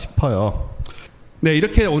아닌가 싶어요. 네,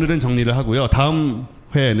 이렇게 오늘은 정리를 하고요. 다음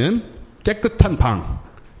회에는 깨끗한 방.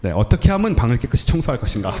 네, 어떻게 하면 방을 깨끗이 청소할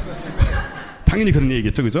것인가. 당연히 그런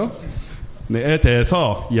얘기겠죠, 그죠? 네,에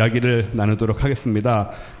대해서 이야기를 나누도록 하겠습니다.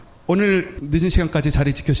 오늘 늦은 시간까지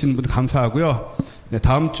자리 지켜주신 분 감사하고요. 네,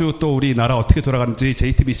 다음 주 또 우리나라 어떻게 돌아가는지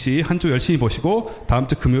JTBC 한 주 열심히 보시고 다음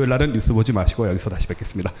주 금요일 날은 뉴스 보지 마시고 여기서 다시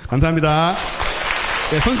뵙겠습니다. 감사합니다.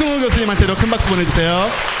 네, 손승우 교수님한테도 큰 박수 보내주세요.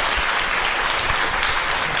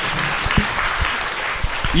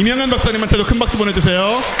 이명현 박사님한테도 큰 박수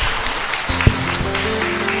보내주세요.